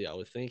 Obviously, I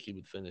would think he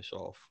would finish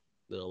off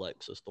the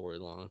Alexa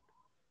storyline.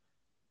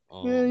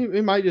 Yeah, Um,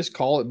 he might just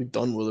call it, be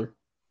done with her.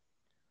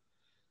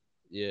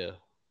 yeah,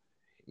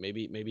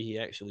 maybe he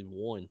actually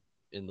won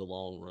in the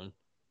long run.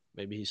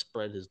 Maybe he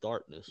spread his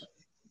darkness.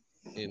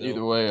 You Either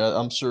know, way,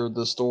 I'm sure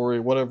the story,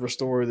 whatever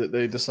story that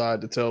they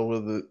decide to tell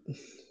with it,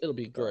 it'll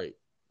be great.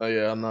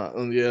 yeah, I'm not,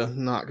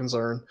 not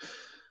concerned.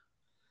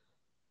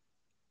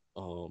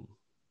 Um,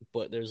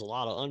 but there's a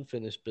lot of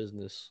unfinished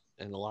business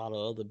and a lot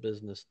of other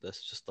business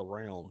that's just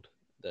around.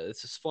 That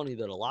it's just funny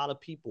that a lot of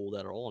people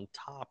that are on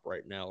top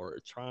right now are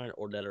trying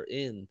or that are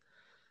in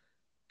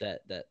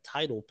that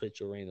title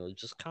picture arena are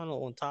just kind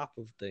of on top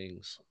of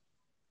things.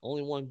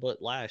 Only one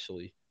but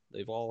Lashley.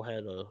 They've all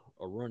had a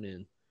run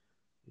in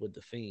with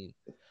the Fiend.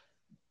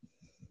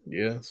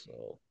 Yeah.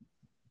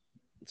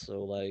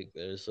 So like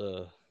there's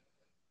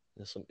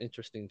some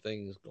interesting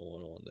things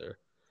going on there.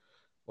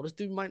 Well, this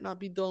dude might not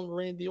be done with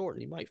Randy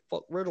Orton. He might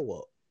fuck Riddle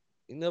up.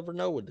 You never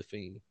know with the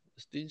Fiend.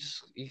 This dude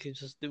he can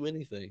just do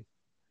anything.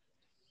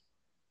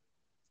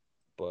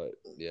 But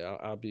yeah,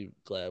 I'll be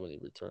glad when he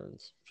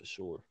returns for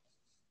sure.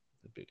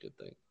 It'd be a good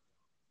thing.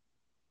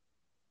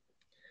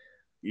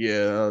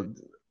 Yeah.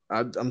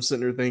 I'm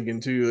sitting there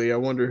thinking too. Like, I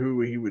wonder who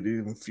he would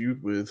even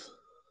feud with.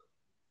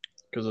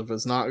 Because if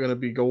it's not gonna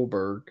be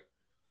Goldberg,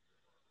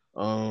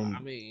 I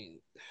mean,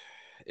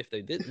 if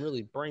they didn't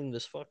really bring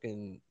this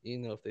fucking,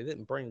 if they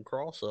didn't bring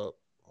Cross up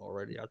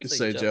already, I'd could say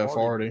say Jeff Jeff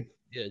Hardy. Hardy.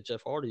 Yeah,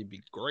 Jeff Hardy would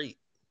be great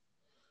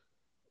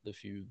to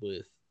feud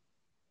with.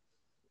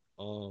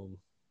 Um,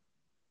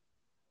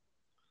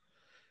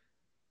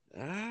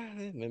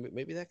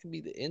 maybe that could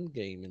be the end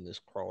game in this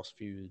Cross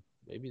feud.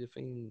 Maybe the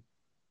Fiend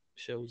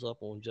shows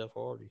up on Jeff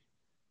Hardy.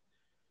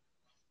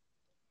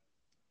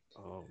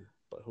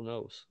 But who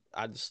knows?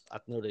 I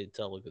know they'd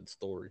tell a good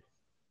story.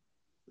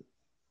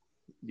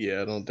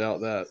 Yeah, I don't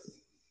doubt that.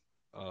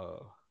 Uh,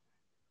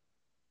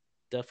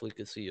 Definitely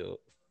could see a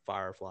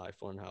Firefly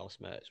Funhouse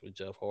match with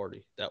Jeff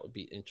Hardy. That would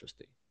be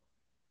interesting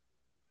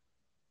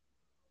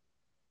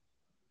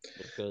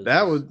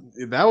That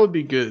because would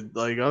be good.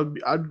 Like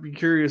I'd be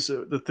curious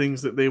at the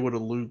things that they would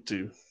allude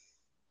to.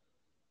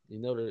 you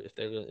know that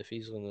if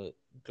he's gonna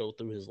go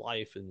through his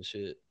life and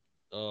shit,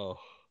 oh,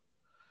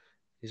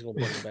 he's gonna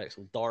bring back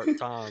some dark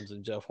times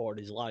in Jeff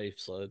Hardy's life.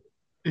 So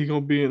He gonna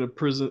be in a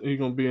prison. He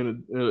gonna be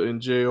in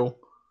jail.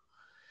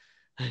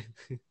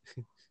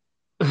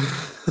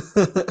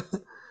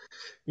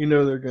 You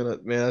know they're gonna,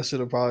 man. That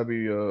should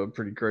probably be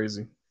pretty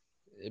crazy.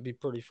 it'd be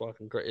pretty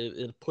fucking great.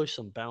 It'd push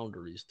some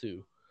boundaries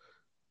too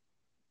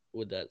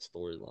with that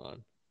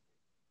storyline.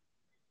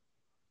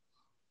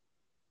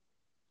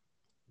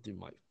 Dude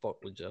might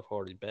fuck with Jeff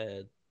Hardy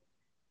bad.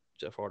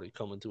 Jeff Hardy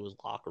come into his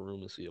locker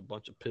room and see a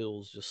bunch of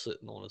pills just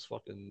sitting on his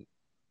fucking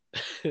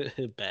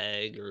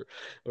bag or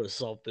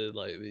something.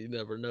 Like you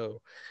never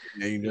know.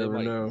 Yeah, you It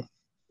never know.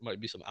 might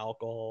be some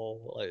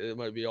alcohol. Like it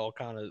might be all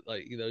kind of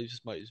like you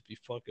just might just be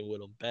fucking with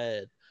them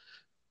bad.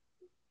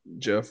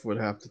 Jeff would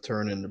have to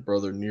turn into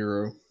Brother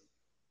Nero.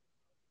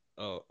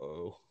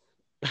 Oh.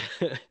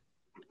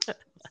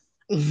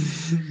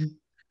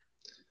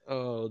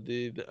 Oh,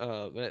 dude.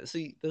 Man.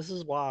 See, this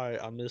is why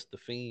I miss the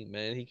Fiend,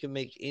 man. He can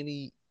make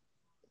any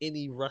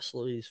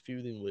wrestler he's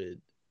feuding with.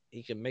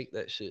 He can make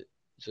that shit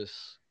just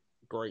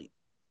great.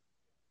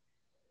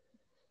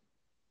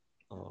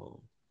 Um,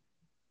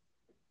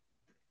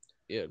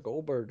 yeah,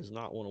 Goldberg does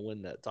not want to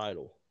win that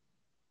title,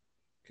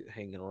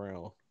 hanging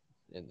around,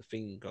 and the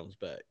Fiend comes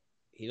back.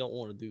 He don't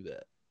want to do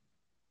that.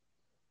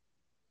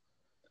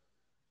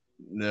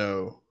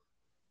 No.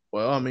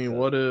 Well, I mean, Because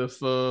what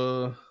if?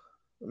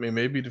 I mean,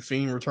 maybe the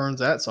Fiend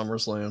returns at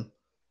SummerSlam.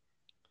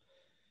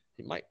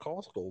 he might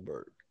cost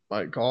Goldberg.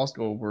 Might cost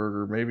Goldberg,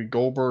 or maybe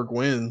Goldberg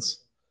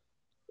wins.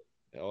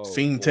 Oh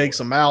Fiend boy. takes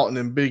him out, and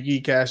then Big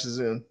E cashes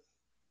in,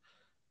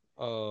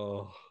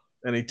 Oh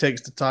and he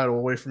takes the title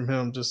away from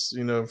him, just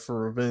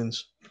for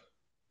revenge.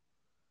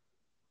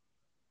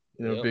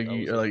 yep, Big that E,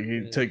 was his like he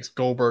revenge. takes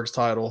Goldberg's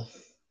title.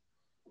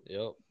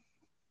 Yep.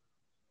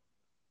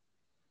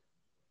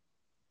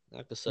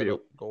 I could set Yep.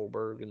 up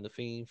Goldberg and the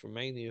Fiend for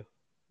Mania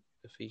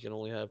if he can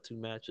only have 2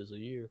 matches a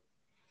year.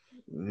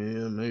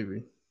 Yeah,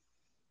 maybe.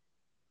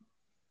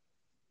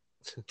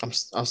 I'm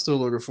still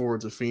looking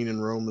forward to Fiend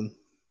and Roman.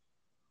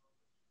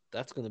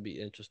 That's gonna be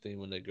interesting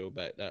when they go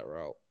back that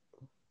route.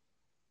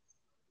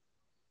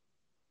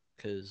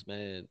 Cause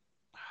man,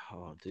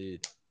 oh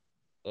dude,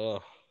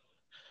 oh,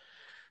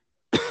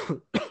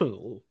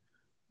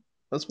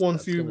 That's one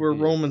that's feud gonna where be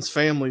Roman's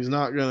family's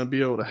not going to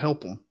be able to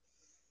help him.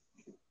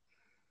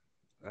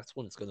 that's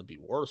when it's gonna be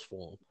worse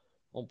for him.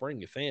 Don't bring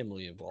your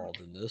family involved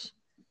in this.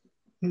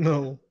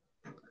 No.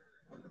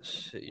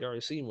 Shit, you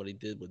already seen what he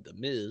did with the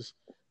Miz.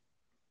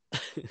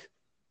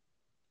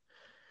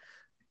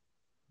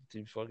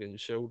 He fucking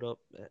showed up,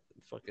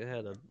 fucking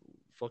had a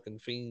fucking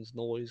Fiend's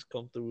noise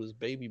come through his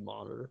baby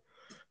monitor.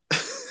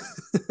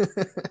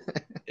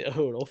 Yo,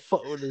 don't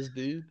fuck with this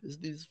dude. This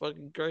dude's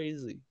fucking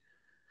crazy.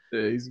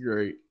 Yeah, he's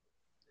great.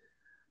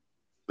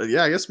 But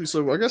yeah, I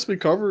guess we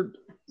covered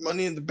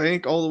Money in the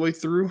Bank all the way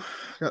through.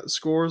 Got the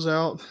scores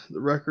out,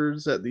 the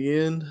records at the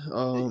end,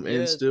 and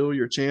Yeah, still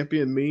your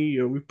champion, me.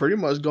 We've pretty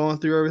much gone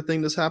through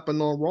everything that's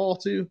happened on Raw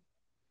too.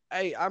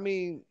 hey, I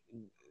mean,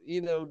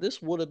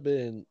 this would have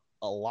been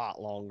a lot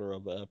longer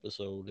of an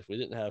episode if we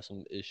didn't have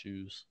some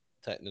issues,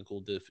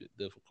 technical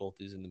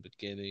difficulties in the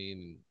beginning,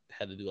 and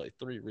had to do like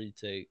 3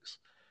 retakes.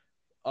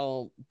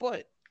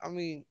 But I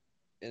mean,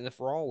 and if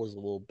Raw was a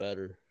little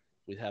better,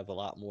 we'd have a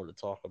lot more to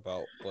talk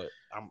about. But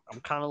I'm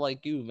kind of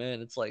like you,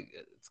 man. It's like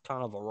it's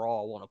kind of a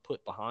Raw I want to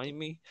put behind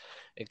me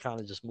and kind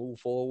of just move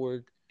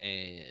forward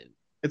and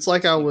It's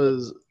like I see what.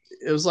 was.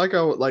 It was like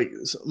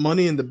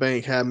Money in the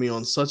Bank had me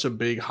on such a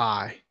big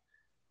high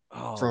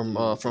Oh,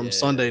 dude, from yeah,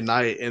 Sunday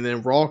night, and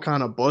then Raw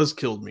kind of buzz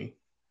killed me.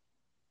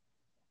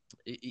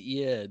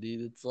 yeah,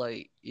 dude. It's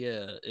like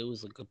yeah, it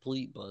was a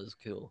complete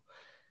buzzkill.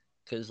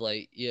 Cause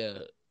like yeah,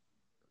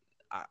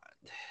 I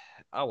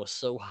I was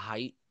so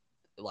hyped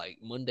like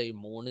Monday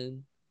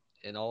morning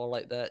and all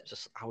like that.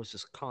 Just I was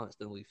just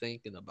constantly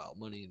thinking about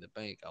Money in the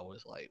Bank. I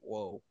was like,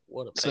 whoa,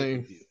 what a pay per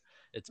Same. view!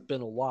 It's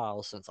been a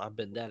while since I've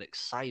been that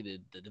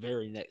excited the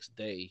very next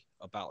day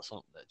about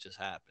something that just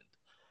happened.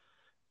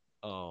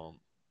 Um,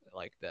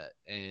 like that,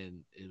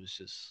 and it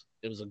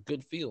was a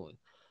good feeling.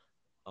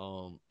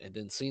 And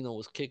then Cena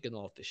was kicking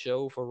off the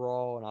show for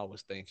Raw, and I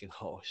was thinking,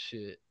 oh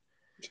shit,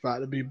 It's about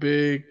to be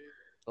big.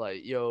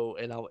 like yo,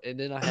 and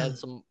then I had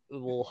some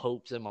little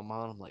hopes in my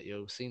mind. I'm like,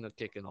 yo, Cena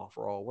kicking off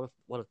Raw.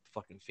 What if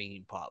fucking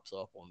Fiend pops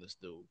up on this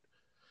dude?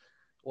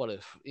 What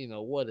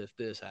if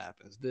this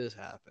happens? This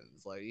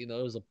happens. Like it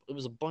was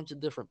a bunch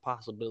of different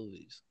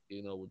possibilities.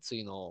 With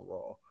Cena on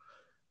Raw.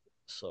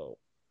 So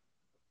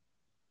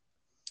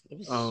it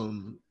was.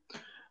 Um,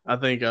 I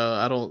think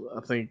I don't.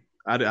 I think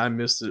I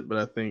missed it, but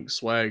I think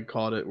Swag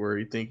caught it where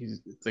he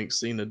thinks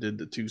Cena did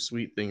the too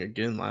sweet thing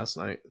again last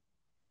night.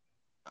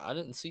 I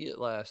didn't see it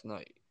last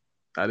night.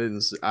 I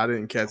didn't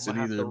I'm catch gonna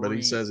it have to either, but he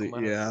re. says I'm it.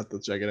 gonna have Yeah, I have to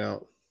check it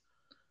out.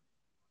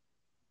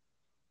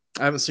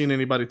 I haven't seen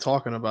anybody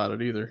talking about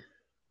it either.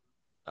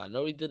 I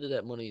know he did it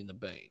at Money in the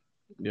Bank,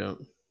 Yeah.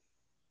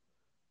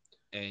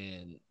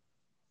 and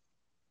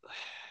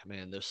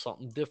man, there's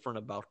something different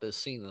about this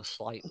Cena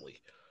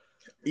slightly.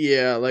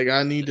 Yeah, like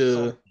I need Just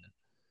to.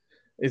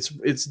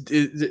 something.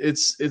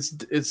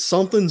 It's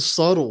something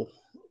subtle,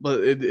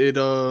 but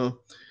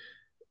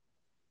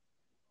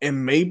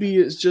and maybe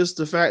it's just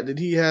the fact that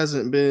he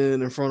hasn't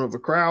been in front of a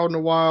crowd in a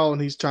while,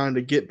 and he's trying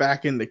to get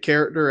back into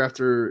character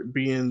after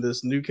being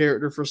this new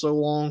character for so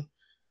long.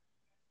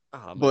 Oh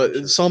man, I'm But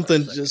sure it's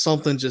probably second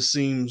something time. just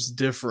seems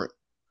different.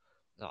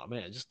 No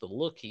man, just the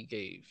look he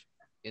gave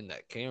in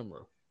that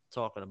camera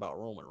talking about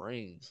Roman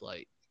Reigns.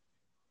 Like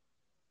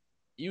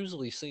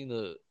usually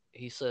Cena,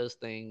 he says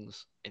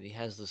things and he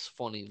has this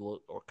funny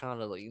look or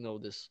kind of like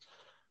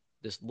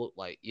this look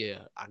like yeah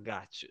I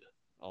got you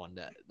on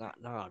that.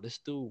 Not nah, this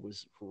dude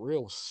was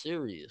real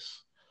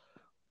serious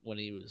when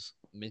he was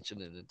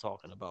mentioning and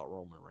talking about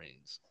Roman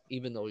Reigns,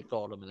 even though he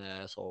called him an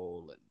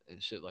asshole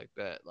and shit like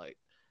that. Like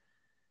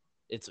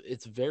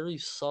it's very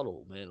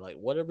subtle, man. Like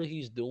whatever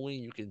he's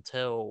doing, you can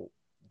tell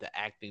the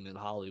acting in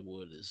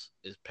Hollywood is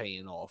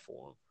paying off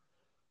for him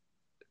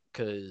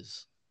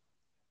because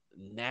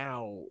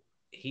now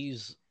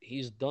he's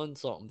done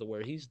something to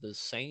where he's the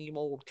same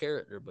old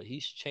character, but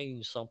he's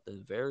changed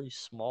something very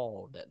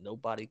small that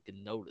nobody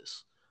can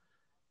notice,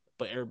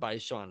 but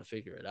everybody's trying to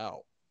figure it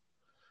out.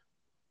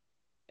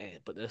 And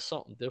but there's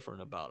something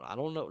different about it. I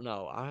don't know.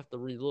 No, I have to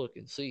relook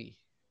and see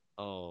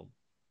um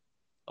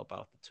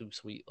about the too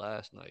sweet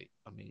last night.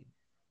 I mean,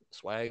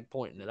 Swag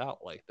pointing it out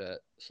like that,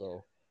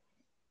 so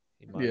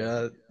he might have.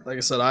 Yeah, like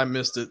I said, I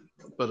missed it,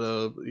 but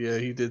yeah,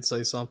 he did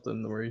say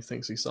something where he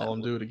thinks he saw That him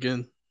would do it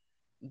again.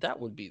 that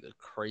would be the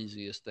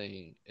craziest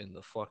thing in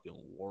the fucking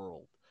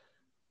world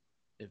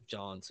if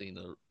John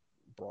Cena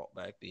brought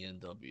back the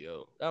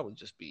NWO. That would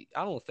just be.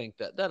 I don't think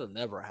that'll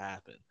never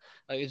happen.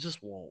 Like it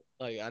just won't.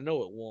 Like I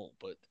know it won't,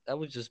 but that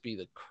would just be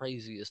the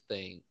craziest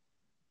thing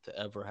to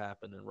ever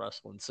happen in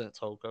wrestling since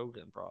Hulk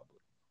Hogan, probably.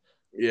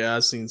 Yeah, I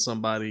seen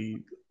somebody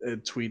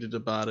had tweeted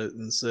about it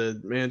and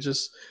said, "Man,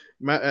 just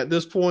at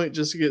this point,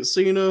 just get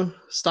Cena,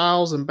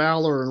 Styles, and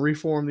Balor and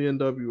reform the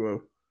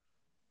NWO."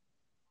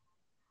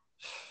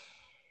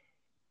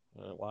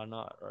 Why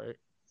not, right?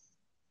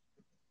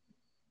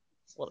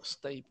 What a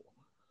staple.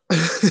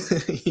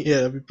 Yeah,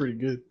 that'd be pretty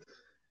good.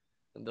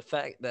 And the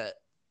fact that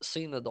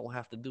Cena don't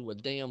have to do a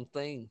damn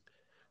thing,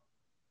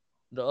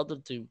 the other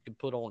two can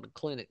put on the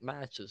clinic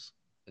matches,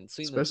 and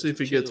Cena Especially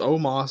just if he gets chill.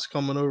 Omos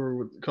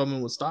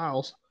coming with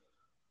Styles.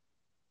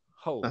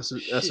 Holy That's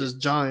his shit,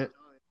 giant.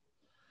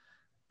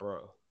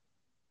 bro!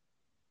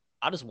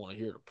 I just want to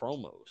hear the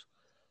promos.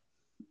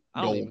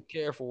 I don't Goal. even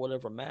care for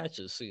whatever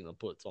matches Cena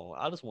puts on.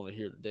 I just want to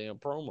hear the damn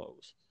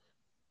promos.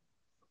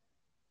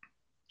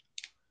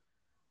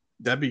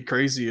 That'd be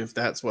crazy if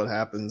that's what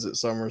happens at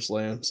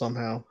SummerSlam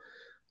somehow.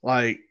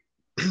 Like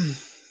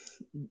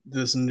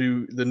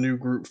the new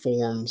group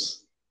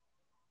forms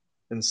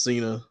and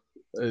Cena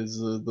is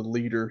the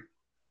leader,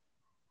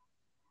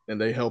 and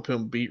they help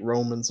him beat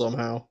Roman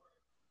somehow.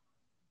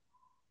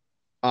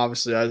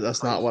 Obviously, The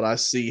that's not what crazy. I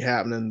see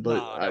happening, but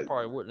Nah, that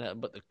probably wouldn't happen.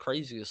 But the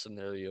craziest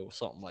scenario,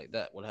 something like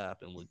that would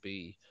happen, would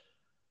be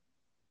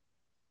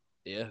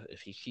yeah,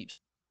 if he keeps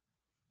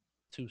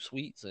two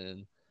sweets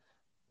in,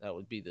 that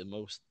would be the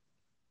most,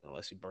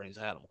 unless he brings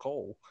Adam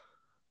Cole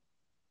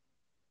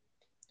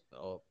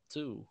up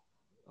too.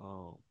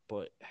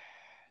 But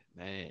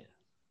man,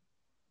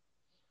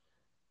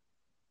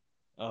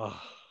 oh,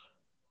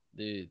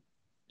 dude,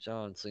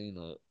 John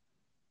Cena.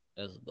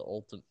 as the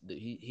ultimate.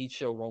 He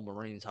showed Roman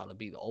Reigns how to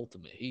be the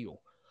ultimate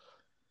heel.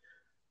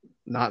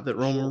 Not that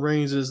For Roman sure.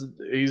 Reigns is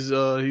he's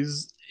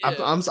Yeah.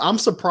 I'm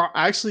surprised.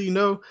 Actually,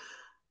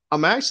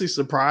 I'm actually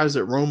surprised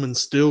that Roman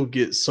still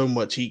gets so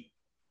much heat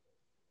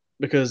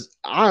because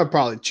I would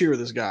probably cheer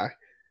this guy.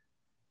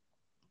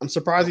 I'm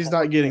surprised The he's not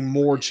hard getting part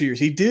more is, cheers.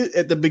 He did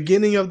at the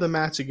beginning of the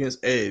match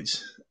against Edge,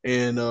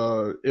 and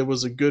it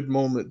was a good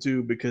moment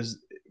too because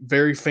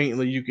very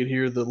faintly you could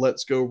hear the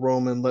 "Let's go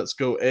Roman, Let's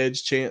go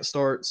Edge" chant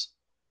starts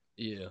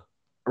yeah.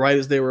 right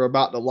as they were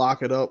about to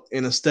lock it up.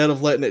 And instead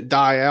of letting it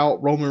die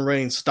out, Roman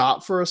Reigns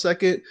stopped for a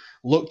second,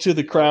 looked to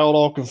the Oh, crowd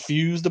all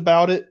confused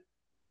about it.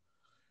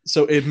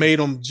 So it made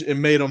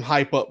him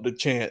hype up the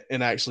chant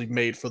and actually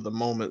made for the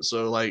moment.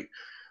 So like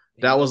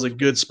he that was a knows what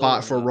good he's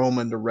spot doing for now.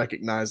 Roman to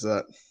recognize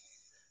that.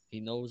 He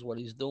knows what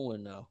he's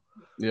doing now,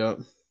 Yeah.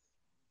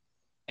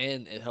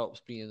 and it helps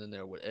being in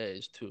there with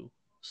Edge too.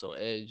 So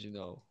Edge,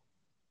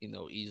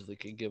 easily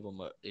could give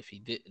him a. If he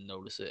didn't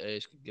notice it,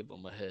 Edge could give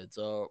him a heads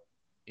up.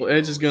 Well,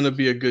 Edge is going to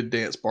be a good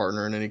dance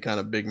partner in any kind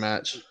of big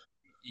match.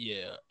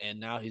 Yeah, and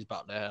now he's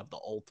about to have the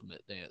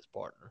ultimate dance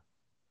partner.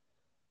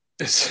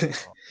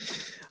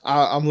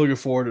 Uh, I'm looking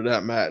forward to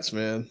that match,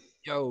 man.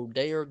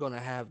 they are gonna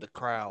have the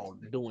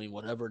crowd doing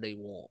whatever they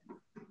want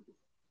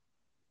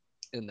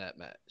in that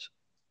match.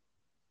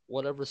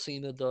 Whatever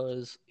Cena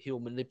does, he'll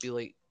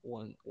manipulate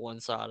one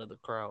side of the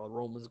crowd.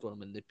 Roman's gonna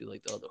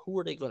manipulate the other. Who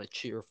are they gonna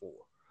cheer for?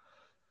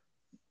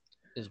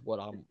 Is what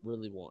I'm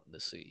really wanting to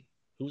see.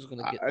 Who's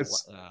gonna get the?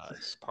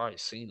 It's probably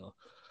Cena.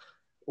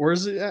 Where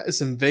is it at?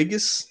 It's in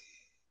Vegas.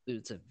 Dude,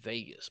 it's in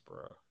Vegas,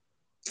 bro.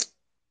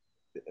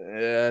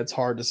 Yeah, it's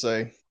hard to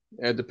say.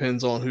 It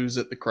depends on who's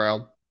at the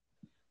crowd.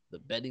 The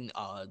betting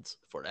odds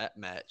for that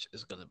match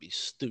is gonna be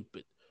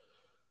stupid.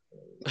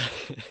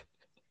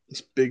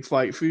 It's big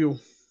fight feel.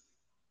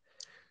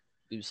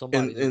 Dude, And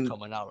somebody's in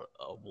coming out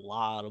a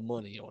lot of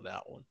money on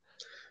that one.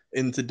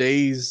 in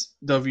today's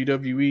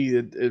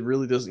WWE, it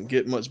really doesn't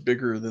get much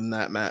bigger than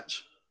that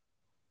match.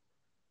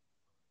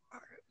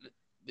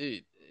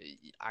 Dude,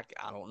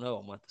 I don't know.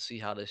 I'm going to have to see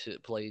how this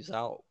shit plays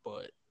out.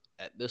 But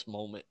at this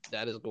moment,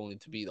 that is going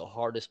to be the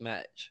hardest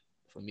match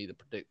for me to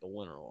predict the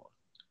winner on.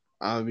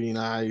 I mean,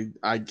 I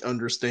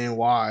understand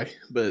why,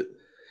 but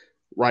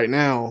right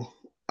now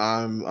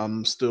I'm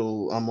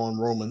on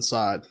Roman's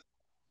side.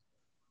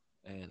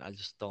 And I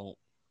just don't.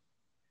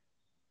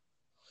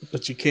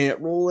 But you can't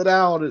rule it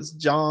out. It's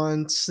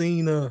John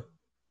Cena.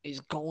 He's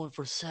going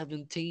for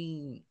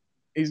 17.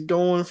 He's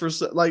going for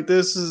like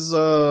this is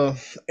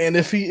and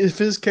if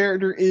his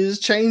character is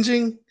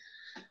changing,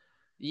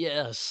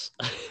 Yes.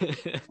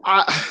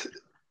 I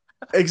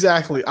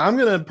exactly. I'm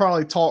going to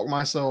probably talk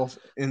myself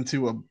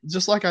into a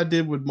just like I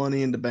did with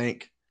Money in the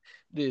Bank.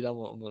 Dude, I'm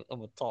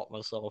gonna talk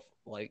myself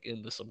like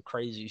into some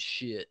crazy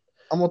shit.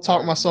 I'm going to I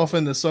talk myself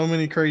remember, into so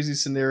many crazy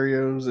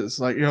scenarios. It's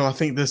like, I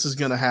think this is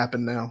going to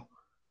happen now.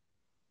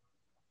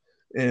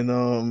 And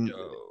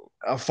yo,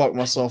 I fuck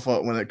myself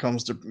up when it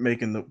comes to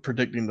making the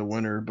predicting the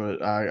winner, but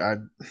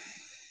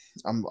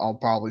I'll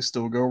probably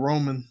still go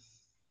Roman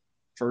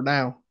for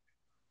now.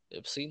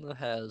 if Cena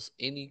has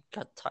any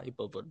type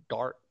of a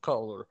dark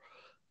color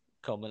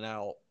coming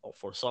out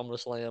for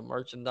SummerSlam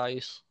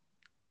merchandise,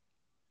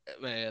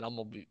 man, I'm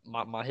gonna be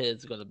my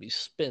head's gonna be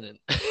spinning.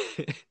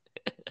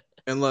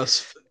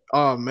 Unless,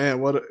 oh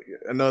man,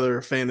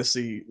 another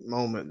fantasy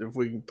moment. If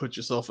we can put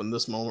yourself in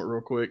this moment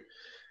real quick,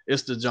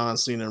 it's the John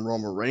Cena and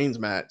Roman Reigns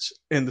match,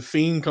 and the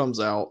Fiend comes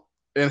out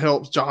and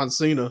helps John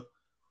Cena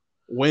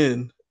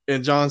win,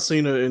 and John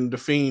Cena and the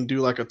Fiend do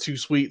like a too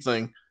sweet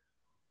thing.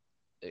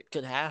 It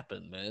could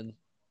happen, man.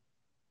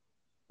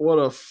 What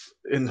a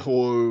and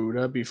whoa,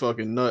 that'd be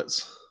fucking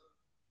nuts.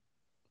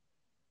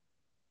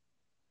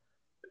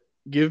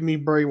 Give me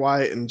Bray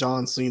Wyatt and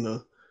John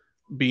Cena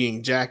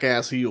being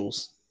jackass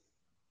heels,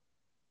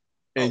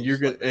 and Oh, you're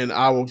just gonna like they and did.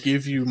 I will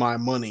give you my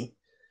money.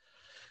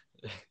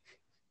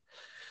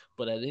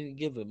 But at any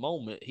given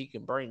moment, he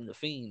can bring the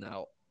Fiend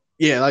out.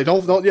 Yeah, like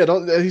don't yeah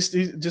don't he's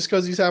just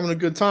because he's having a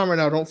good time right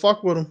now. Don't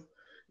fuck with him,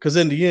 because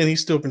in the end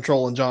he's still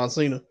controlling John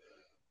Cena.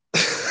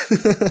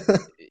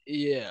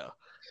 Yeah,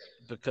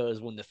 because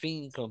when the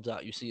Fiend comes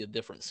out, you see a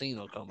different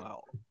Cena come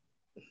out.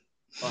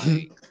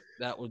 Like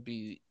that would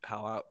be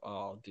how I.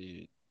 Oh,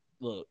 dude,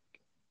 look,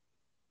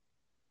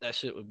 that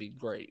shit would be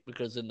great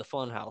because in the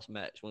Funhouse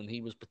match when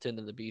he was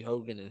pretending to be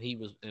Hogan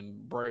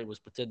and Bray was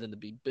pretending to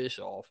be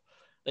Bischoff,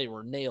 they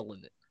were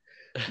nailing it.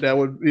 that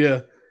would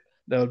yeah,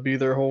 that would be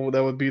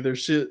their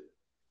shit.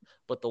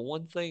 But the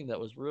one thing that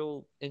was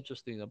real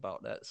interesting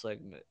about that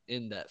segment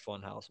in that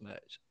Funhouse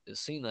match is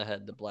Cena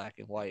had the black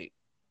and white,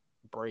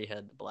 Bray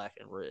had the black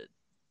and red.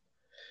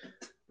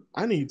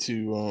 I need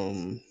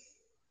to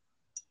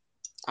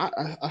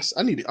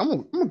I need to,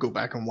 I'm gonna go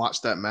back and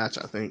watch that match.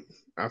 I think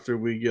after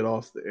we get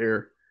off the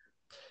air,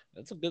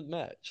 That's a good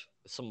match.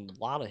 Some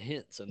lot of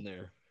hints in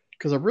there.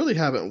 because I really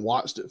haven't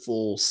watched it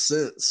full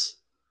since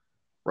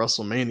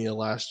WrestleMania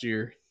last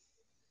year.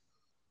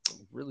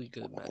 Really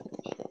good match.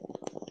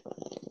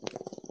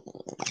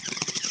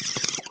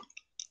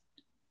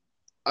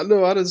 I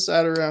know I just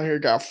sat around here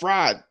got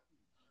fried.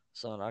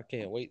 Son, I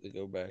can't wait to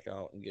go back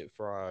out and get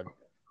fried.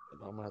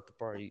 And I'm gonna have to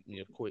probably eat me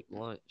a quick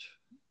lunch,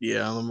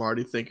 Yeah, I'm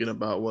already thinking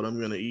about what I'm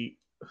gonna eat.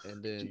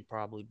 and then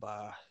probably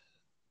by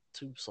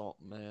 2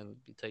 something, man,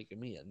 be taking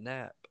me a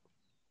nap.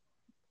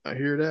 I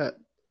hear that.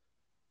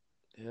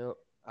 Yep,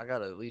 I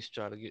gotta at least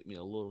try to get me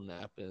a little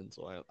nap in,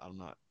 so I'm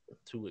not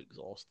too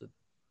exhausted.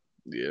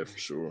 Yeah, for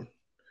sure.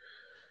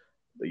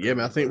 But yeah,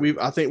 man, Early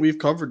bird. I think we've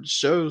covered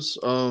shows.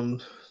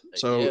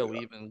 So Yeah, we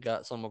even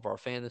got some of our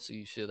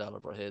fantasy shit out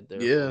of our head there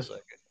for a yeah,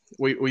 second,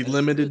 we and it's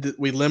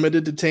good.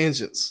 limited the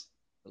tangents.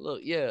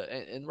 Look, yeah,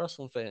 and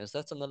wrestling fans,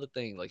 that's another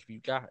thing. Like, if you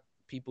got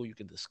people you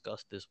can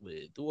discuss this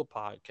with, do a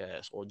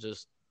podcast or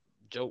just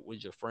joke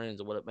with your friends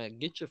or whatever, man,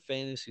 get your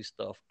fantasy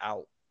stuff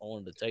out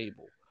on the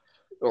table.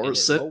 Or And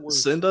it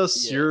lowers,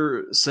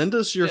 yeah, send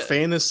us your yeah,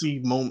 fantasy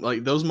moment,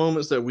 like those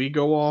moments that we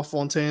go off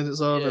on tangents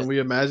of yeah, and we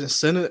imagine.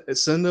 Send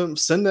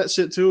that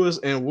shit to us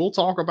and we'll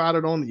talk about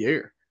it on the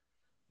air.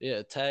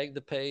 yeah. Tag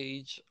the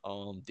page,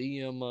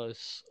 DM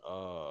us,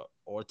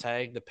 or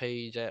tag the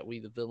page at We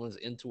the Villains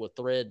into a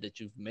thread that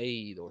you've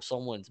made or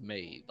someone's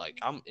made. Like,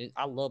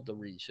 I love to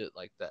read shit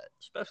like that,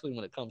 especially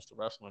when it comes to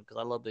wrestling, because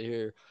I love to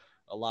hear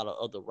a lot of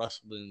other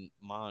wrestling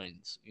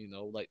minds.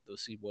 Like to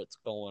see what's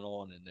going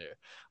on in there.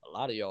 A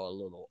lot of y'all are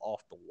a little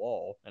off the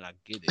wall, and I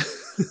get it.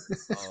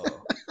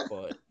 Uh,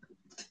 but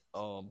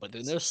but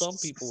then there's some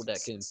people that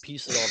can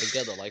piece it all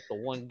together, like the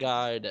one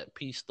guy that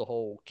pieced the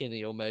whole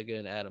Kenny Omega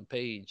and Adam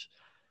Page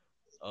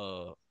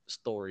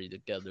story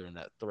together in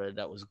that thread.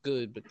 That was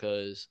good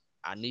because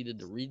I needed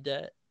to read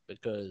that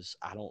because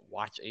I don't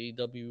watch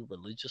AEW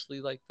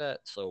religiously like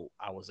that. So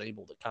I was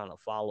able to kind of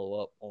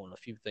follow up on a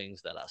few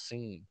things that I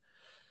seen,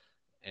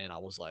 and I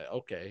was like,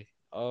 okay,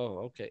 oh,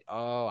 okay,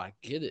 oh, I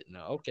get it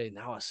now. Okay,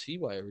 now I see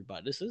why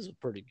everybody. This is a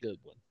pretty good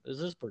one. This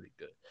is pretty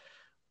good.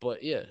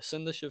 But yeah,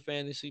 send us your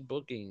fantasy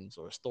bookings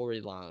or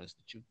storylines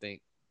that you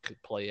think could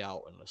play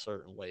out in a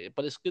certain way.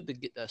 But it's good to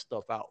get that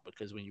stuff out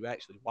because when you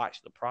actually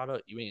watch the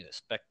product, you ain't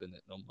expecting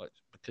it no much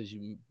because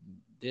you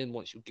then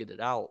once you get it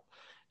out,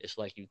 it's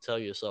like you tell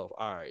yourself,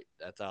 all right,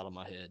 that's out of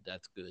my head.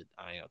 That's good.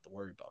 I ain't have to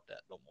worry about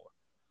that no more.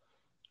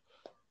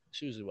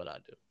 It's usually what I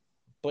do.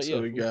 But So yeah,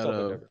 we we've got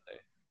covered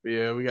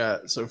everything. we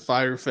got so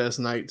Firefest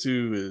night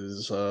 2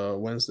 is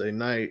Wednesday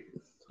night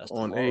That's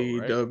on tomorrow,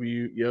 right?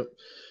 AEW. Yep.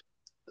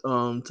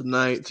 Tonight, NXT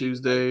tonight.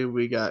 Tuesday,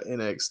 we got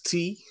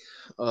NXT.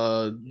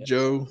 Yeah.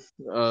 Joe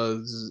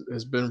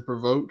has been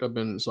provoked. I've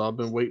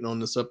been waiting on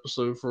this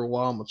episode for a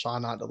while. I'm gonna try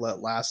not to let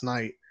last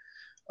night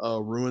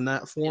ruin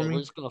that for Yeah, we're me.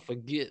 just gonna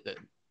forget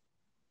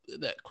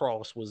that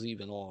Cross was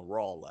even on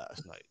Raw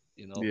last night.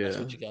 That's Yeah.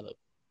 what you gotta.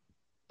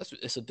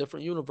 It's a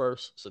different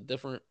universe.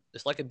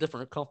 It's like a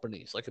different company.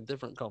 It's like a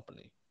different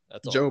company.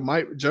 That's all.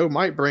 Joe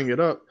might bring it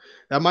up.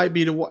 That might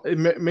be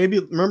maybe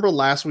remember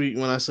last week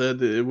when I said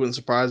that it wouldn't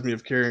surprise me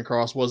if Karrion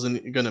Cross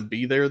wasn't going to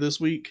be there this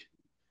week.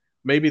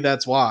 Maybe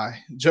that's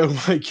why Joe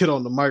might get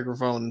on the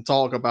microphone and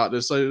talk about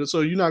this. So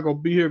you're not going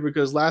to be here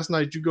because last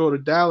night you go to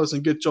Dallas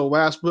and get your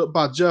ass whipped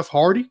by Jeff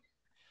Hardy.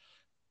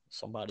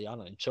 Somebody I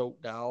done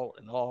choked out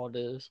and all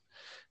this.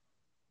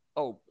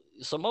 Oh,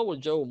 Samoa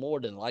Joe more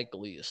than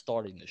likely is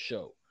starting the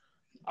show,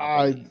 I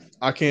I believe.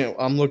 I can't.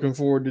 I'm looking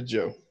forward to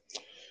Joe.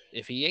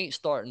 If he ain't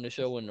starting the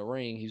show in the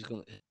ring, he's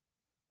gonna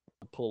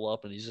pull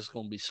up and he's just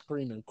gonna be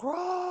screaming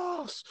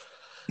Cross.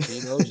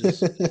 Just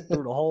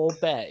through the whole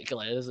back.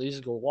 Like he's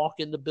just gonna walk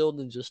in the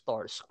building and just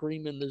start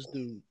screaming this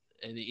dude,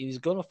 and he's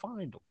gonna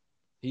find him.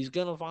 He's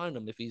gonna find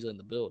him if he's in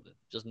the building.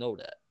 Just know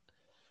that.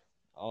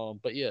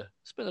 But yeah,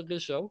 it's been a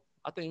good show.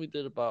 I think we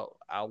did about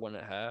an hour and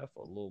a half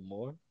or a little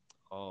more.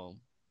 Um,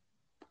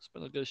 it's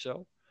been a good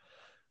show.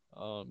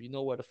 You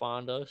know where to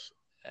find us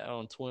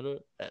on Twitter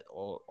at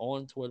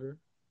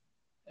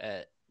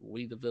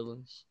We the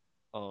Villains.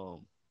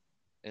 Um,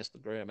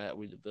 Instagram at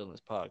We the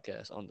Villains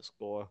Podcast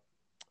 _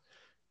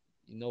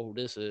 You know who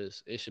this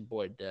is? It's your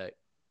boy Dak.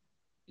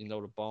 You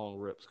know the bong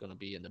rip's gonna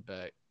be in the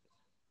back,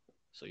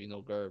 so you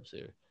know Gerb's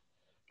here.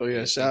 Oh yeah,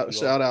 And thank you all.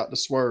 shout out to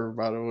Swerve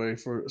by the way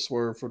for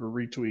Swerve for the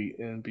retweet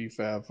and B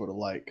Fab for the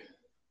like.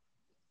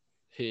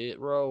 Hit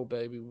roll,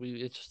 baby.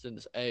 We interested in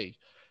this. Hey,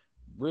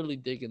 really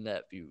digging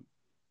that view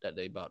that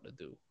they about to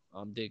do.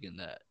 I'm digging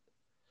that.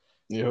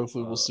 Yeah,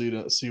 hopefully we'll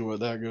Uh, see where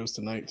that goes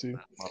tonight too.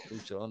 my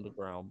Lucha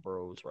Underground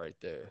bros right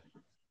there.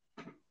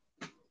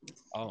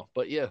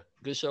 But yeah,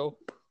 good show.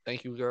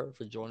 Thank you, girl,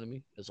 for joining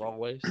me as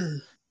always.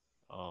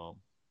 Um,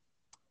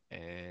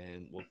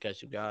 and we'll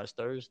catch you guys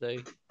Thursday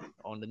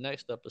on the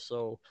next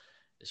episode.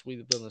 It's We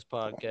the Villains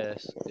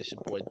Podcast. It's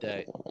your boy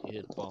Dak. You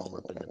hear the bone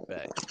rip in the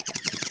back.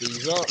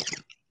 Peace up.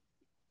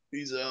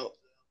 Peace out.